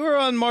 They were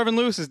on Marvin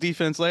Lewis's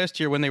defense last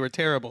year when they were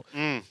terrible.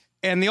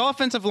 And the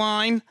offensive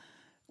line,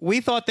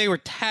 we thought they were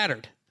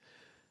tattered.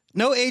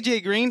 No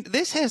A.J. Green.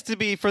 This has to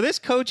be, for this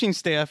coaching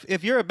staff,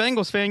 if you're a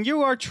Bengals fan,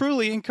 you are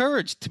truly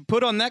encouraged to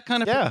put on that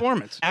kind of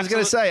performance. I was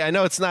going to say, I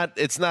know it's not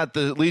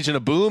the Legion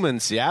of Boom in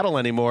Seattle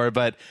anymore,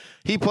 but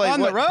he played on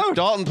the road.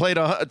 Dalton played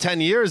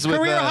 10 years with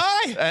career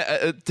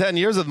high. 10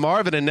 years with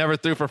Marvin and never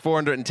threw for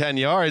 410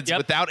 yards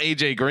without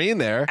A.J. Green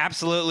there.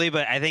 Absolutely,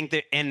 but I think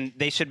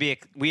they should be.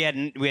 We had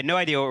no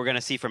idea what we were going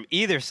to see from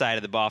either side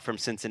of the ball from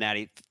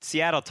Cincinnati.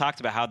 Seattle talked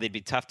about how they'd be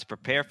tough to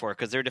prepare for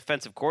because their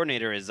defensive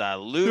coordinator is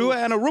Lou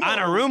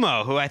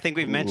Anarumo, who I think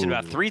we've mentioned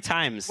about 3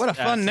 times. What a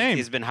fun name!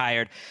 He's been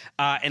hired,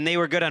 and they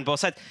were good on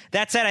both sides.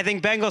 That said, I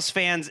think Bengals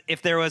fans,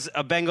 if there was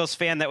a Bengals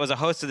fan that was a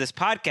host of this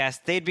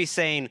podcast, they'd be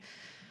saying,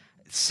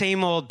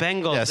 same old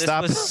Bengals. Yeah,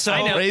 stop. This was so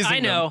I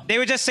know. They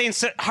were just saying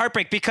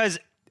heartbreak because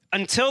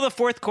until the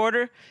fourth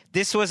quarter,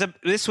 this was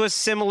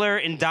similar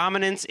in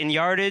dominance in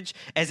yardage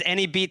as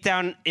any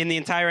beatdown in the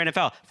entire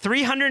NFL.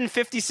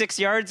 356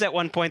 yards at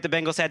one point the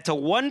Bengals had to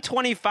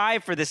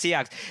 125 for the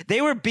Seahawks.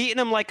 They were beating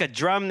them like a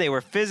drum. They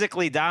were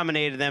physically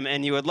dominating them,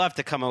 and you would love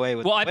to come away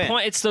with. Well, the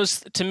win. it's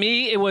those. To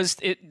me,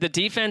 the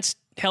defense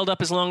held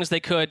up as long as they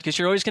could because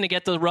you're always going to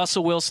get the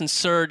Russell Wilson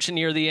surge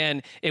near the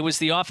end. It was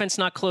the offense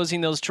not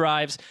closing those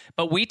drives.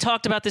 But we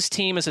talked about this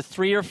team as a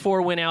 3 or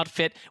 4 win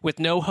outfit with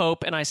no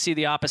hope, and I see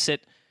the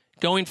opposite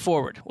going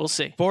forward. We'll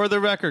see. For the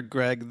record,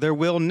 Greg, there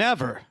will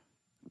never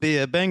be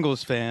a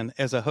Bengals fan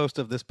as a host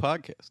of this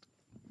podcast.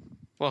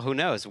 Well, who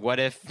knows? What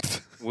if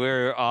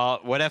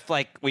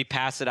we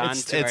pass it on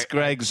to It's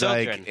Greg's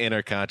children?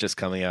 inner conscious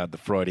coming out, the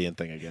Freudian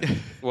thing again.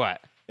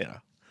 What?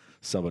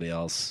 Somebody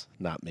else,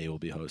 not me, will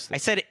be hosting. I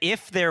said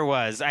if there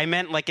was. I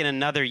meant like in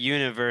another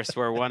universe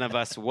where one of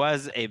us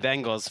was a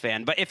Bengals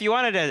fan. But if you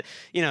wanted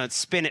to,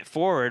 spin it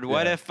forward,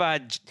 what if,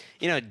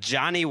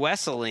 Johnny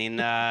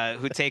Wesseling,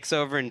 who takes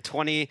over in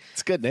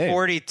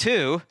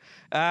 2042,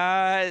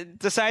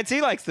 decides he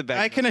likes the Bengals?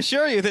 I can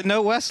assure you that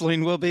no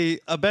Wesseling will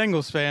be a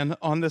Bengals fan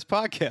on this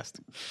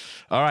podcast.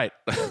 All right,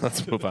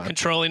 let's move on.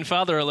 Controlling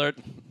father alert.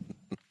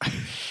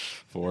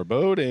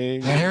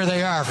 Foreboding. And here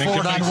they are,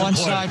 Ford on one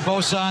side,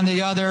 Bosa on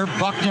the other,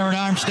 Buckner and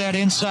Armstead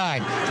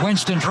inside.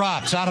 Winston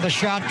drops out of the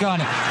shotgun.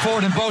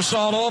 Ford and Bosa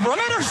all over him.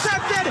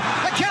 Intercepted!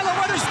 Ahkello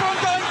Witherspoon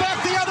going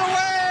back the other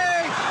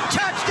way!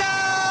 Touchdown!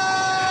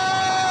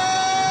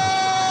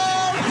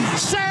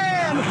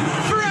 San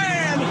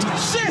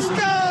Francisco!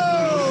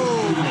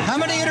 How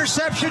many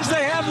interceptions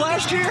they have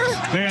last year?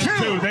 They had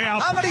two.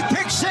 How many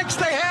pick six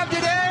they have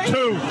today?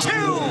 Two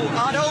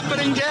on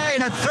opening day,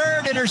 and a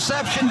third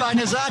interception by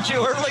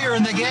Nazachu earlier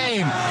in the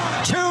game.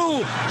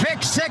 2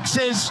 pick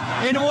sixes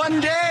in one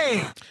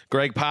day.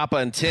 Greg Papa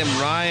and Tim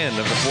Ryan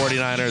of the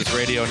 49ers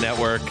Radio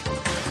Network.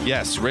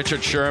 Yes,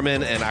 Richard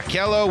Sherman and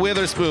Ahkello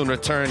Witherspoon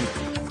return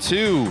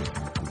 2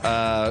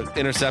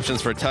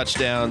 interceptions for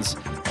touchdowns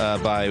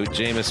by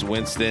Jameis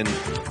Winston.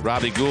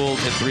 Robbie Gould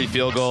hit 3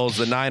 field goals.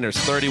 The Niners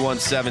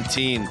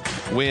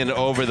 31-17 win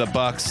over the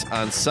Bucs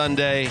on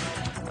Sunday.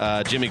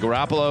 Jimmy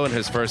Garoppolo in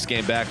his first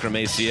game back from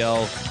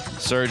ACL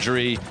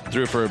surgery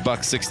threw for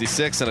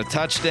 $166 and a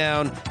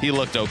touchdown. He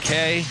looked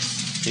okay.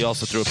 He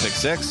also threw a pick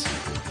 6.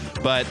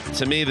 But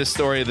to me, the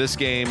story of this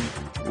game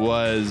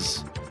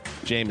was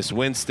Jameis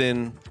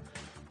Winston,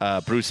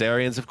 Bruce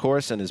Arians, of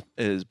course, and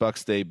his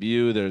Bucs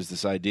debut. There's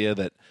this idea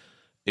that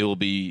it will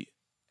be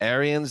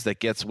Arians that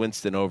gets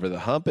Winston over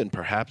the hump, and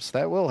perhaps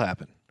that will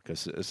happen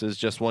because this is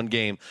just one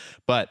game.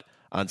 But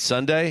on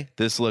Sunday,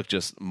 this looked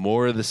just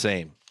more of the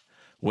same.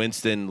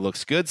 Winston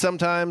looks good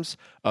sometimes.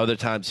 Other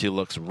times he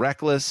looks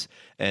reckless,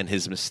 and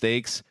his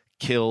mistakes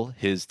kill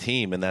his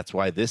team. And that's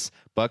why this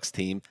Bucs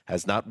team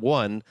has not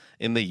won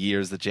in the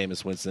years that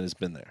Jameis Winston has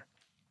been there.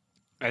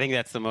 I think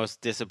that's the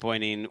most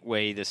disappointing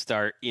way to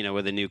start,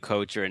 with a new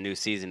coach or a new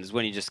season is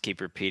when you just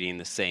keep repeating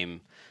the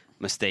same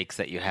mistakes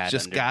that you had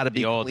Just under gotta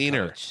be the old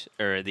cleaner. coach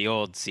or the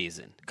old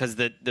season. Because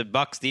the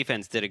Bucs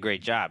defense did a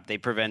great job. They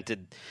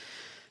prevented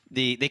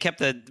they kept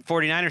the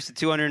 49ers to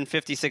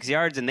 256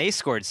 yards, and they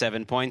scored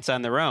 7 points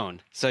on their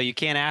own. So you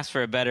can't ask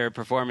for a better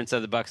performance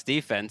of the Bucs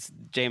defense.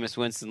 Jameis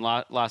Winston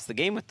lost the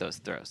game with those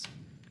throws.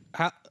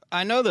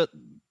 I know that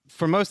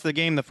for most of the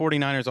game, the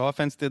 49ers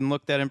offense didn't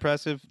look that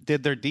impressive.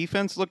 Did their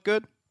defense look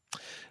good?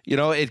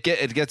 It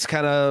gets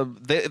kind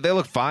of they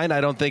look fine.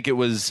 I don't think it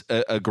was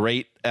a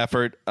great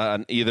effort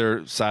on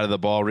either side of the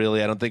ball,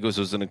 really. I don't think it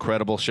was an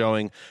incredible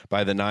showing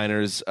by the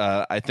Niners.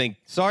 I think.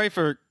 Sorry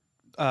for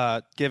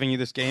giving you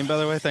this game, by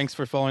the way. Thanks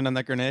for falling on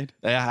that grenade.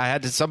 Yeah,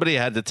 somebody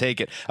had to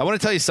take it. I want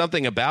to tell you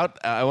something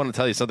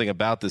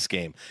about this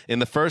game. In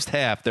the first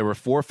half, there were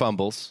 4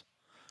 fumbles,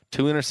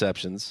 2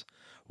 interceptions,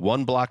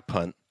 1 blocked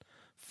punt,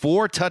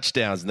 4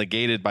 touchdowns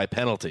negated by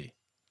penalty.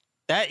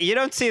 That you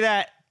don't see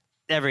that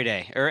every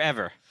day or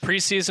ever.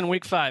 Preseason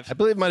week 5. I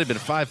believe it might have been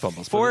 5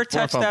 fumbles. 4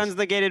 touchdowns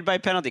negated by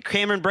penalty.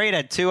 Cameron Braid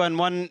had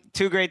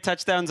 2 great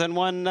touchdowns on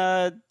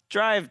one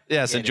drive.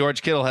 Yes, and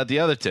George Kittle had the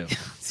other 2.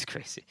 It's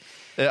crazy.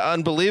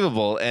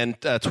 Unbelievable, and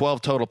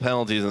 12 total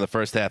penalties in the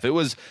first half. It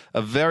was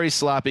a very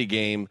sloppy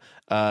game,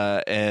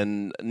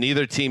 and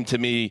neither team to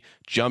me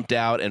jumped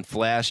out and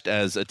flashed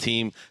as a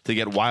team to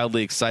get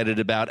wildly excited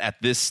about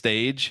at this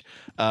stage.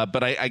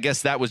 But I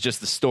guess that was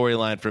just the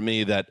storyline for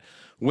me that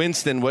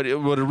Winston, what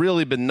would have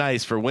really been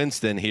nice for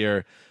Winston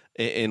here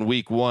in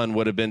week 1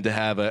 would have been to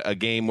have a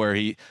game where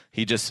he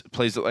just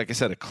plays, like I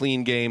said, a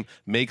clean game,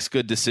 makes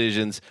good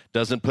decisions,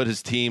 doesn't put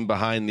his team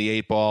behind the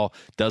 8 ball,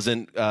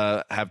 doesn't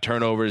have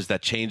turnovers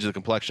that change the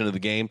complexion of the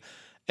game.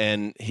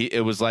 And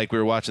it was like we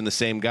were watching the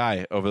same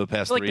guy over the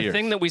past 3 years. The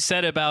thing that we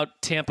said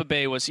about Tampa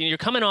Bay was, you're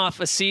coming off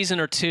a season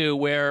or 2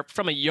 where,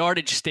 from a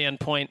yardage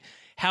standpoint,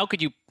 how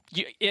could you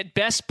at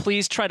best,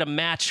 please try to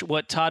match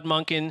what Todd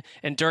Monken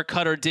and Dirk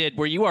Cutter did,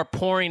 where you are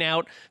pouring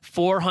out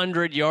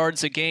 400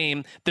 yards a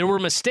game. There were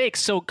mistakes.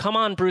 So come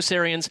on, Bruce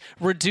Arians,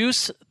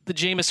 reduce the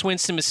Jameis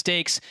Winston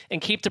mistakes and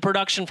keep the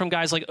production from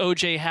guys like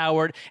O.J.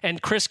 Howard and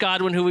Chris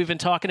Godwin, who we've been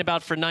talking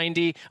about for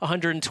 90,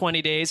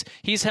 120 days.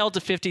 He's held to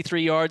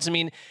 53 yards. I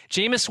mean,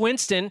 Jameis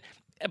Winston,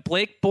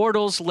 Blake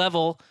Bortles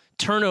level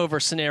turnover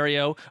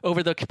scenario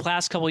over the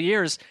past couple of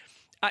years.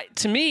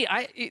 To me,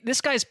 this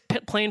guy's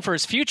playing for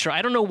his future.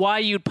 I don't know why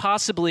you'd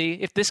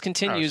possibly, if this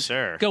continues,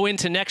 go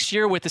into next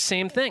year with the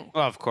same thing.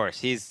 Well, of course,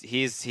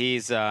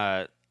 he's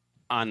on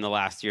the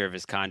last year of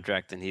his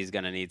contract, and he's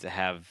going to need to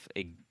have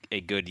a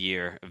good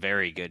year, a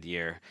very good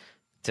year,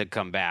 to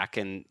come back.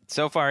 And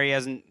so far, he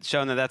hasn't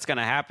shown that that's going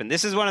to happen.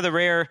 This is one of the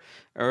rare,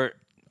 or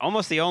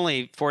almost the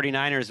only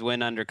 49ers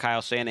win under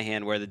Kyle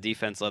Shanahan where the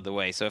defense led the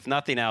way. So if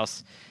nothing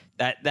else.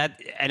 That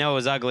I know it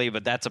was ugly,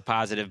 but that's a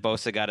positive.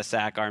 Bosa got a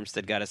sack,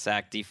 Armstead got a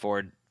sack, D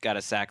Ford got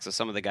a sack. So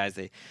some of the guys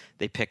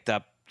they picked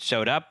up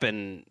showed up,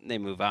 and they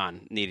move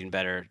on, needing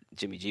better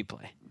Jimmy G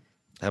play.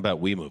 How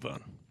about we move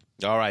on?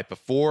 All right,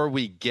 before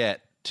we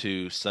get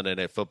to Sunday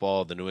Night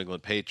Football, the New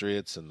England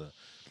Patriots and the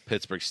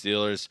Pittsburgh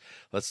Steelers.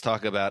 Let's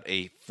talk about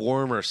a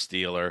former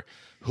Steeler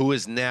who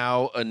is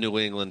now a New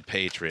England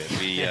Patriot.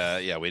 We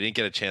didn't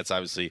get a chance,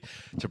 obviously,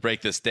 to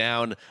break this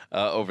down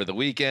over the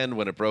weekend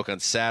when it broke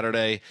on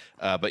Saturday.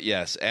 But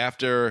yes,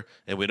 and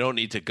we don't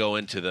need to go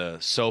into the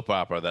soap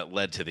opera that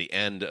led to the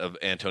end of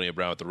Antonio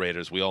Brown with the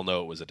Raiders. We all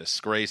know it was a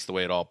disgrace the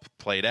way it all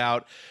played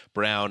out.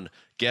 Brown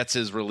gets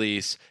his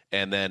release,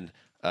 and then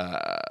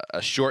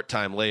a short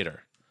time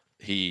later,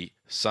 he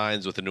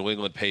signs with the New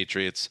England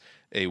Patriots,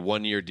 a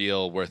one-year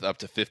deal worth up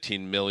to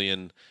 $15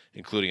 million,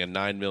 including a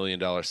 $9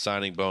 million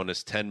signing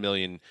bonus, $10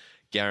 million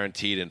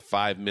guaranteed, and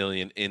 $5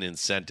 million in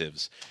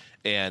incentives.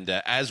 And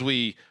as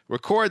we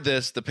record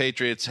this, the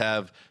Patriots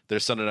have their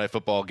Sunday Night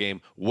Football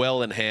game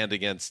well in hand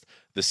against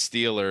the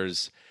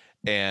Steelers,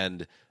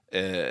 and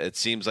it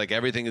seems like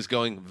everything is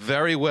going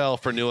very well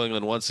for New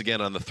England once again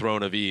on the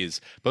throne of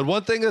ease. But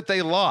one thing that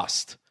they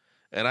lost,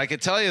 and I can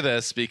tell you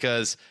this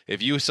because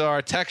if you saw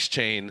our text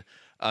chain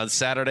on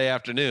Saturday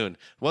afternoon,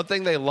 one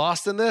thing they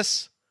lost in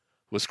this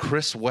was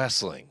Chris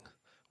Wesseling.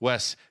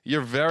 Wes,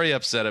 you're very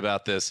upset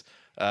about this.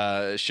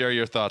 Share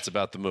your thoughts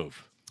about the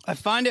move. I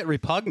find it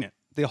repugnant.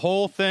 The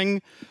whole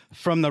thing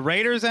from the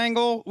Raiders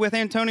angle with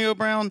Antonio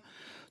Brown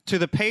to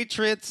the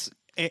Patriots,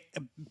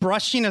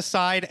 brushing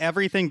aside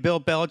everything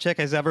Bill Belichick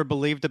has ever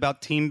believed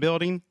about team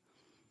building,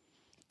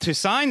 to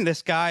sign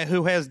this guy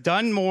who has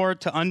done more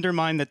to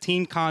undermine the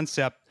team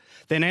concept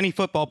than any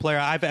football player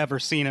I've ever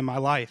seen in my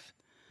life.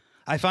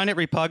 I find it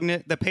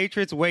repugnant. The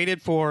Patriots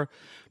waited for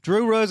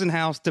Drew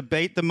Rosenhaus to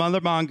bait the mother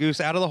mongoose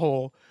out of the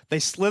hole. They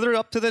slithered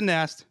up to the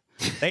nest.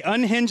 They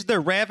unhinged their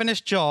ravenous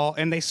jaw,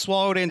 and they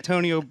swallowed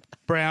Antonio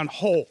Brown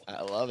whole.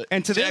 I love it.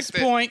 And to this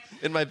point,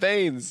 in my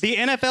veins, the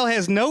NFL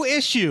has no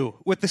issue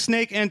with the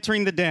snake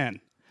entering the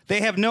den.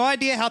 They have no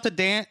idea how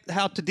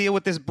to deal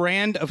with this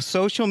brand of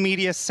social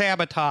media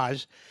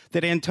sabotage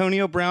that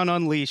Antonio Brown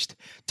unleashed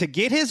to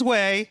get his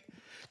way,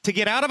 to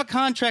get out of a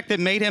contract that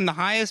made him the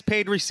highest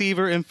paid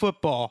receiver in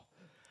football.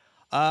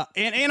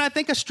 And I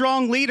think a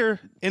strong leader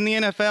in the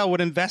NFL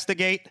would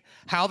investigate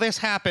how this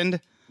happened,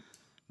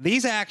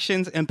 these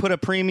actions, and put a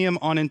premium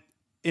on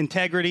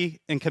integrity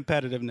and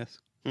competitiveness.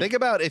 Think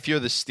about if you're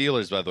the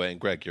Steelers, by the way, and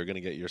Greg, you're going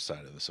to get your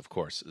side of this, of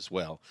course, as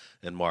well.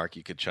 And Mark,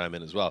 you could chime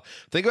in as well.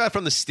 Think about it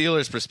from the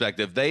Steelers'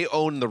 perspective. They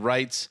own the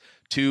rights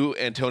to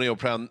Antonio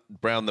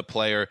Brown, the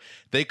player.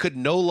 They could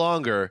no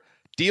longer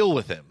deal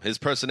with him. His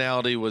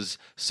personality was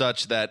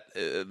such that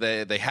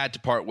they had to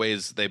part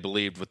ways, they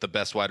believed, with the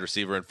best wide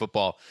receiver in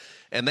football.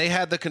 And they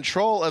had the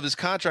control of his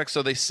contract,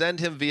 so they send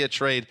him via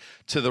trade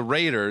to the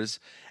Raiders.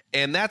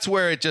 And that's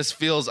where it just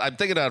feels, I'm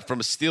thinking about it from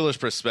a Steelers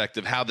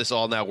perspective, how this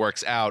all now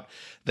works out,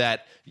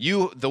 that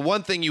the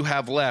one thing you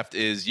have left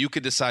is you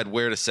could decide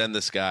where to send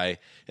this guy.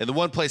 And the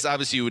one place,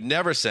 obviously, you would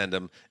never send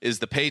him is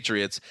the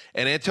Patriots.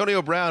 And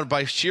Antonio Brown,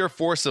 by sheer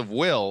force of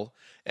will,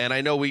 and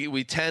I know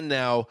we tend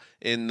now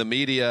in the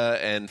media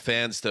and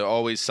fans to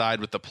always side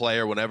with the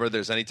player whenever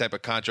there's any type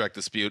of contract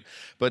dispute.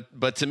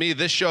 But to me,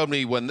 this showed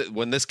me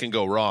when this can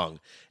go wrong.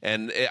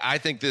 And I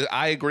think that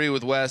I agree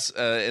with Wes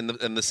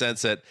in the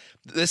sense that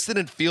this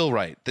didn't feel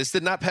right. This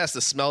did not pass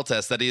the smell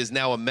test that he is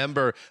now a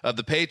member of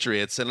the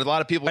Patriots. And a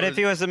lot of people. But if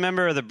he was a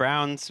member of the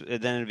Browns,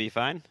 then it'd be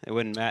fine. It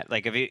wouldn't matter.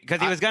 Like because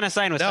he was going to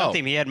sign with some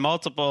team. He had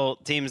multiple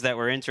teams that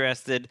were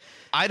interested.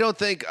 I don't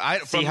think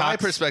from my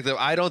perspective,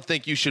 I don't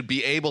think you should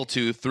be able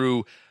to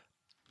through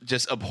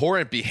just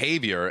abhorrent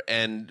behavior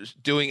and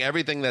doing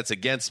everything that's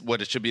against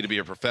what it should be to be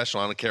a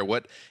professional. I don't care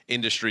what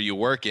industry you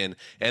work in,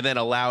 and then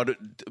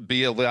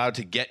be allowed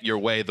to get your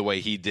way the way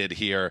he did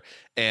here.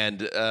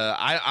 And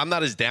I'm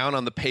not as down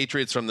on the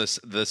Patriots from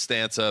the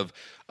stance of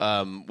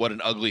what an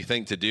ugly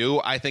thing to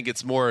do. I think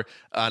it's more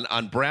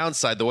on Brown's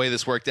side, the way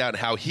this worked out and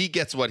how he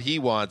gets what he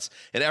wants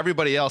and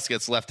everybody else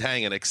gets left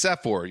hanging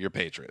except for your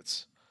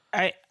Patriots.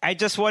 I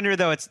just wonder,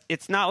 though,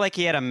 it's not like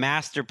he had a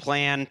master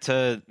plan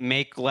to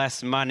make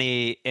less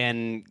money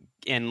and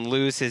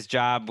lose his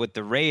job with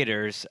the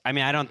Raiders. I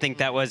mean, I don't think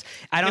that was.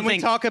 Can we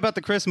talk about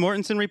the Chris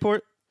Mortensen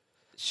report?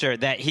 Sure,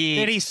 that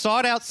he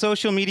sought out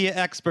social media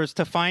experts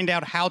to find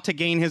out how to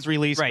gain his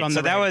release. Right. From so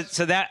the that Raiders.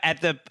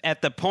 was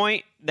at the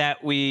point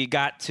that we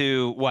got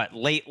to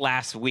late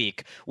last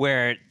week,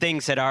 where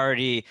things had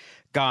already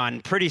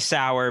gone pretty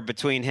sour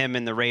between him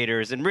and the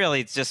Raiders, and really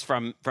it's just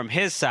from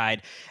his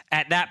side.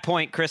 At that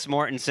point, Chris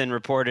Mortensen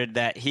reported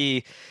that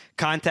he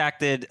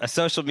contacted a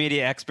social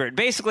media expert,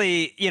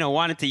 basically,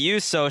 wanted to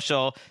use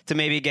social to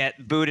maybe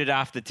get booted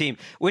off the team,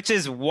 which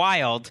is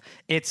wild.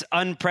 It's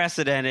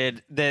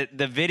unprecedented. The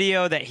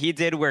video that he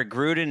did where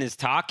Gruden is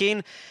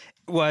talking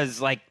was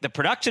like, the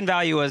production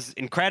value was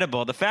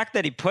incredible. The fact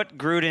that he put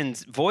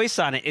Gruden's voice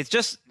on it, it's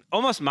just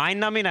almost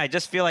mind-numbing. I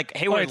just feel like,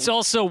 hey, it's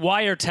also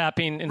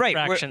wiretapping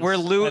infractions.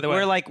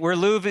 Right,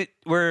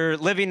 we're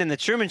living in the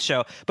Truman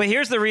Show. But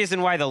here's the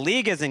reason why the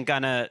league isn't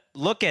gonna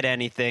look at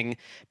anything,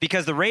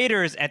 because the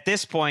Raiders at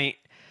this point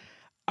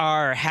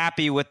are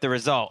happy with the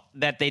result,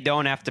 that they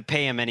don't have to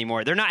pay him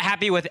anymore. They're not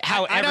happy with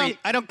how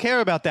I don't care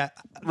about that.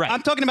 Right.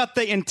 I'm talking about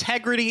the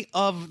integrity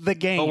of the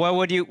game. But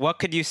what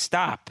could you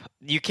stop?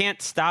 You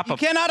can't stop. You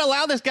cannot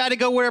allow this guy to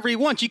go wherever he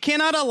wants. You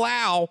cannot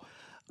allow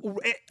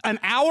an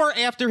hour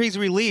after he's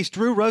released,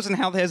 Drew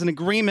Rosenhaus has an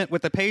agreement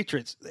with the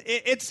Patriots.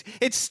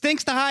 It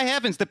stinks to high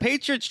heavens. The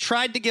Patriots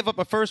tried to give up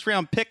a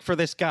first-round pick for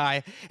this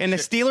guy, and the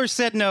Steelers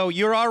said, no,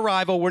 you're our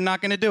rival. We're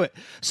not going to do it.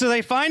 So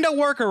they find a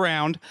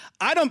workaround.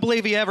 I don't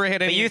believe he ever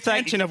had any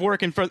intention of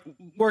working for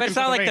But it's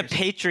not like Raiders. the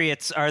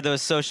Patriots are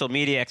those social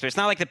media experts. It's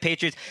not like the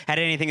Patriots had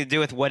anything to do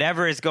with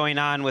whatever is going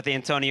on with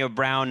Antonio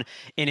Brown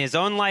in his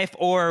own life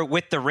or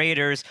with the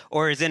Raiders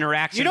or his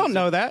interactions. You don't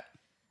know that.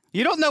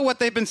 You don't know what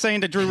they've been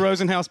saying to Drew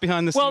Rosenhaus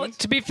behind the scenes. Well,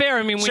 to be fair,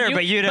 I mean, when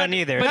but you don't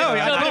either.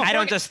 I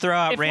don't just throw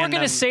out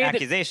random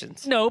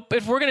accusations.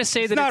 If we're going to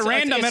say It's that not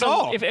random at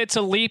all. If it's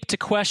a leap to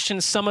question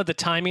some of the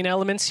timing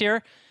elements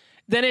here,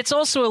 then it's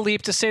also a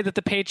leap to say that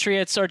the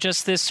Patriots are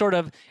just this sort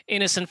of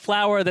innocent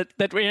flower that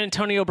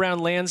Antonio Brown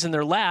lands in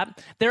their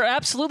lap. They're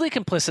absolutely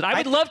complicit. I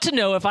would love to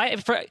know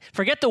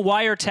forget the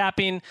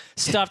wiretapping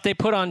stuff they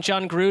put on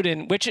John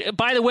Gruden, which,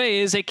 by the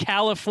way, is a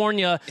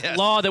California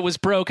law that was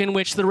broken,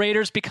 which the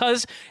Raiders,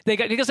 because they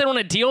don't want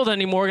to deal with it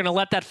anymore, are going to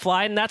let that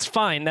fly, and that's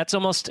fine. That's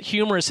almost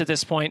humorous at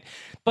this point.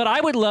 But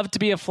I would love to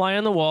be a fly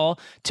on the wall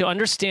to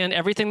understand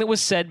everything that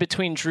was said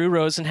between Drew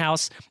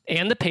Rosenhaus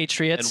and the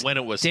Patriots. And when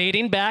it was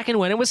dating back and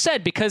when it was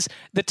said, because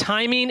the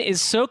timing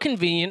is so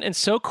convenient and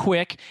so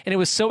quick, and it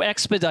was so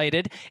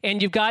expedited,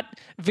 and you've got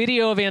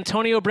video of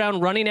Antonio Brown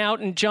running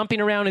out and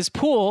jumping around his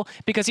pool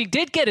because he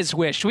did get his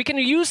wish. We can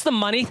use the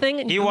money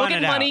thing. And He look wanted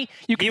at out. money.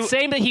 You can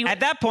say that he...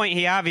 At that point,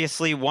 he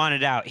obviously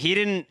wanted out. He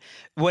didn't...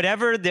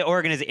 Whatever the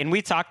organization... And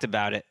we talked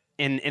about it.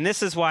 And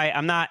this is why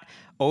I'm not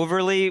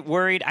overly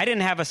worried. I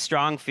didn't have a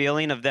strong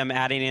feeling of them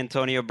adding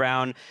Antonio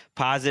Brown,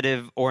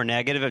 positive or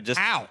negative. Of just...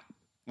 How?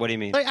 What do you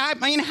mean? Like, I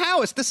mean,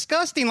 how? It's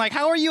disgusting. Like,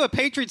 how are you a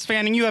Patriots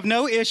fan and you have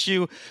no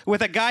issue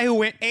with a guy who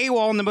went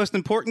AWOL in the most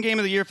important game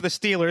of the year for the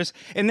Steelers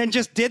and then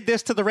just did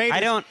this to the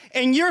Raiders?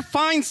 And you're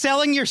fine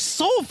selling your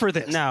soul for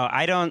this. No,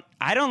 I don't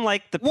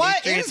like the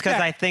Patriots because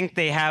I think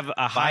they have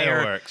a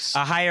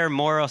higher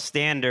moral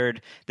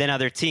standard than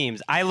other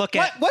teams. I look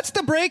at what's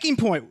the breaking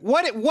point?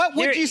 What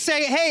would you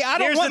say? Hey, I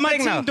don't want my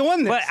team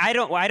doing this. But I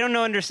don't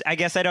know. I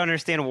guess I don't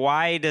understand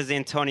why does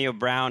Antonio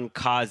Brown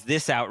cause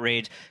this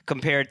outrage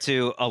compared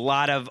to a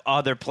lot of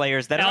other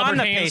players that are on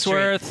the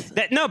Patriots.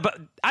 But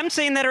I'm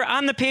saying that are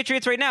on the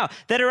Patriots right now,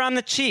 that are on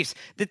the Chiefs.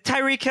 The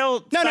Tyreek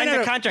Hill signed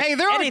the contract. Hey,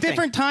 there are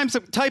different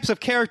types of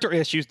character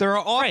issues. There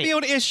are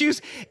off-field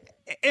issues,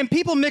 and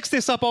people mix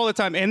this up all the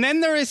time. And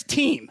then there is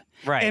team.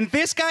 Right. And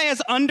this guy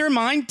has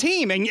undermined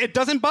team, and it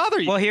doesn't bother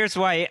you. Well, here's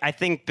why I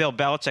think Bill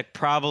Belichick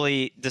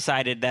probably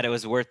decided that it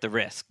was worth the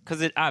risk,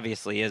 because it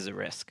obviously is a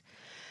risk.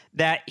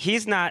 That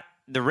he's not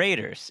the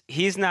Raiders.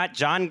 He's not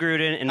John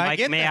Gruden and Mike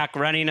Mayock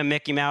running a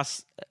Mickey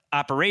Mouse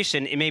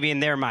operation, maybe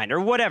in their mind, or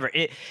whatever.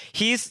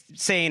 He's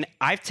saying,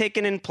 I've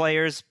taken in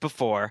players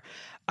before.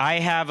 I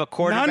have a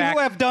quarterback. None who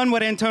have done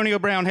what Antonio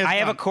Brown has done. I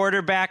have a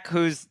quarterback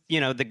who's,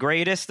 the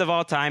greatest of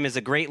all time, is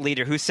a great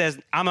leader, who says,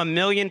 I'm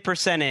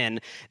 1,000,000% in,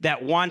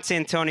 that wants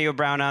Antonio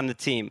Brown on the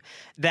team.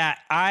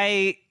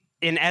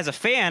 And as a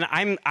fan,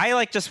 I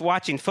like just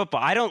watching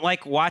football. I don't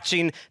like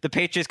watching the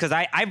Patriots because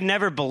I've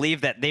never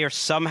believed that they are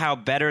somehow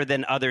better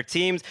than other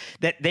teams,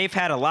 that they've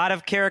had a lot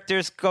of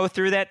characters go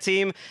through that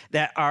team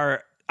that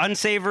are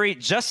unsavory,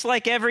 just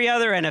like every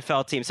other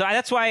NFL team. So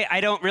that's why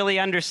I don't really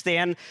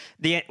understand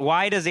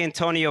why does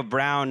Antonio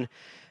Brown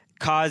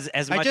cause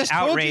as much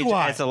outrage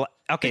as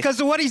because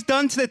of what he's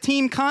done to the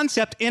team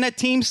concept in a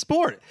team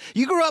sport.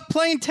 You grew up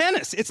playing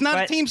tennis. It's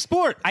not a team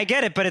sport. I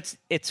get it, but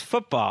it's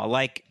football.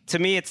 Like, to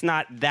me, it's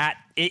not that.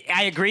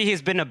 I agree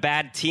he's been a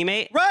bad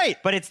teammate. Right.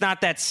 But it's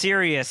not that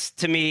serious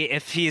to me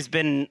if he's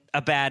been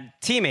a bad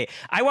teammate.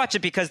 I watch it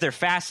because they're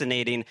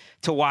fascinating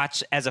to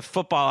watch as a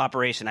football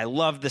operation. I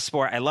love the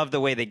sport. I love the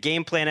way they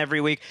game plan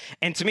every week.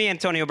 And to me,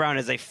 Antonio Brown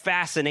is a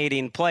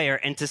fascinating player.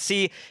 And to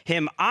see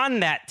him on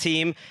that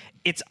team,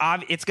 it's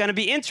going to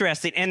be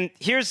interesting. And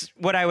here's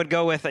what I would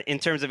go with in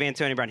terms of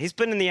Antonio Brown. He's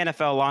been in the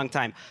NFL a long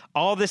time.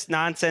 All this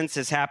nonsense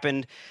has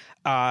happened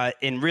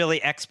and really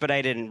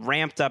expedited and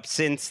ramped up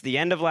since the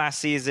end of last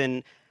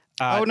season.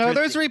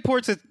 There's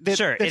reports that the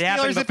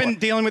Steelers have been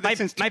dealing with it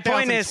since 2012.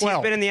 My point is, he's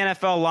been in the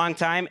NFL a long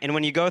time, and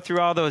when you go through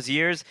all those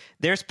years,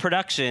 there's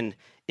production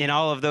in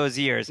all of those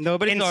years.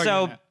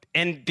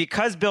 And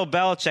because Bill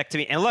Belichick, to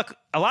me, and look,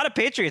 a lot of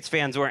Patriots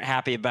fans weren't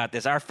happy about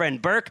this. Our friend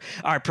Burke,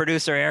 our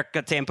producer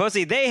Erica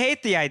Tamposi, they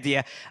hate the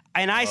idea.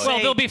 And I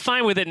say, they'll be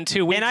fine with it in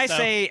 2 weeks. And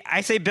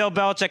I say Bill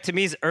Belichick, to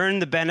me, has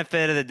earned the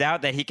benefit of the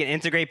doubt that he can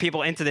integrate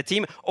people into the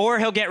team, or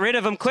he'll get rid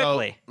of them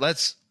quickly. So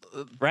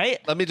right?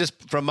 Let me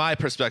just, from my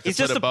perspective, He's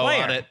just put a bow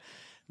player. on it.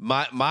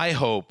 My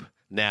hope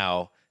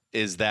now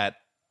is that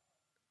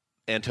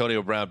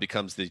Antonio Brown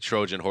becomes the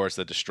Trojan horse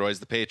that destroys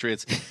the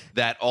Patriots,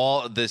 that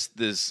all this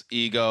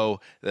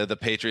ego the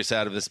Patriots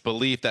had of this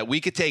belief that we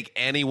could take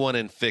anyone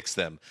and fix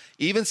them,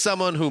 even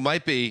someone who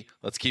might be,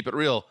 let's keep it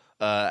real,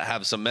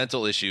 have some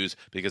mental issues,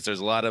 because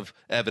there's a lot of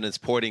evidence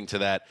pointing to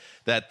that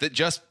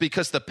just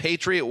because the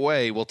Patriot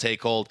way will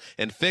take hold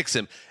and fix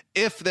him.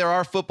 If there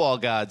are football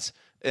gods,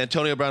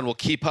 Antonio Brown will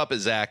keep up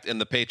his act and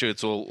the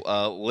Patriots will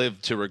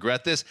live to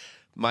regret this.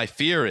 my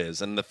fear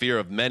is, and the fear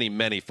of many,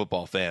 many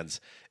football fans,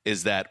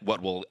 is that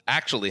what will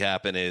actually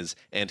happen is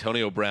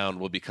Antonio Brown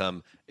will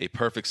become a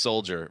perfect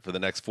soldier for the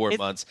next 4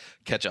 months,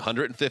 catch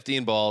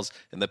 115 balls,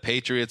 and the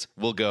Patriots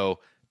will go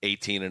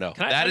 18-0.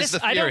 That is the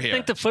fear here. I don't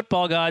think the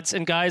football gods,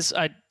 and guys,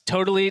 I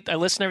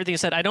listen to everything you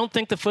said. I don't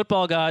think the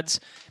football gods,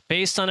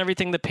 based on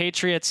everything the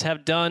Patriots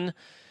have done,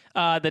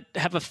 that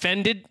have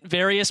offended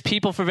various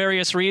people for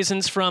various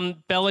reasons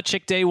from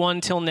Belichick day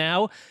one till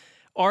now,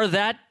 are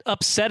that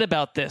upset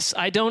about this.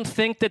 I don't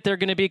think that they're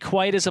going to be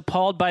quite as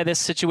appalled by this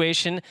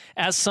situation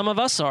as some of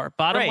us are.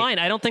 Bottom line,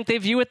 I don't think they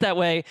view it that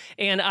way,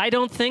 and I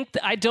don't know.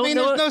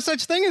 There's no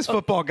such thing as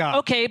football gods.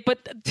 Okay,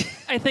 but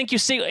I think you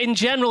see, in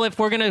general, if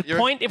we're going to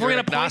point to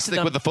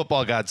them, with the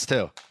football gods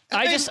too.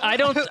 I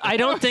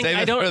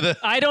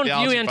don't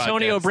view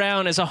Antonio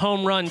Brown as a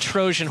home run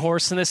Trojan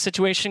horse in this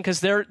situation, because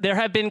there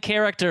have been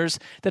characters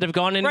that have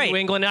gone into New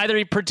England, either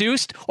he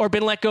produced or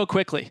been let go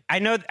quickly. I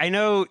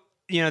know.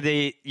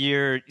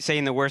 You're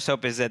saying the worst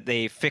hope is that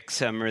they fix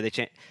him or they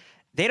change.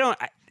 They don't.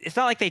 It's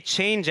not like they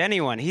change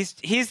anyone.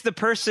 He's the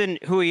person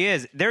who he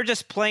is. They're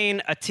just playing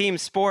a team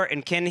sport,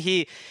 and can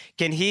he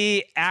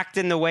act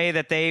in the way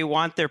that they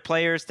want their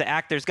players to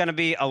act? There's going to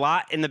be a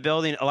lot in the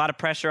building, a lot of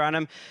pressure on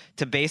him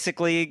to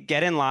basically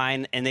get in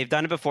line, and they've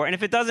done it before. And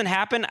if it doesn't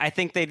happen, I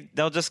think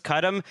they'll just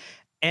cut him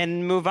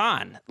and move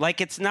on. Like,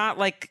 it's not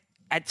like.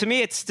 To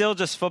me, it's still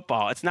just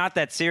football. It's not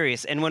that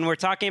serious. And when we're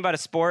talking about a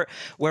sport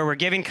where we're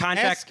giving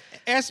contracts...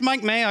 Ask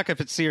Mike Mayock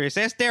if it's serious.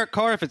 Ask Derek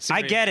Carr if it's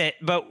serious. I get it,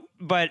 but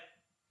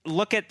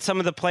look at some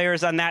of the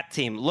players on that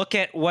team. Look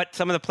at what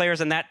some of the players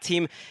on that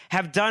team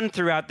have done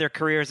throughout their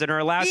careers and are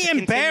allowed to continue.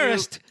 He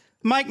embarrassed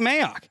Mike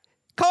Mayock.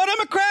 Called him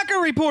a cracker,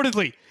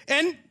 reportedly.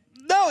 And...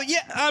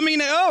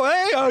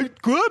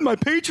 good. My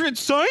Patriots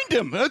signed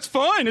him. That's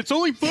fine. It's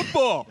only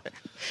football.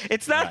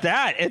 It's not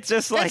that. It's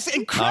just like... It's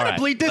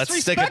incredibly disrespectful.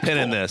 Let's stick a pin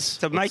in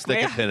this. Let's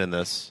stick a pin in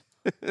this.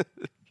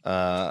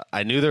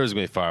 I knew there was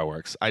going to be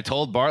fireworks. I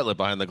told Bartlett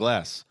behind the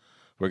glass,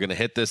 we're going to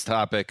hit this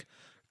topic.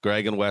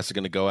 Greg and Wes are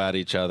going to go at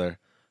each other.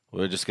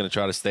 We're just going to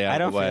try to stay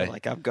out of the way. I don't feel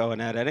like I'm going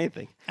at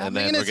anything.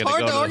 It's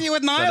hard to argue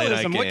with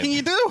nihilism. What can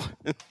you do?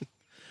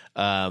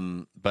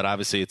 But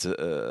obviously, it's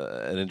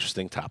an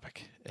interesting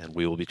topic, and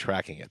we will be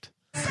tracking it.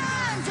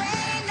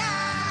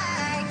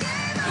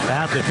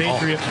 At the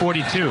Patriots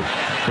 42.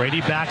 Brady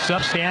backs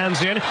up,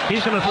 stands in.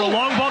 He's going to throw a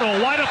long ball to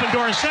a wide open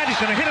Dorsett. He's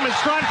going to hit him in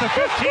stride at the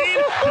 15,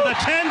 to the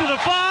 10, to the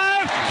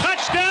 5.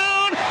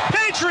 Touchdown,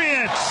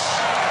 Patriots!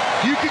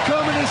 You could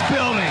come in this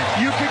building.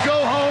 You could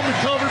go home and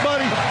tell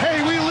everybody,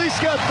 hey, we at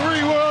least got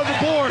 3. We're on the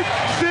board.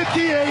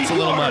 58 It's a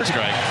little much,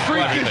 Greg.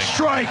 Freaking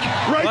strike.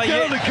 Right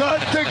down the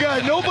gut. The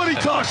guy nobody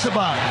talks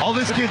about. All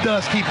this kid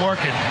does, keep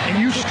working.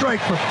 And you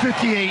strike for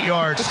 58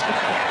 yards.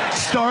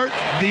 Start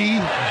the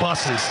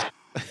buses.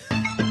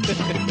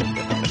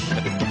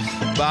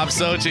 Bob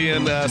Sochi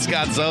and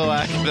Scott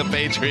Zolak, the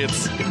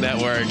Patriots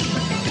Network.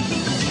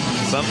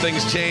 Some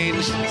things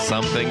change,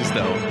 some things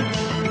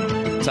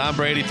don't. Tom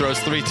Brady throws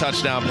 3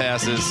 touchdown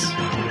passes.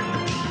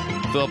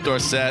 Philip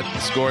Dorsett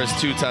scores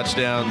 2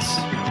 touchdowns.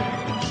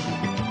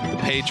 The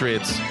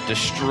Patriots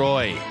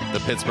destroy the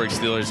Pittsburgh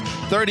Steelers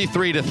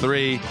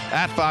 33-3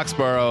 at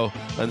Foxborough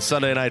on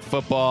Sunday Night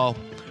Football.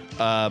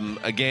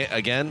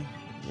 Again,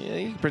 you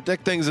can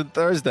predict things on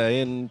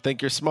Thursday and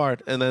think you're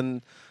smart, and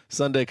then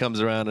Sunday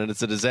comes around and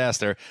it's a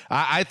disaster.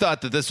 I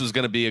thought that this was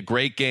going to be a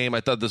great game. I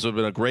thought this would have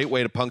been a great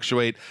way to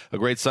punctuate a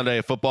great Sunday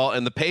of football,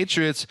 and the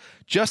Patriots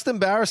just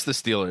embarrassed the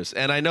Steelers.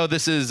 And I know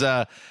this is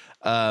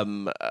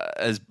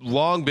has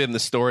long been the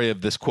story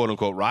of this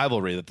quote-unquote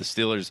rivalry, that the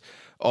Steelers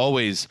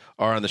always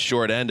are on the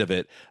short end of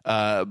it.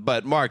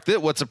 But, Mark,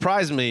 what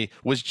surprised me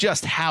was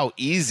just how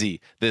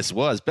easy this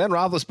was. Ben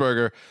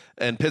Roethlisberger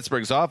and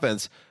Pittsburgh's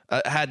offense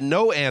had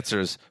no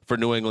answers for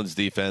New England's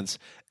defense,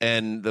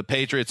 and the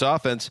Patriots'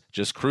 offense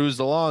just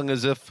cruised along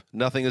as if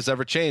nothing has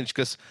ever changed,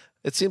 because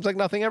it seems like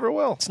nothing ever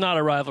will. It's not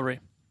a rivalry.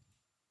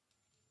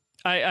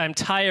 I'm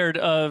tired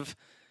of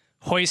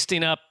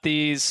hoisting up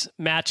these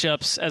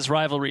matchups as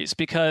rivalries,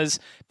 because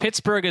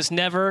Pittsburgh has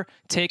never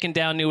taken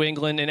down New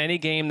England in any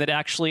game that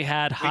actually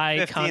had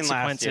high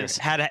consequences.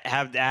 Had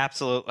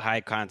absolute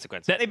high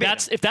consequences.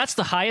 If that's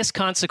the highest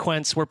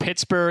consequence, where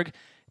Pittsburgh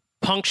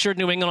punctured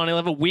New England on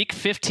 11 week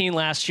 15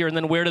 last year, and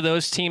then where do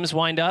those teams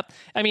wind up?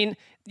 I mean,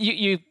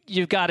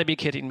 you've got to be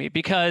kidding me,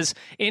 because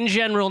in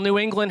general, New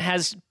England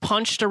has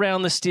punched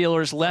around the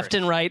Steelers left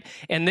and right,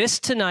 and this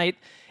tonight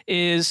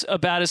is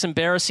about as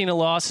embarrassing a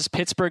loss as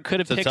Pittsburgh could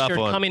have pictured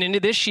coming into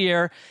this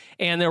year.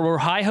 And there were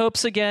high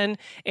hopes again.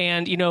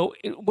 And,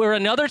 we're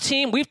another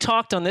team. We've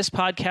talked on this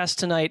podcast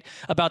tonight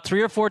about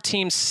 3 or 4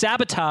 teams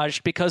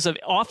sabotaged because of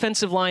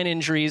offensive line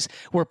injuries,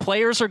 where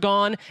players are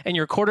gone and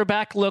your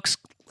quarterback looks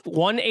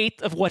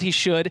 1/8 of what he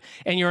should,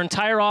 and your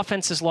entire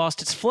offense has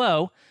lost its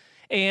flow.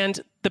 And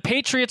the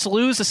Patriots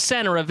lose a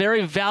center, a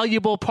very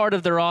valuable part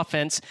of their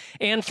offense.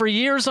 And for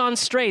years on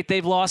straight,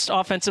 they've lost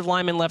offensive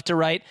linemen left to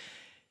right.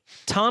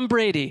 Tom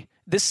Brady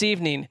this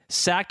evening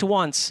sacked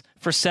once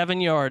for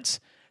 7 yards,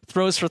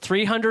 throws for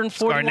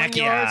 341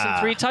 yards and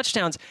 3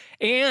 touchdowns.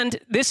 And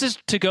this is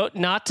to go,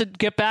 not to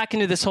get back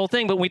into this whole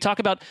thing, but when we talk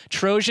about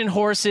Trojan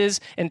horses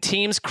and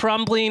teams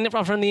crumbling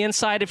from the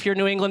inside if you're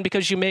New England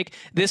because you make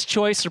this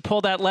choice or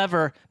pull that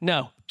lever,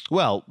 no.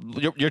 Well,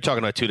 you're talking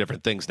about two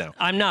different things now.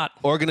 I'm not.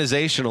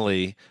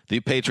 Organizationally, the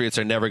Patriots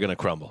are never going to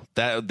crumble.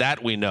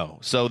 That we know.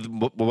 So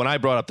when I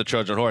brought up the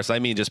Trojan horse, I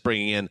mean just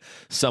bringing in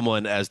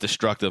someone as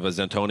destructive as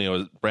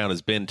Antonio Brown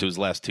has been to his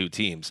last two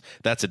teams.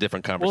 That's a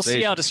different conversation.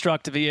 We'll see how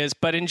destructive he is.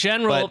 But in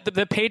general,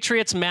 the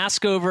Patriots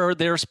mask over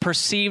their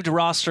perceived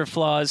roster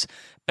flaws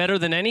better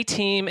than any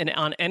team and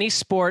on any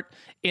sport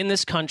in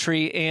this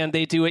country, and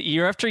they do it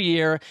year after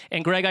year.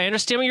 And Greg, I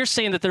understand what you're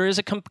saying, that there is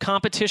a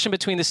competition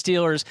between the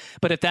Steelers,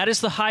 but if that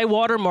is the high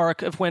water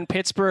mark of when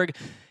Pittsburgh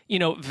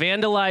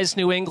vandalized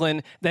New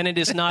England, then it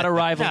is not a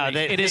rivalry.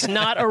 It is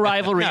not a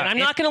rivalry. And I'm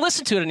not going to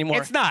listen to it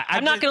anymore. It's not.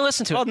 I'm not going to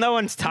listen to it. Well, no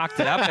one's talked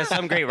it up as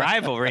some great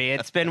rivalry.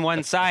 It's been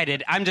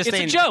one-sided. I'm just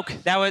saying. It's a joke.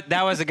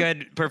 That was a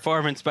good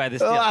performance by the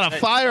Steelers. A lot of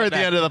fire at the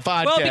end of the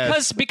podcast. Well,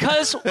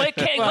 because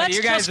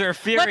you guys are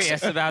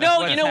furious about it.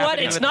 No, you know what?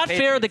 It's not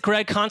fair that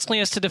Greg constantly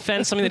has to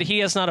defend something that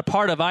he is not a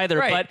part of either.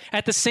 Right. But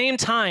at the same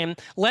time,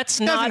 let's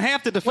he not doesn't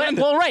have to defend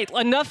it. Well, right.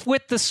 Enough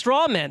with the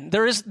straw men.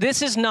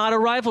 This is not a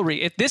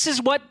rivalry. If this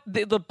is what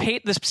the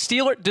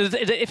Steelers,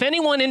 if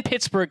anyone in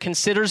Pittsburgh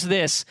considers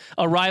this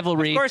a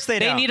rivalry, of course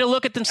they need to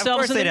look at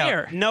themselves in the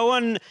mirror. No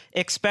one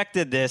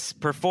expected this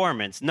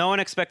performance. No one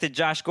expected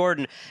Josh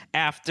Gordon,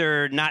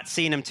 after not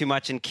seeing him too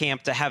much in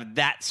camp, to have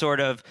that sort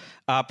of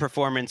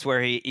performance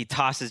where he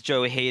tosses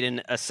Joey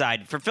Hayden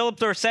aside. For Philip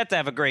Dorsett to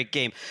have a great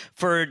game.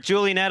 For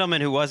Julian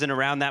Edelman, who wasn't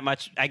around that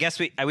much, I guess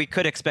we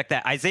could expect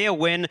that. Isaiah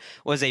Wynn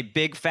was a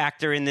big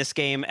factor in this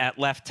game at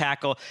left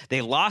tackle.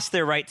 They lost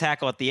their right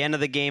tackle at the end of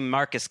the game,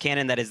 Marcus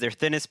Cannon. That is their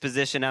thinnest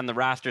position on the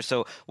roster,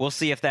 so we'll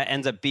see if that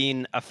ends up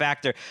being a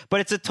factor.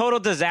 But it's a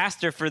total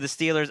disaster for the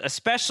Steelers,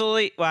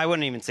 especially, well, I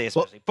wouldn't even say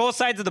especially, both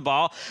sides of the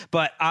ball,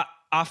 but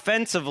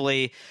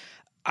offensively,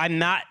 I'm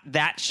not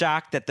that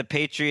shocked that the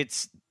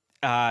Patriots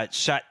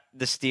shut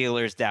the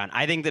Steelers down.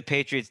 I think the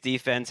Patriots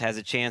defense has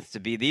a chance to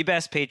be the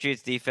best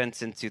Patriots defense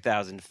since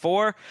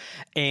 2004,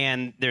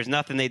 and there's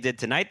nothing they did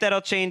tonight that'll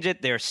change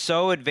it. They're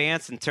so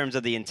advanced in terms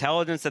of the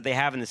intelligence that they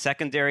have in the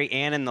secondary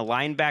and in the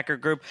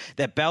linebacker group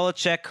that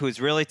Belichick, who's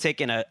really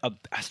taken a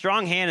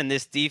strong hand in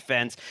this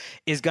defense,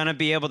 is going to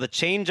be able to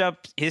change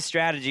up his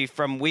strategy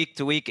from week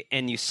to week,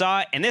 and you saw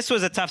it, and this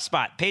was a tough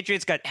spot.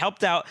 Patriots got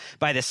helped out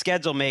by the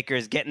schedule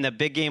makers getting the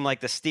big game like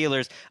the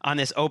Steelers on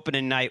this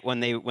opening night when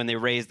they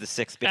raised the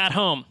sixth banner. At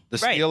home. The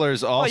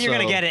Steelers also. Well, you're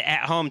going to get it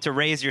at home to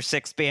raise your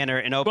sixth banner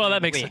and open. Well,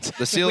 that makes sense.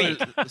 The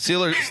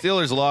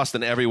Steelers lost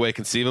in every way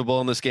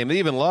conceivable in this game. They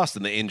even lost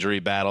in the injury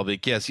battle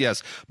because,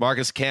 yes,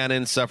 Marcus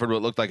Cannon suffered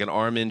what looked like an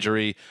arm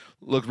injury.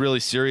 Looked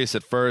really serious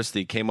at first.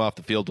 He came off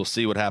the field. We'll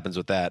see what happens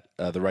with that,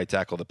 the right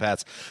tackle of the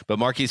Pats. But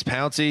Marquise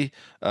Pouncey,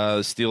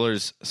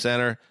 Steelers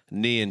center,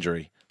 knee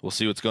injury. We'll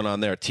see what's going on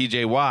there.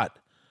 TJ Watt,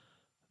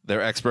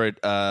 their expert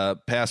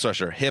pass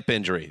rusher, hip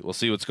injury. We'll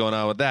see what's going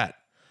on with that.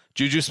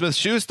 Juju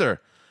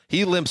Smith-Schuster,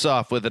 he limps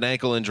off with an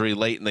ankle injury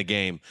late in the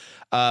game.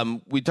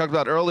 We talked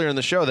about earlier in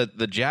the show that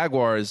the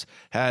Jaguars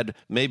had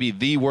maybe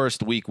the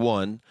worst week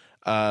one,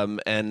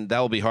 and that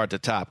will be hard to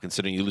top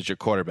considering you lose your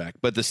quarterback.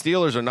 But the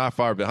Steelers are not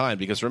far behind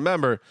because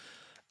remember,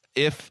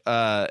 if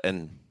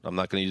and I'm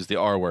not going to use the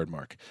R word,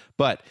 Mark,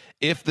 but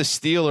if the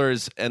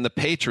Steelers and the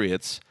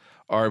Patriots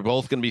are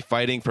both going to be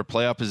fighting for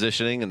playoff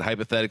positioning and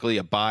hypothetically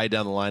a bye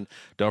down the line,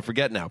 don't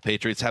forget now,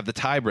 Patriots have the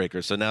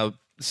tiebreaker. So now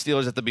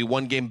Steelers have to be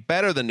one game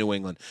better than New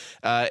England.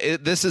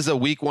 This is a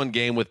week one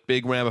game with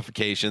big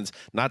ramifications,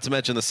 not to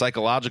mention the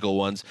psychological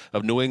ones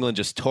of New England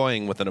just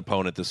toying with an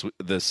opponent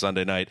this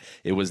Sunday night.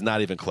 It was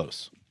not even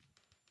close.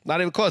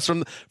 Not even close.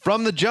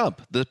 From the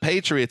jump, the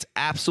Patriots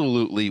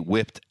absolutely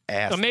whipped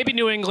ass. So maybe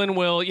New England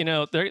will,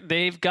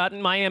 they've got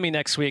Miami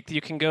next week.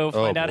 You can go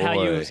find out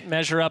how you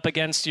measure up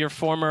against your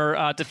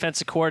former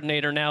defensive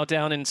coordinator now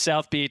down in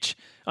South Beach,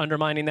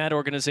 undermining that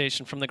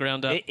organization from the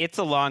ground up. It's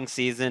a long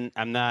season.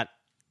 I'm not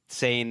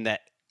saying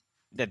that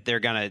they're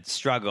going to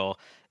struggle.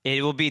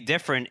 It will be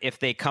different if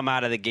they come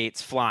out of the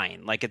gates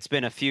flying. Like it's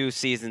been a few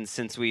seasons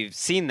since we've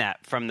seen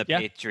that from the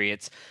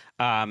Patriots.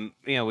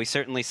 We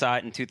certainly saw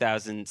it in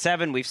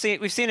 2007. We've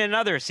seen it in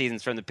other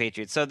seasons from the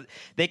Patriots. So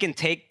they can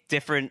take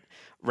different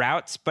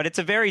routes, but it's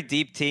a very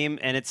deep team,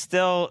 and it's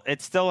still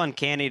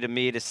uncanny to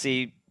me to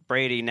see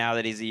Brady now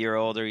that he's a year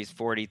older. He's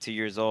 42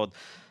 years old,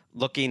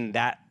 looking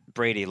that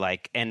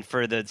Brady-like, and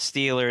for the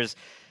Steelers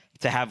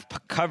to have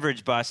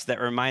coverage busts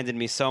that reminded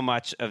me so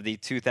much of the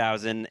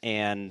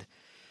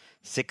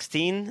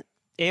 2016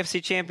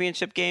 AFC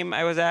Championship game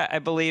I was at, I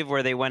believe,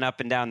 where they went up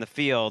and down the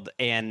field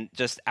and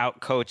just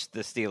outcoached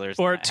the Steelers.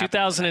 Or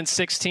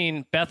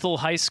 2016 Bethel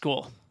High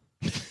School.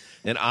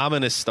 An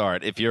ominous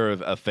start. If you're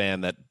a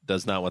fan that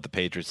does not want the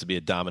Patriots to be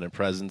a dominant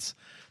presence,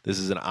 this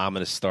is an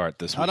ominous start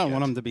this weekend. I don't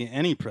want them to be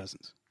any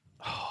presence.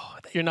 Oh,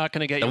 you're not going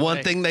to get the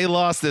one thing they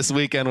lost this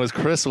weekend was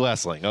Chris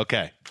Wessling.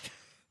 Okay.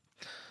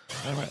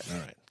 All right.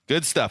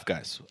 Good stuff,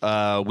 guys.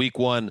 Week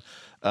one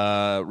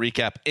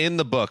recap in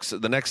the books.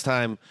 The next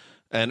time,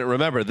 and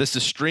remember, this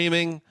is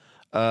streaming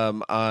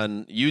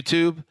on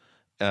YouTube.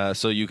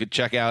 So you could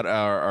check out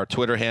our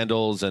Twitter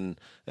handles, and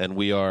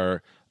we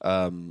are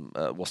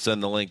we'll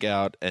send the link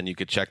out, and you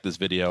could check this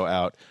video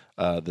out,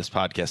 this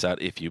podcast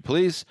out, if you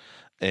please.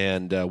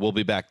 And we'll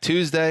be back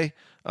Tuesday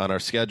on our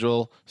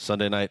schedule,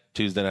 Sunday night,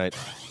 Tuesday night,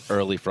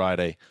 early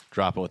Friday,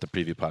 dropping with the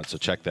preview pod. So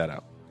check that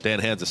out. Dan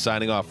Hanzus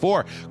signing off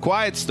for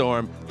Quiet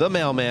Storm, the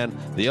mailman,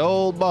 the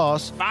old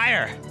boss.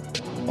 Fire.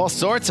 All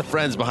sorts of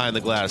friends behind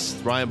the glass.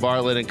 Ryan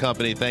Bartlett and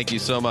company, thank you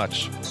so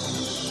much.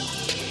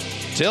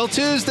 Till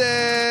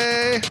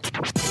Tuesday.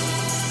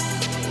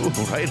 Ooh,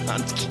 right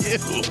on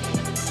cue.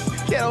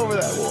 Get over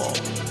that wall.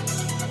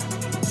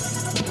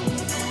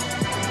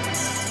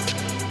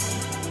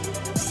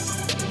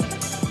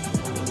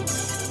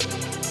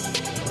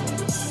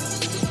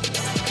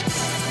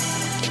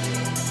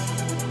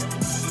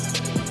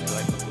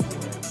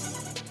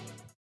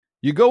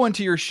 You go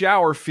into your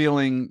shower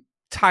feeling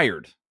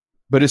tired,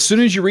 but as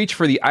soon as you reach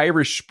for the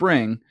Irish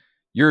Spring,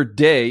 your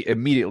day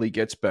immediately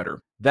gets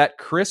better. That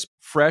crisp,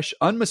 fresh,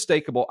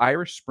 unmistakable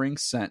Irish Spring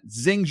scent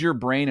zings your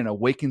brain and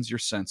awakens your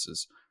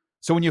senses.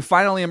 So when you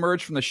finally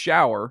emerge from the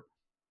shower,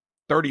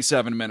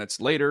 37 minutes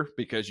later,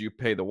 because you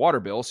pay the water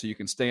bill so you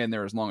can stay in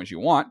there as long as you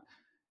want,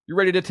 you're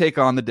ready to take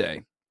on the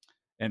day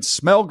and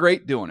smell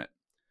great doing it.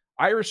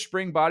 Irish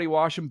Spring Body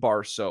Wash and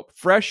Bar Soap.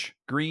 Fresh,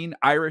 green,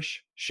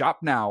 Irish. Shop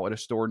now at a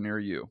store near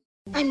you.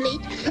 I'm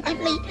late for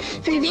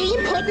a very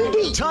important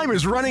date. Time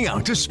is running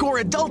out to score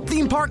adult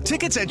theme park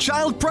tickets at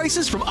child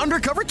prices from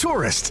Undercover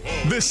Tourist.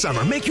 This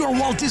summer, make your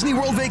Walt Disney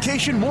World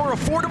vacation more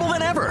affordable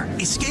than ever.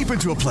 Escape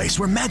into a place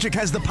where magic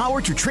has the power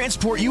to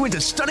transport you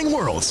into stunning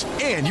worlds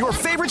and your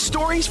favorite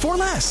stories for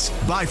less.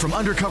 Buy from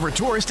Undercover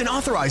Tourist, an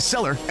authorized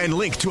seller, and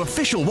link to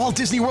official Walt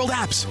Disney World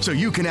apps so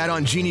you can add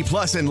on Genie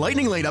Plus and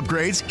Lightning Lane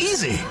upgrades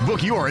easy.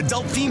 Book your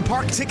adult theme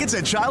park tickets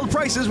at child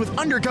prices with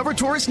Undercover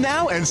Tourist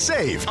now and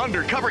save.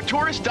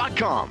 UndercoverTourist.com.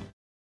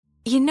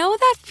 You know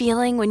that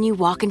feeling when you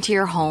walk into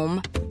your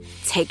home,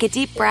 take a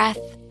deep breath,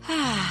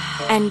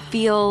 and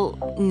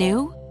feel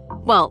new?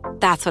 Well,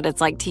 that's what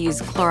it's like to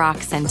use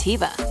Clorox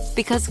Scentiva.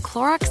 Because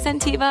Clorox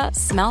Scentiva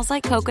smells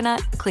like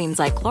coconut, cleans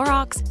like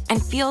Clorox,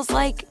 and feels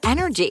like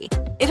energy.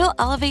 It'll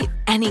elevate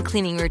any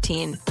cleaning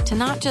routine to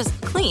not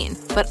just clean,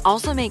 but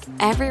also make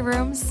every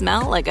room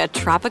smell like a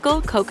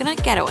tropical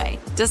coconut getaway.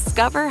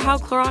 Discover how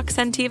Clorox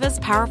Scentiva's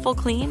powerful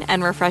clean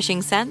and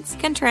refreshing scents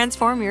can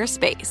transform your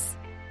space.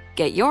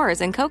 Get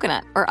yours in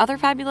coconut or other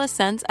fabulous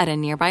scents at a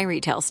nearby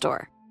retail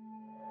store.